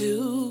turn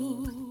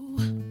to?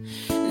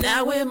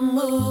 Now we're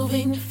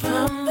moving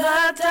from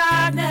the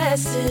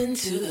darkness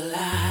into the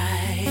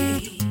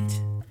light.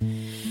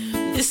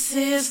 This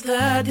is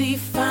the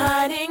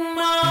defining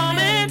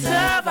moment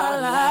of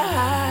our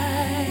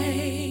lives.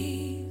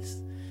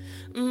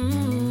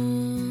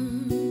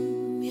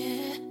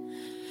 Yeah.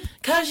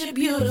 'Cause you're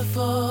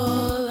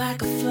beautiful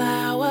like a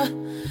flower,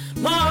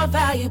 more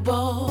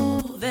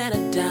valuable than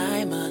a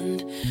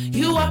diamond.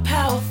 You are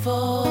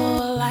powerful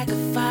like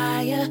a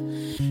fire.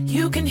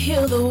 You can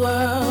heal the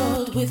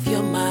world with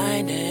your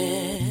mind,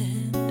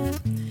 and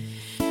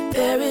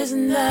there is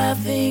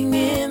nothing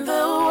in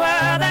the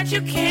world that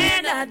you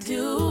cannot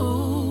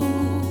do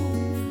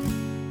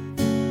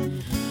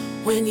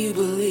when you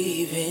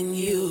believe in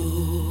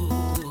you.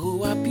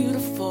 Who are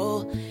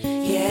beautiful,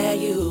 yeah,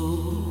 you.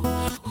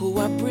 Who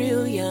are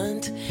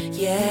brilliant,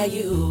 yeah,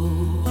 you.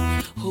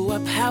 Who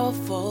are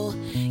powerful,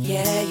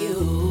 yeah, you.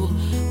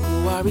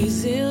 Who are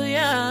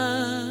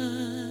resilient.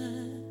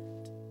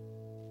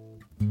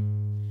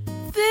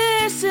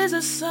 This is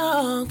a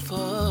song for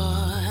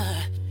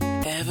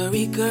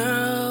every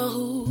girl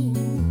who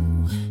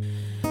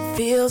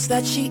feels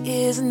that she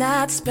is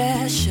not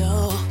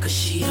special, 'cause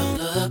she don't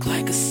look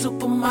like a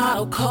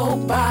supermodel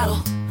Coke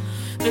bottle.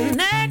 The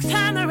next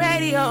time the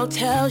radio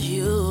tells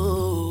you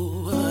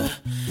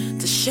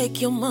to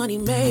shake your money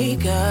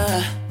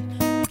maker,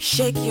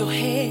 shake your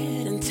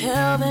head and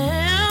tell them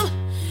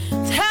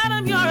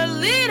you're a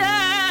leader.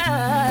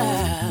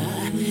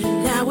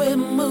 Now we're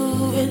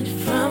moving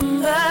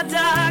from the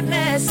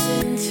darkness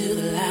into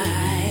the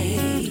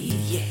light.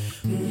 Yeah.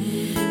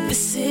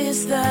 This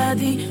is the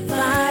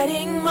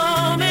defining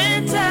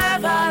moment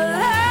of our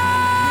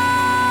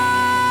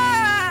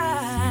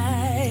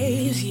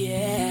lives.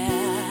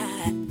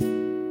 Yeah.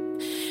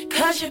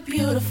 'Cause you're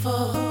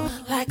beautiful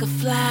like a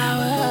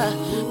flower,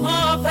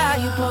 more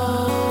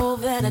valuable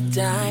than a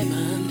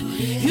diamond.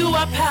 You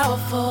are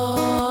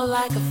powerful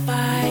like a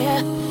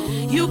fire.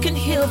 You can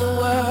heal the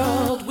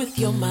world with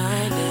your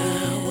mind.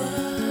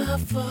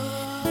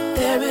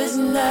 There is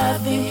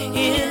nothing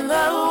in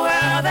the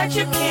world that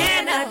you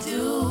cannot do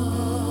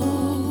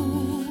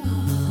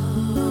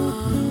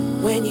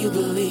when you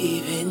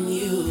believe in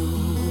you.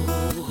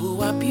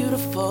 Who are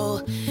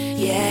beautiful,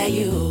 yeah,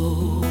 you.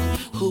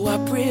 Who are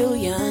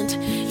brilliant,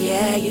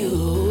 yeah, you.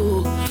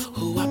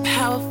 Who are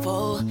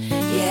powerful,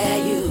 yeah,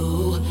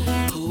 you.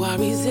 Who are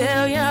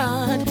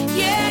resilient,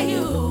 yeah,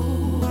 you.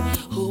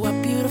 Who are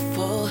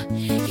beautiful,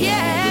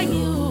 yeah,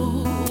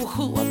 you.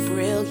 Who are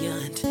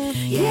brilliant,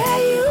 yeah,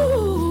 you.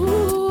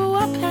 Who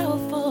are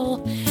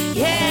powerful,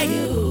 yeah,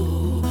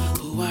 you.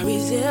 Who are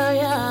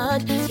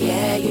resilient,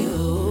 yeah, you.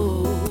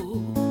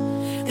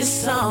 This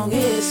song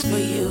is for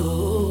you,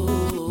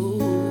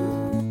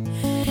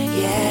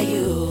 yeah,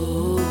 you.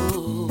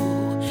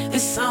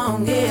 This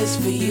song is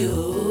for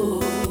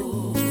you,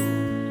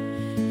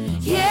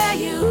 yeah,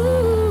 you.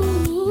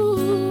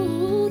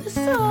 This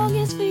song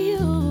is for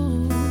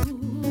you,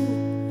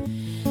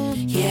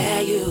 yeah,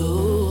 you.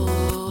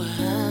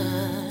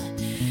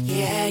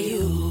 Yeah,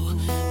 you.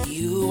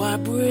 You are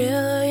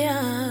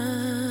brilliant.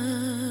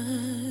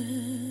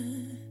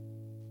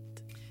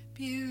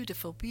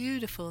 Beautiful,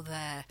 beautiful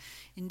there.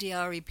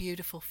 Indiari,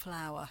 beautiful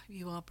flower.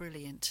 You are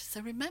brilliant. So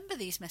remember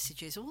these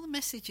messages. All the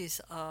messages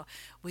are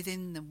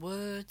within the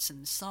words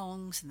and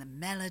songs and the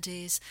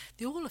melodies.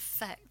 They all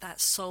affect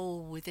that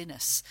soul within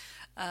us.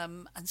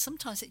 And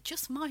sometimes it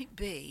just might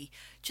be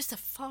just a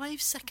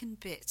 5-second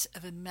bit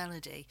of a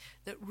melody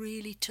that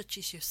really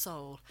touches your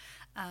soul.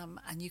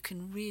 And you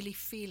can really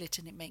feel it,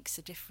 and it makes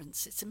a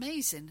difference. It's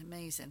amazing,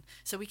 amazing.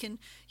 So we can,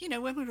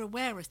 when we're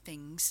aware of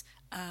things,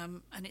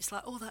 and it's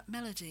like, oh, that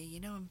melody,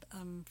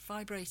 I'm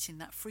vibrating,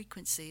 that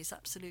frequency is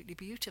absolutely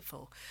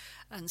beautiful.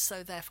 And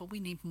so therefore we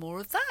need more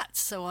of that.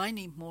 So I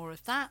need more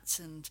of that,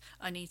 and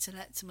I need to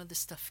let some other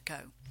stuff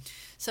go.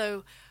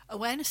 So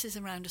awareness is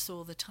around us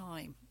all the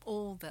time,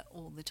 all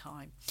the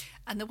time.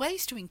 And the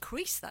ways to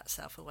increase that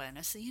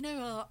self-awareness,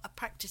 I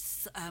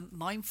practice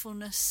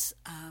mindfulness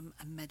and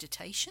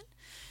meditation.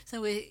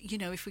 So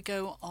if we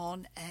go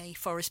on a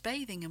forest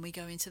bathing and we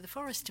go into the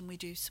forest and we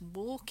do some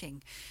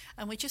walking,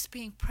 and we're just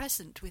being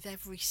present with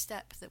every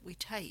step that we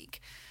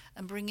take,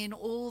 and bring in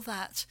all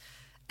that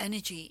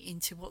energy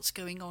into what's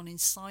going on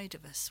inside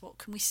of us. What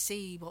can we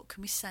see? What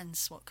can we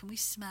sense? What can we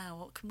smell?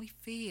 What can we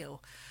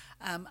feel?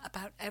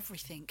 About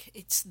everything.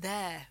 It's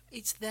there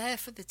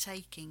for the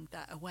taking,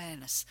 that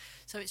awareness.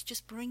 So it's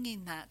just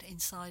bringing that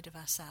inside of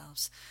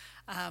ourselves,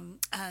 and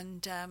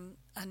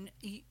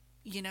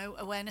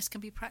awareness can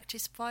be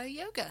practiced via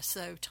yoga.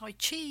 So Tai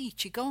Chi,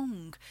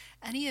 Qigong,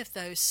 any of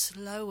those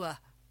slower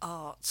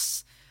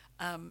arts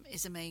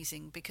is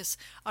amazing, because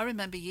I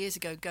remember years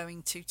ago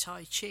going to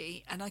Tai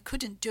Chi and I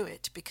couldn't do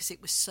it because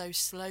it was so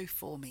slow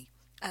for me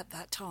at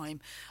that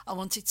time. I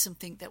wanted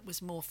something that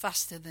was more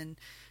faster than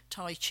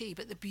Tai Chi,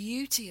 but the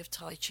beauty of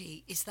Tai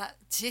Chi is that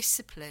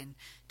discipline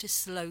to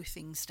slow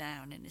things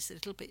down, and it's a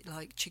little bit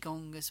like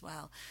Qigong as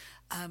well.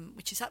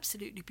 which is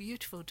absolutely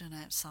beautiful, done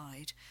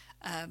outside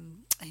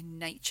in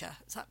nature.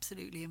 It's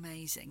absolutely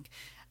amazing.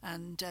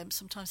 And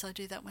sometimes I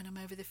do that when I'm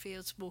over the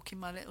fields walking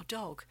my little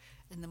dog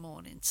in the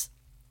mornings.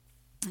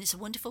 And it's a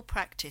wonderful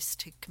practice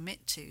to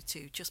commit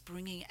to just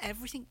bringing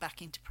everything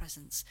back into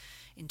presence,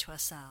 into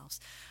ourselves,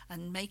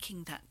 and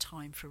making that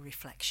time for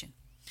reflection.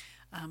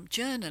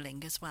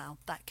 Journaling as well,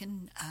 that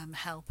can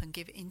help and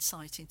give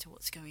insight into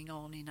what's going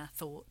on in our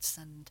thoughts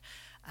and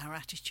our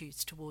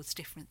attitudes towards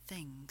different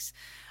things.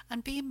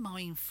 And being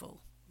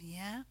mindful,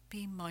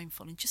 being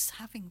mindful and just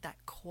having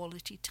that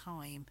quality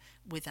time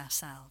with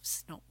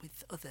ourselves, not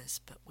with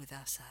others, but with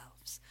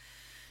ourselves.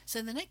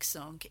 So the next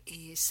song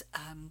is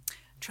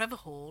Trevor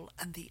Hall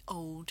and The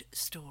Old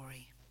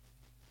Story.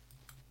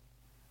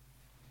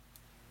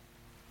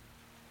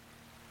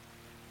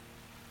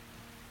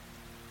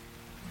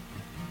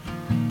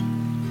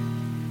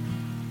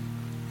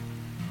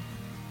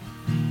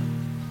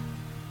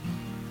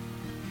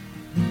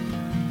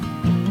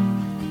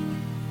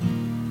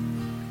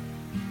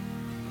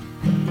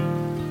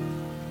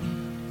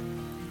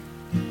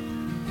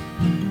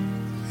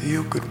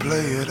 You could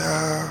play it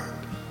out,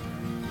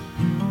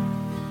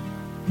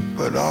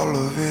 but all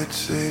of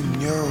it's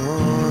in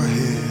your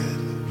head.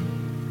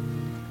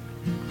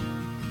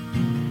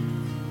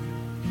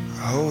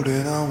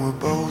 Holding on with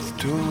both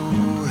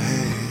two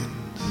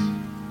hands.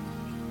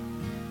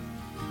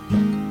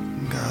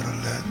 Gotta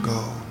let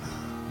go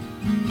now.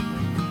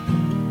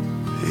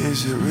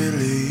 Is it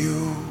really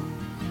you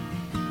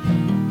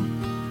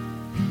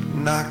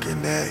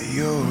knocking at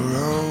your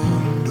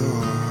own door?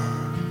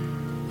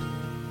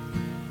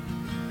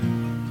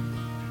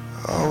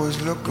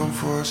 Always looking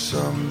for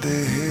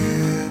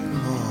something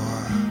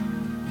more.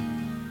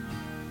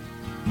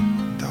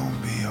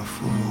 Don't be a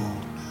fool.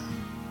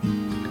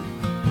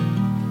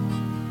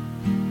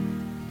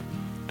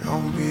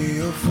 Don't be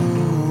a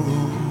fool.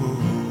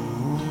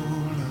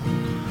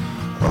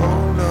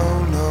 Oh no,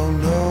 no,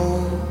 no.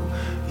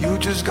 You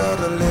just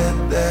gotta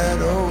let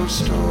that old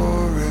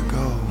story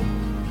go.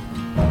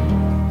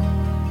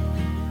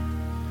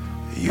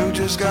 You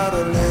just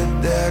gotta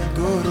let that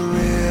good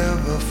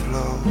river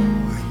flow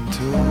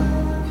into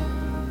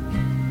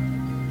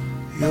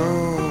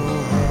your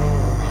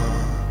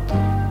heart.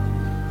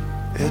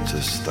 It's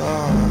a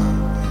start.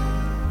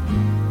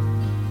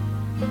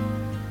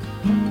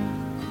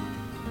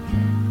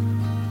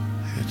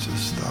 It's a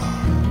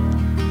start.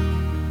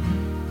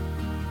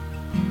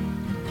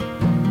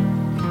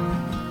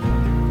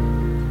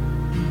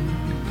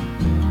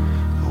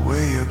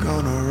 Where you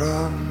gonna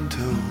run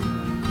to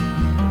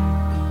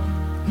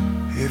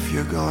if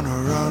you're gonna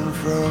run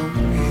from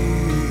here?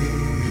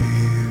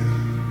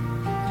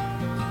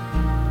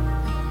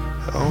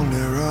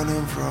 Only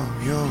running from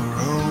your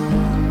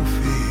own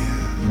fear.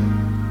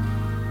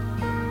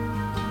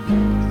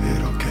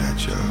 It'll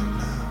catch up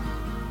now.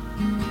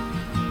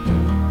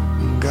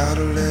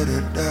 Gotta let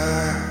it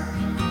die.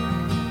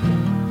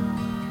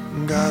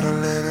 Gotta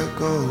let it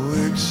go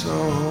its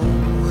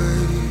own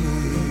way.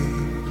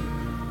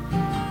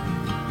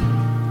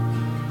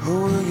 Who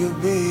will you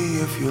be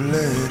if you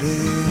let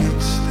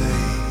it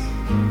stay?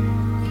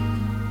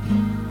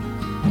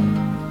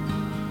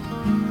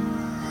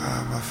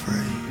 I'm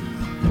afraid.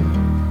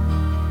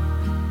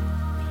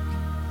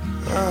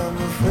 I'm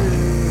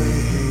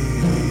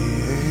afraid.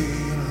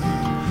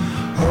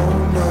 Oh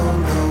no,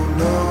 no,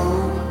 no.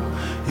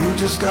 You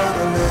just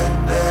gotta let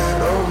that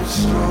old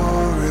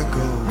story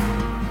go.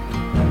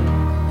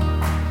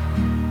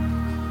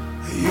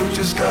 You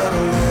just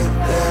gotta let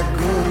that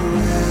good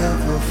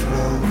river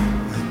flow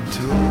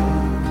into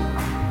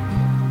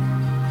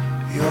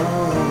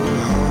your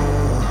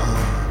heart.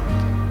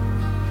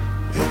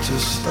 It's a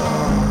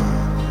start.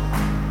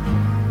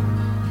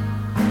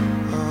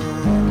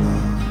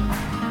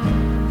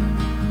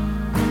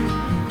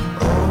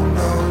 Oh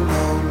no,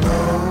 no, no.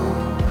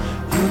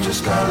 You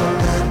just gotta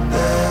let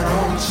that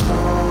old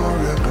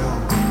story go.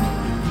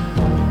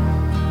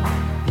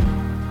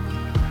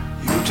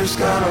 You just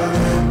gotta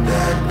let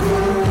that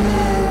good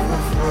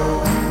river flow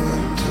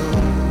into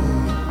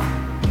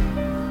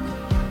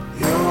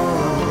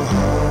your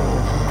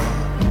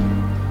heart.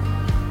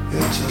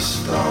 It's a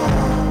start.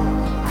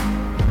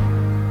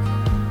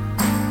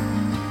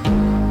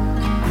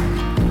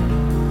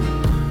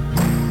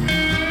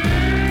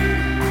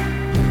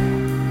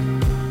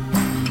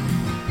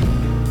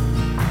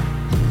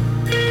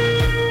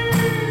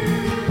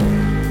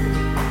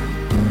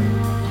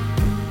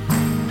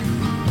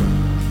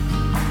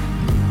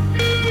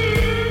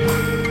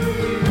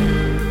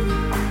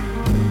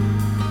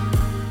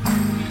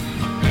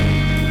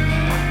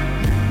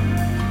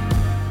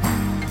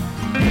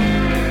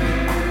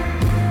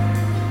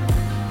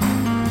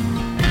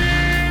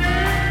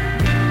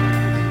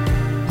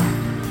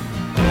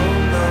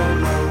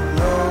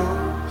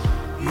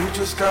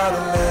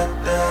 Gotta let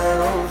that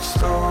old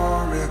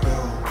story go.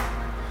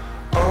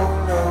 Oh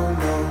no,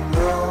 no,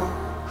 no.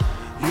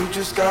 You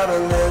just gotta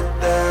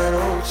let that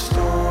old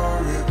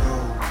story go.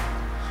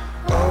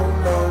 Oh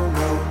no,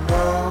 no,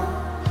 no.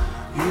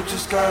 You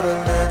just gotta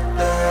let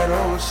that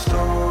old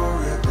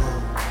story go.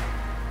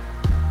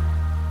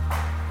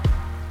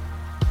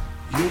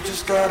 You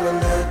just gotta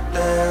let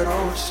that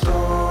old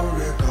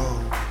story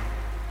go.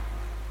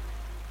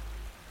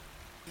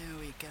 There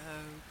we go.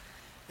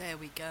 There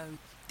we go.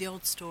 The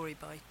Old Story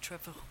by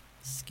Trevor...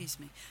 Excuse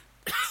me.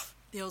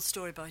 The Old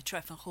Story by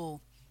Trevor Hall.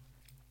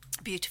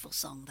 Beautiful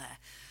song there.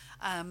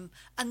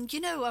 And,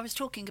 you know, I was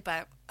talking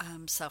about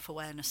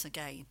self-awareness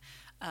again,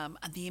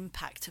 and the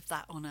impact of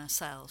that on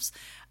ourselves.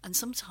 And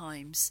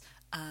sometimes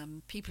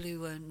people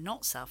who are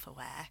not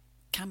self-aware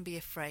can be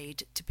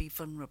afraid to be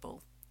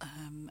vulnerable.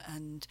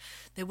 And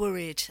they're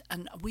worried,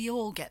 and we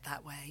all get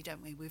that way,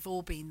 don't we? We've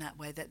all been that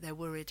way, that they're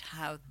worried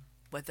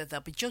whether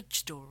they'll be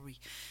judged or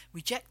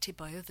rejected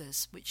by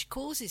others, which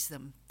causes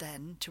them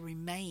then to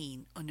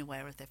remain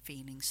unaware of their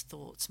feelings,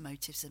 thoughts,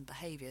 motives and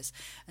behaviours,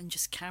 and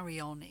just carry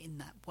on in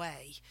that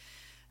way,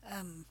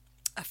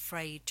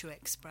 afraid to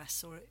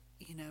express or,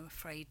 you know,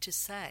 afraid to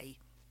say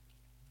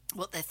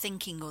what they're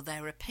thinking or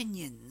their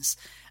opinions,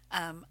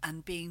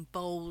 and being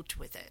bold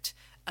with it.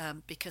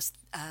 Because,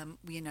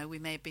 you know, we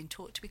may have been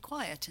taught to be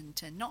quiet and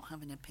to not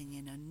have an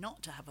opinion and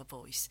not to have a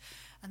voice.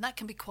 And that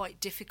can be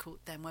quite difficult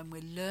then when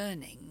we're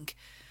learning,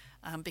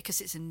 because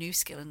it's a new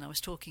skill. And I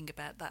was talking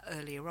about that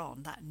earlier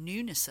on, that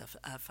newness of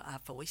our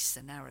voice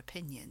and our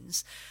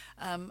opinions.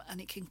 And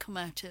it can come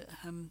out,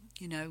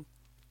 you know,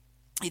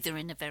 either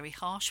in a very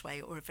harsh way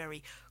or a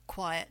very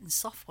quiet and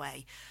soft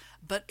way.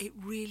 But it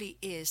really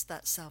is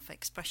that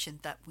self-expression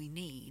that we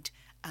need.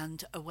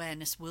 And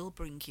awareness will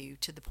bring you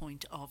to the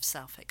point of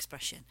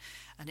self-expression.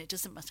 And it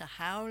doesn't matter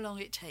how long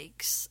it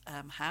takes,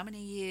 how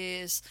many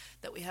years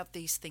that we have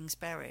these things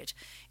buried.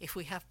 If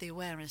we have the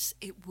awareness,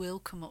 it will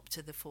come up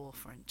to the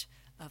forefront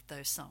of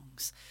those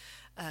songs,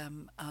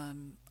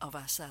 of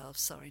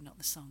ourselves. Sorry, not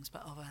the songs,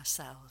 but of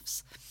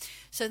ourselves.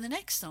 So the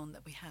next song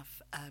that we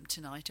have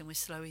tonight, and we're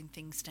slowing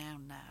things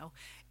down now,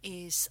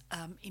 is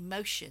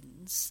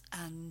Emotions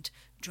and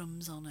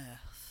Drums on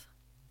Earth.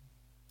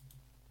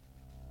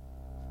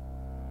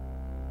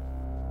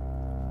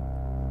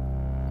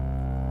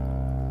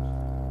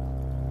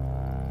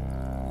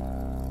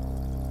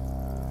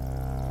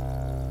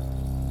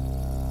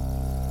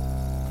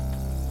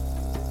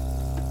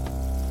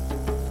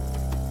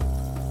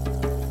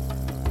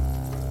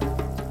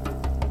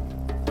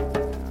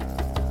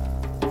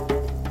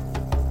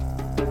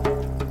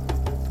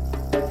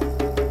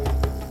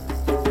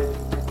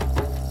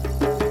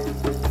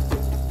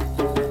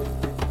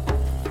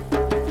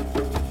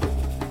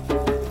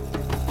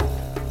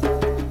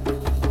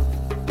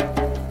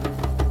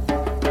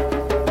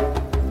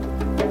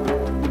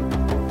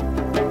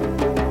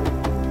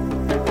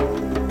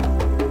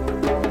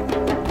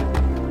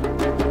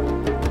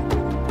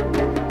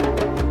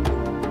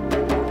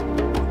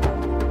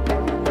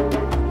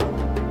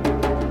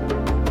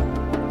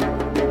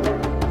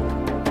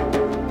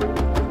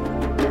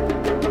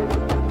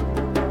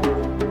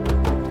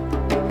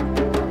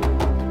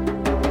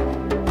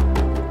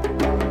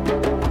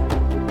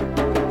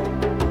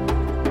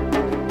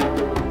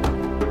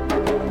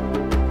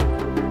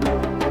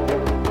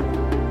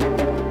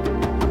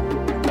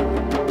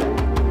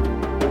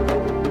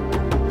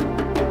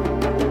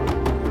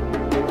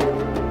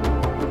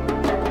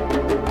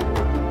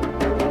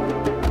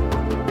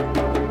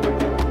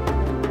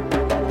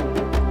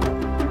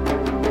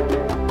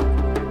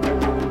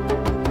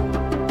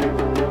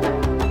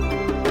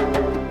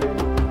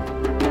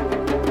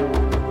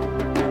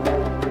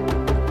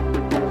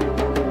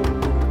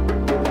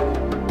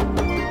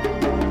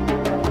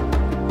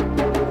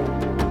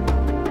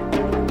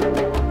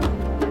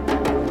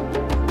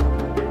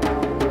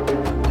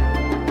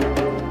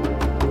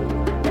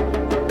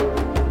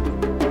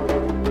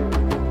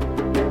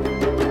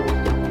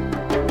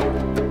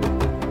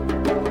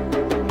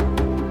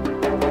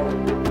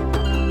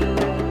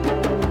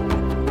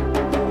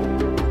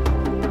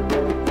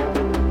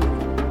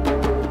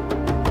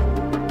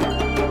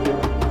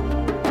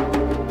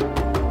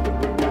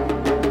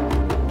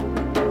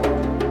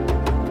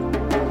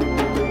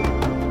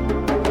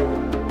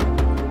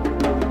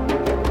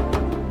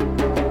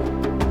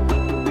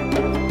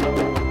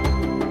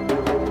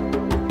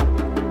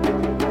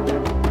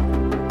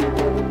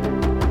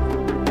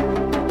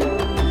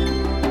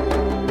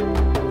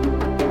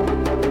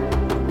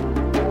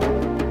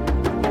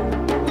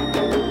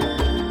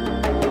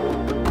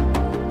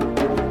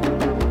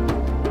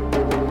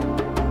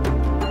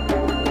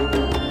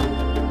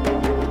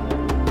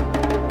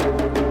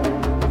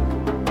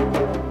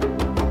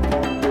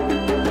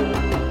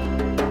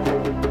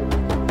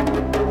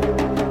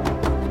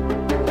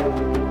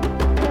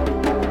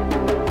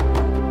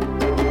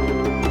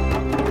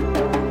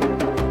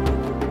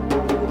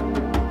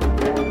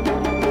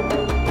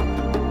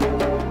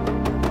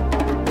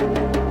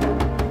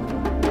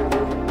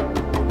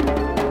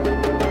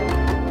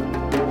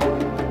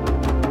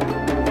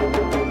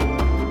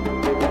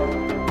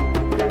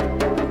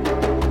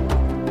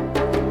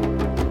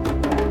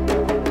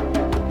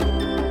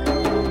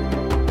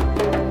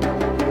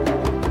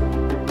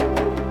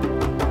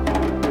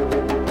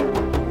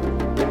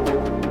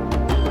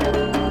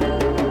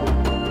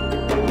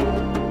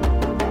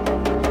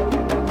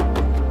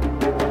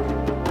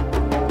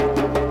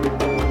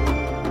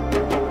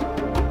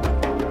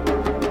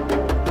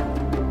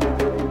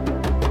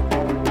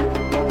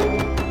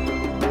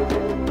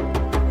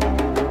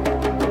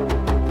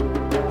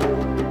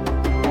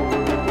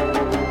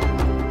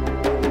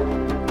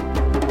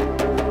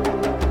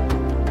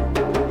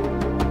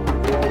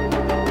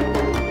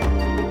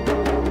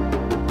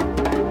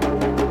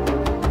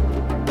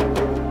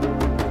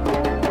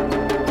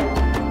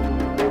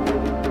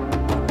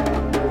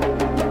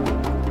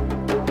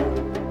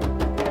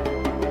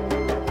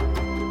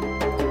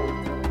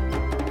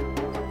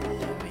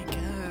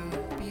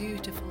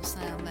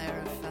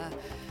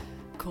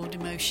 called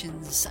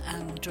Emotions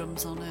and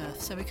Drums on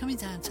Earth. So we're coming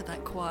down to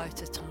that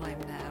quieter time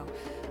now,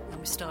 and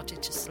we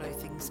started to slow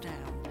things down.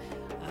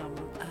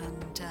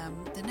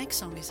 The next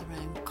song is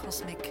around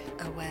cosmic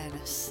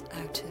awareness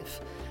out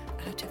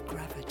of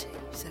gravity.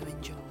 So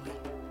enjoy.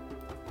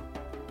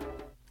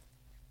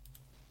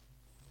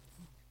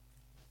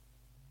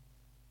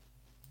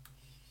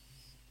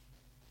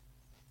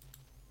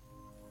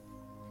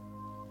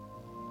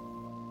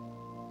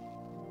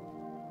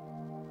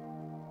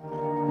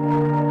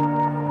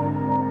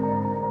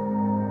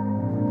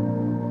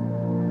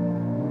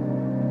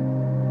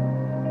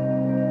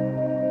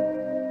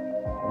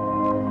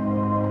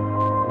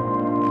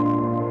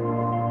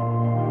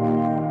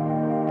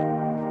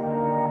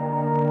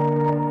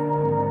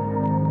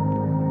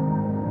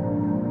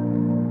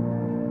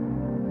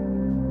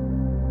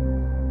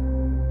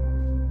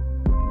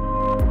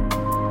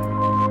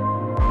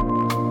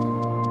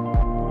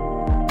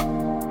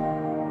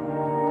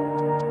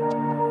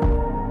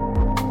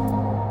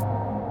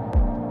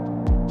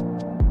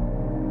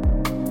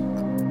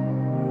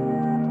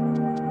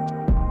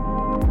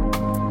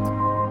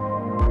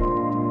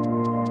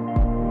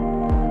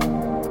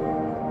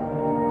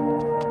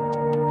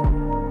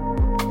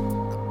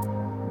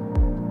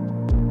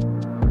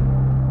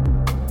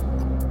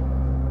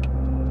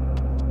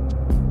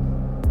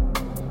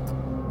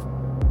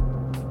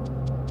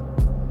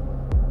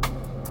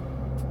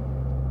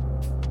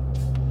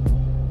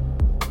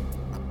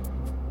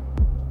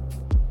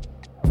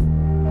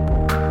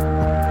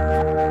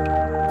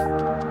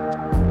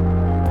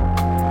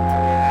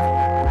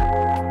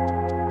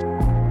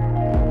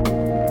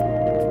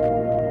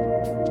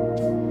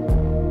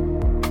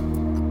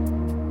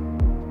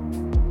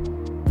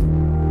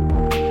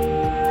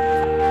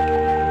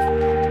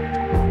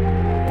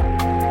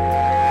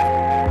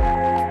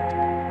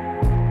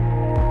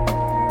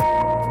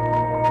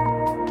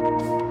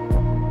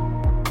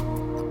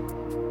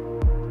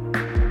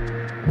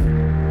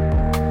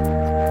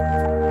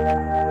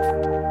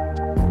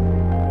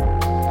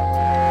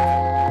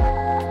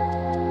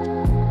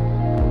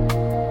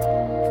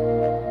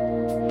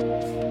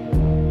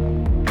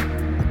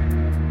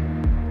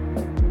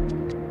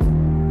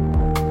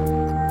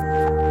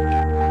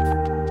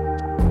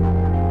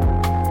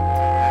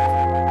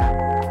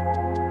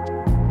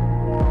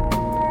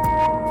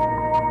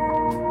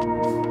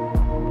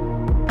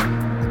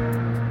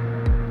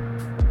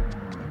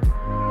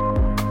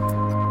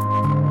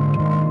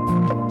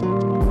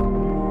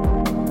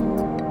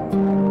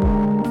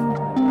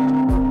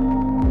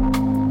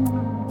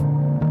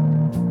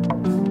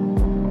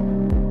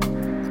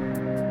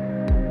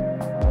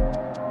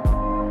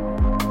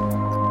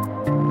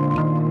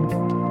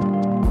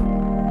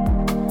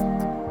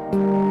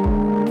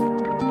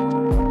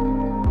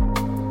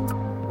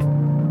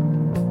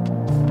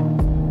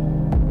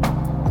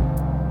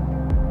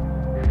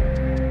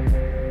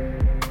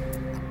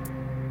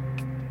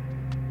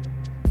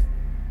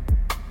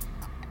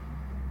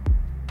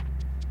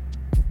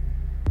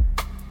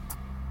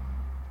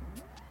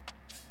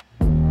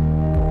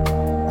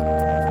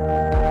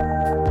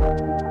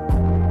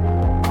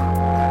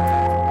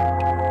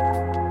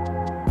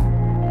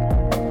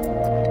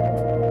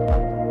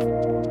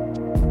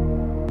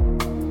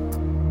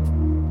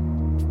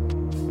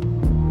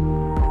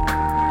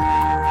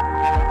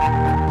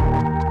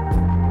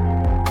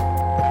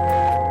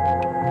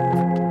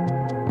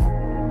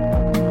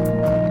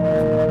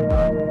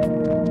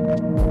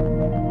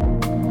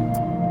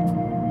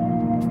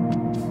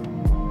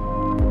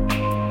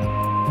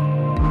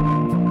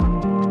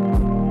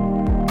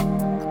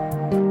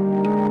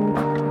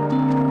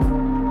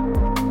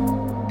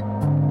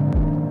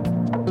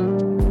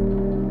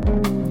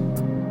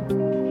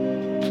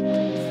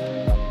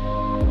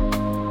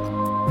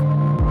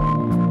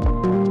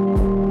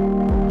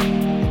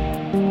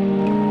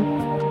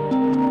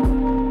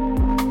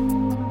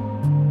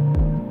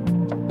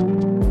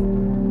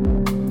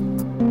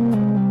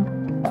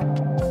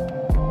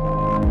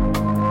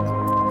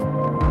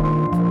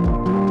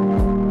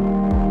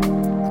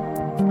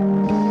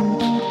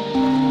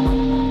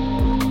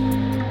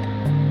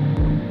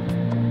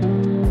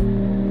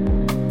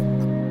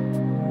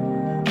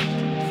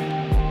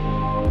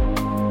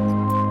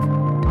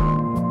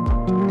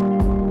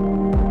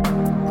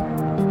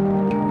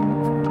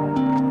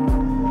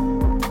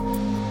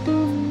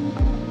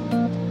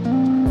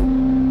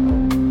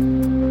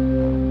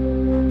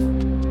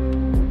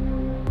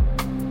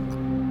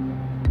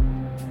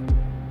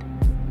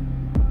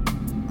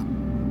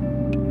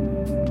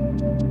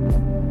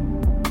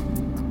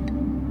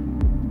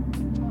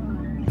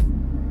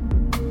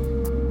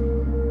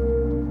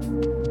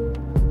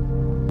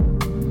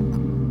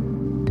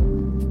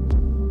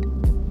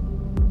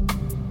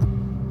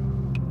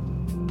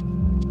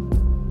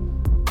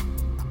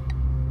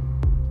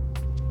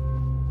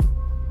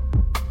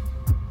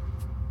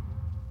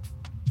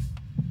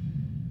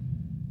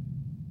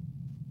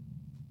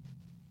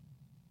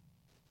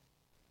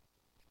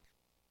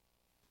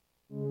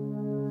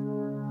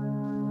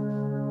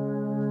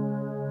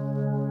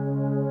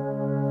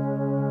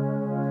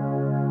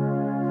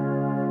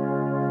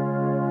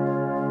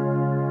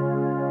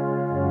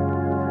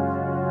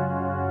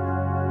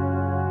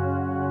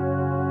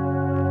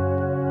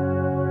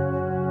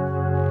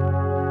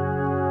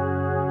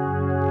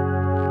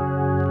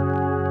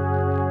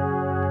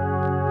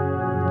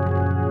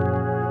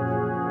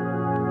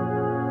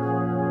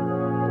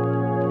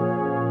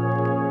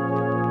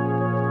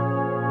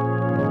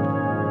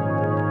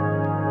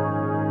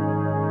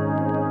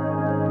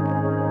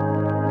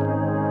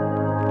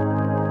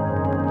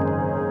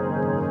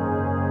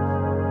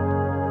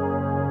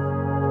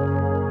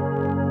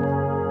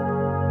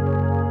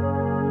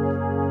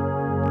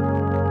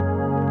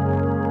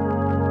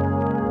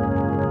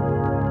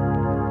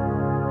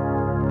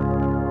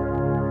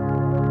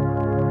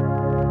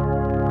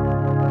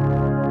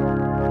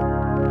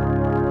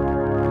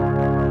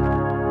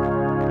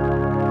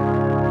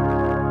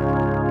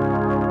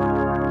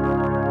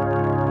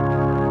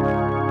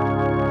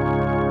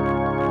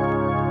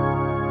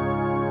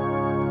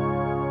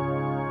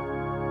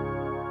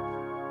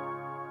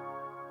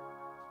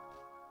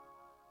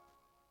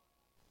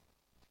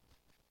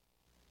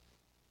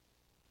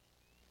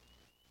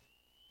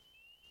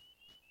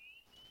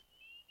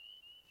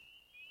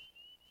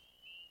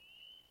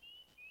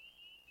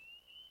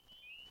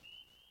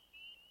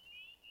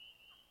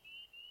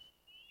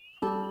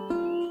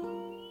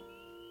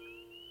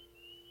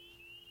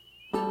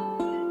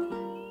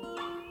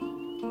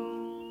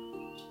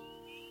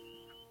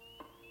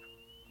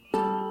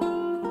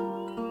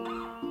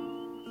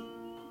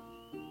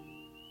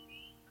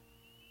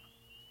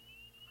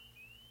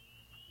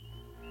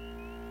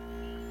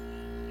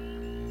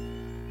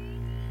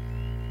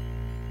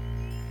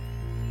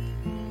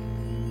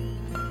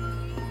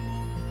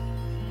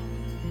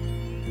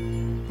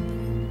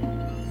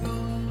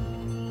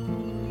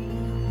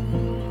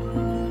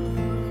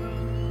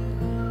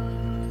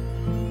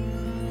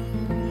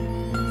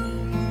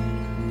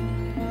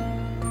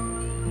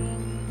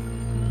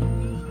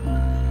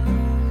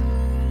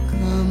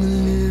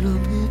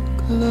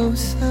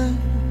 son,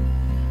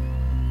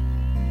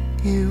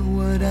 hear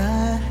what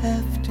I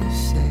have to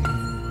say.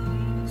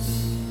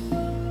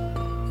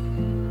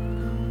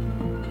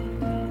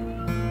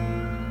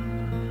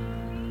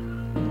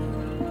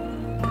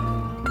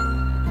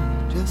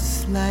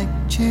 Just like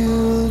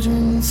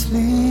children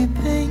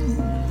sleeping,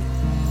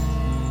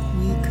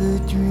 we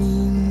could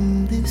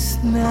dream this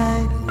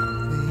night away.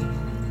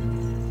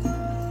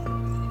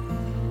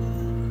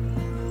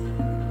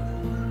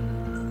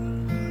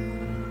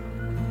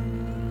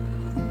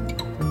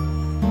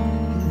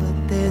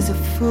 But there's a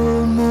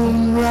full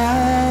moon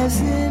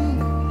rising,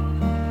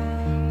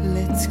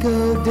 let's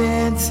go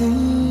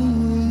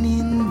dancing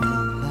in the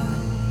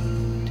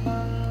light.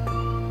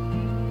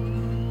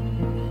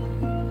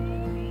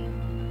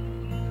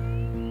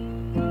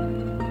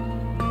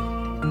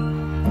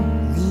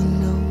 We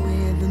know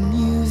where the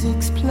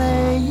music's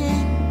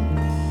playing,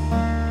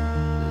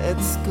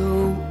 let's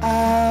go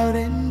out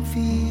and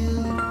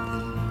feel the light.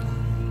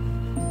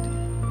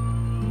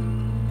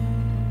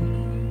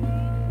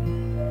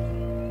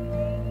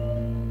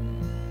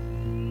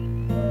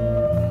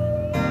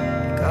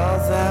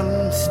 'Cause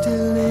I'm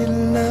still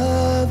in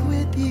love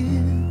with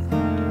you,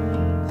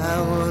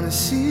 I wanna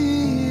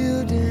see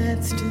you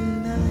dance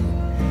tonight.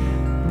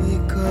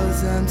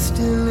 Because I'm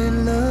still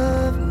in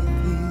love with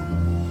you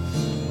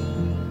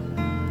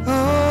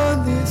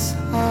on this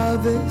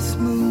harvest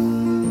moon.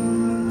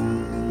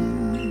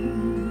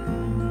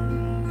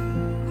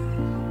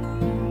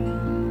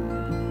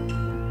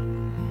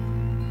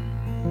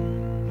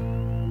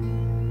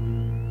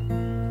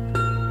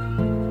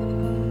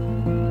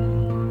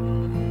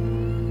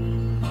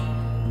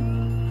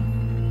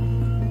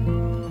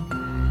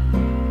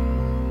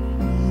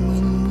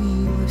 When we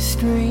were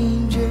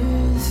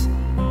strangers,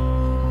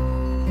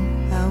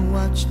 I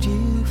watched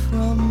you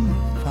from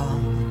afar.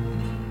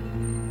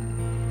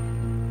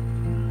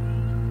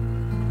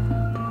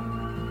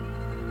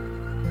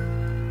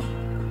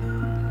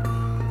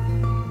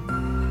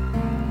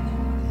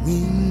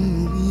 When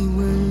we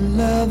were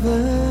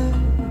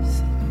lovers,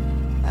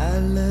 I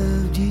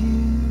loved you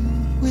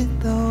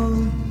with all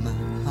my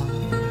heart.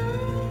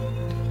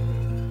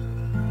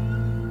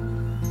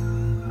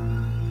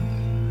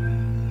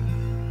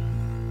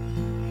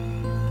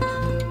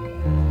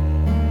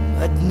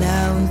 But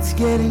now it's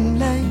getting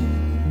late,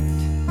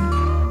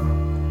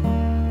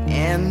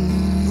 and the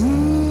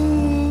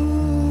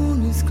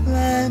moon is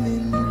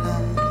climbing high.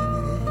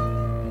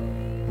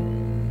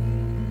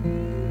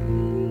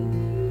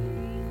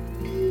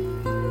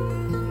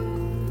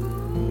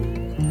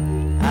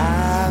 I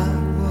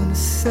wanna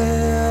celebrate,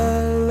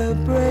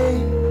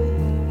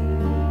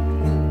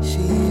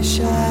 she's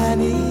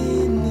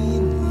shining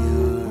in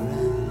your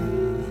eyes.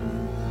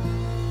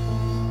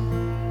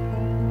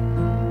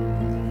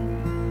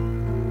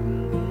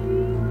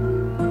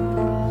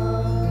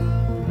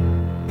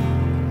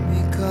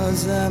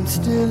 Because I'm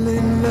still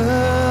in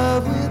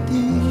love with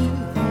you,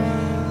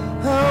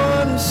 I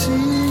wanna see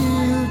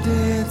you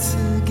dance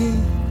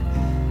again.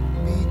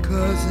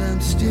 Because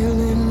I'm still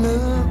in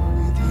love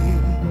with you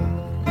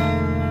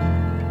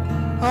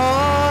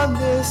on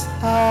this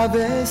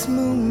harvest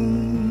moon.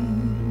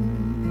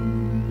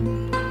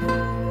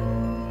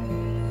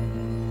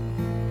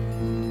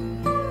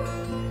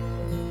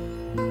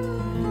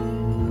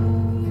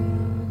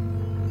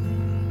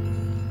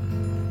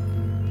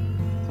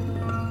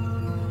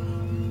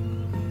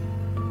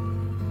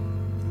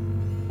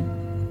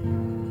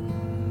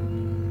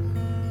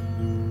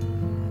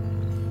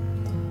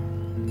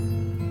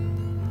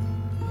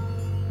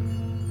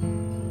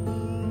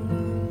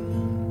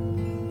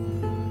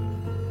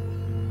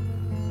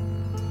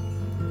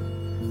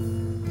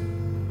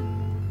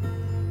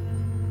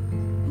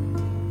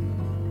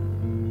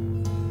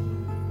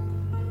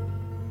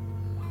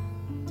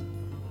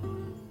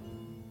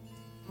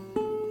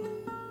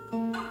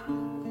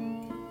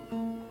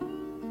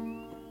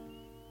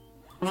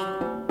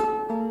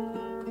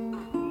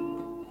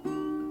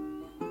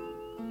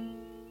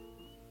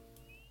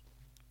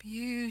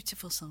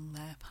 Beautiful song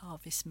there,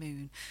 Harvest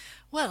Moon.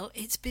 Well,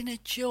 it's been a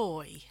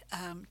joy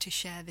to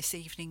share this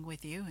evening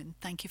with you, and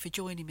thank you for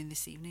joining me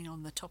this evening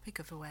on the topic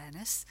of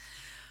awareness.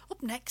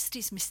 Up next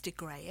is Mr.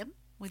 Graham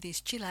with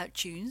his chill out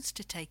tunes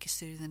to take us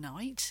through the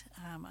night.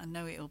 I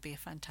know it'll be a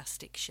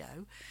fantastic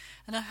show,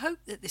 and I hope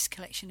that this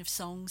collection of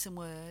songs and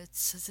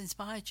words has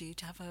inspired you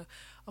to have a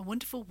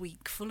wonderful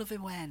week full of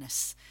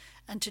awareness,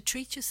 and to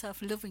treat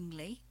yourself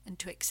lovingly, and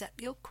to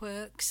accept your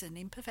quirks and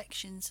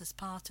imperfections as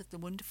part of the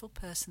wonderful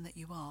person that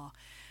you are.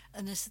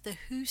 And as the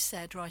Who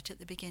said right at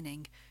the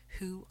beginning,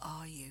 who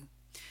are you?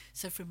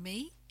 So from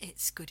me,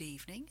 it's good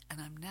evening, and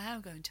I'm now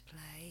going to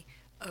play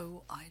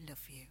Oh, I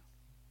Love You.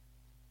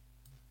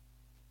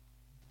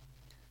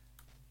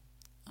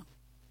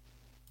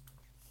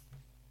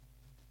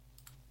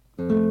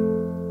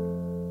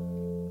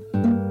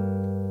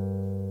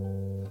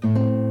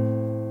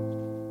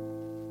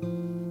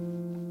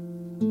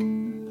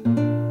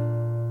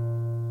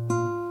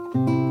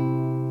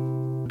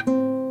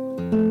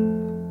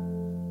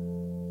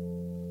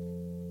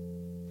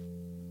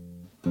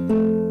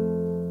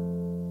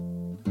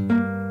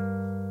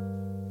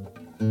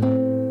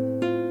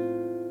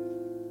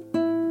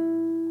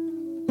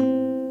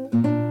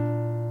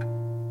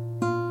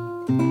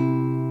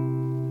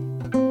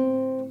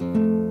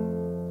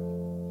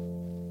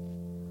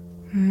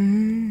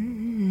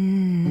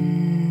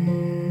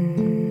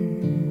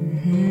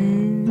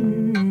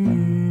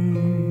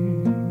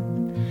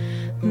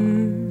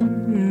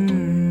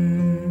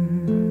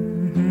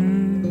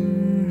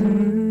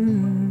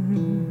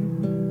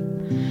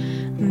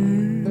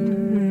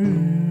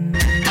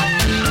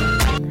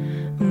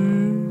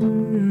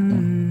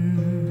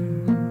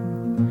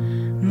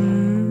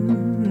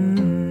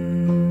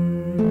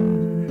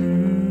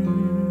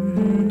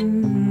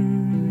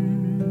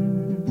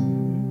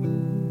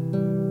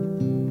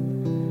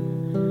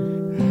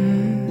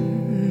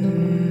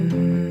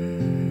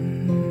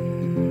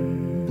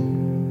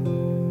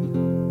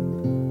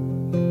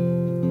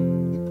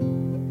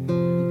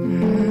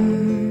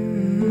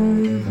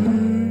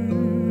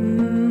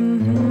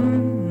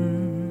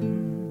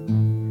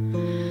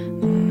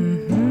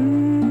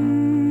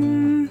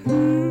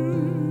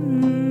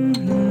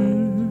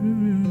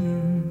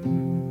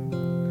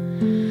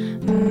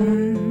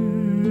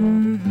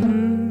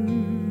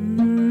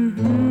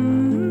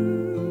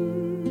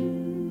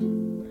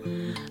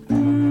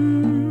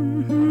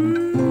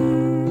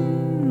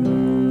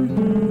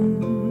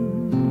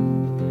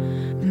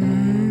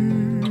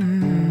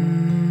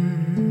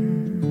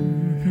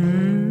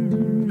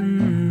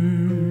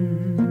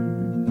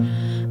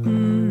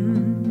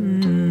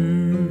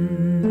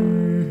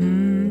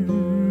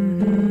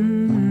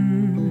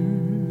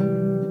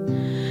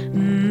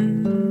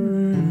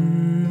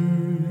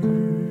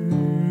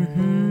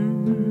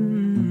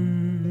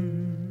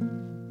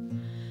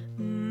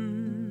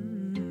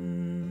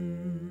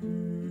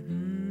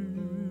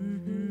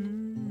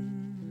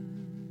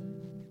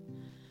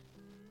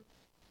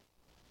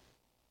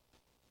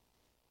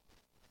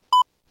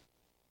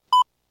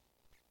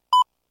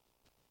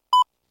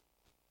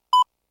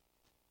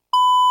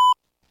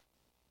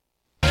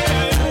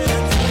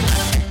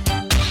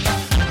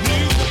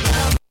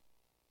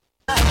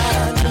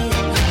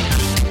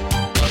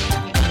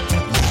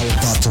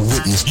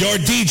 your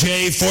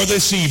DJ for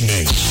this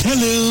evening.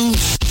 Hello.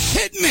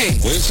 Hit me.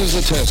 This is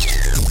a test.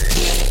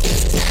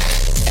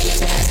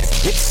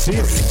 It's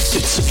serious.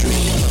 It's a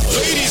dream.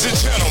 Ladies and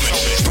gentlemen,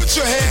 put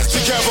your hands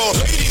together.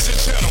 Ladies and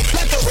gentlemen,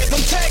 let the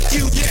rhythm take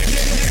you. Yeah.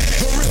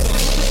 The rhythm.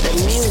 The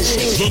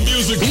music. The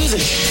music.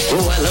 Music.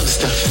 Oh, I love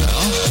stuff.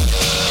 Now,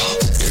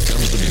 here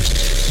comes the music.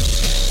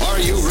 Are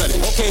you ready?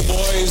 Okay,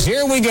 boys,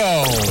 here we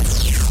go.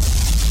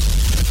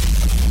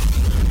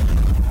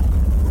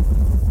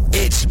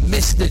 It's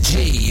Mr.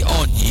 G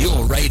on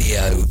your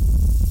radio.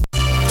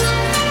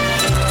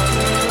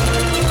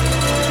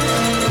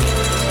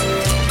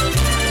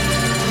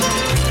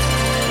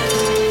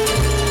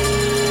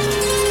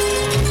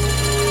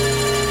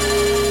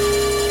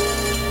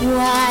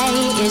 Why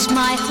is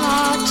my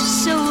heart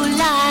so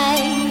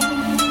light?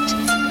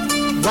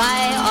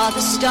 Why are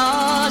the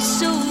stars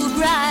so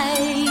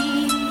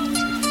bright?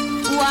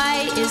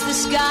 Why is the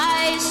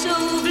sky so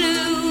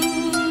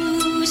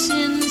blue?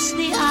 Since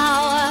the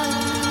hour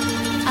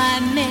I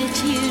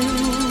met you,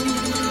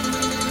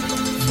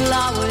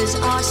 flowers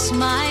are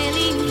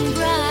smiling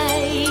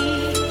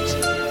bright,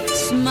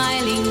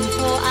 smiling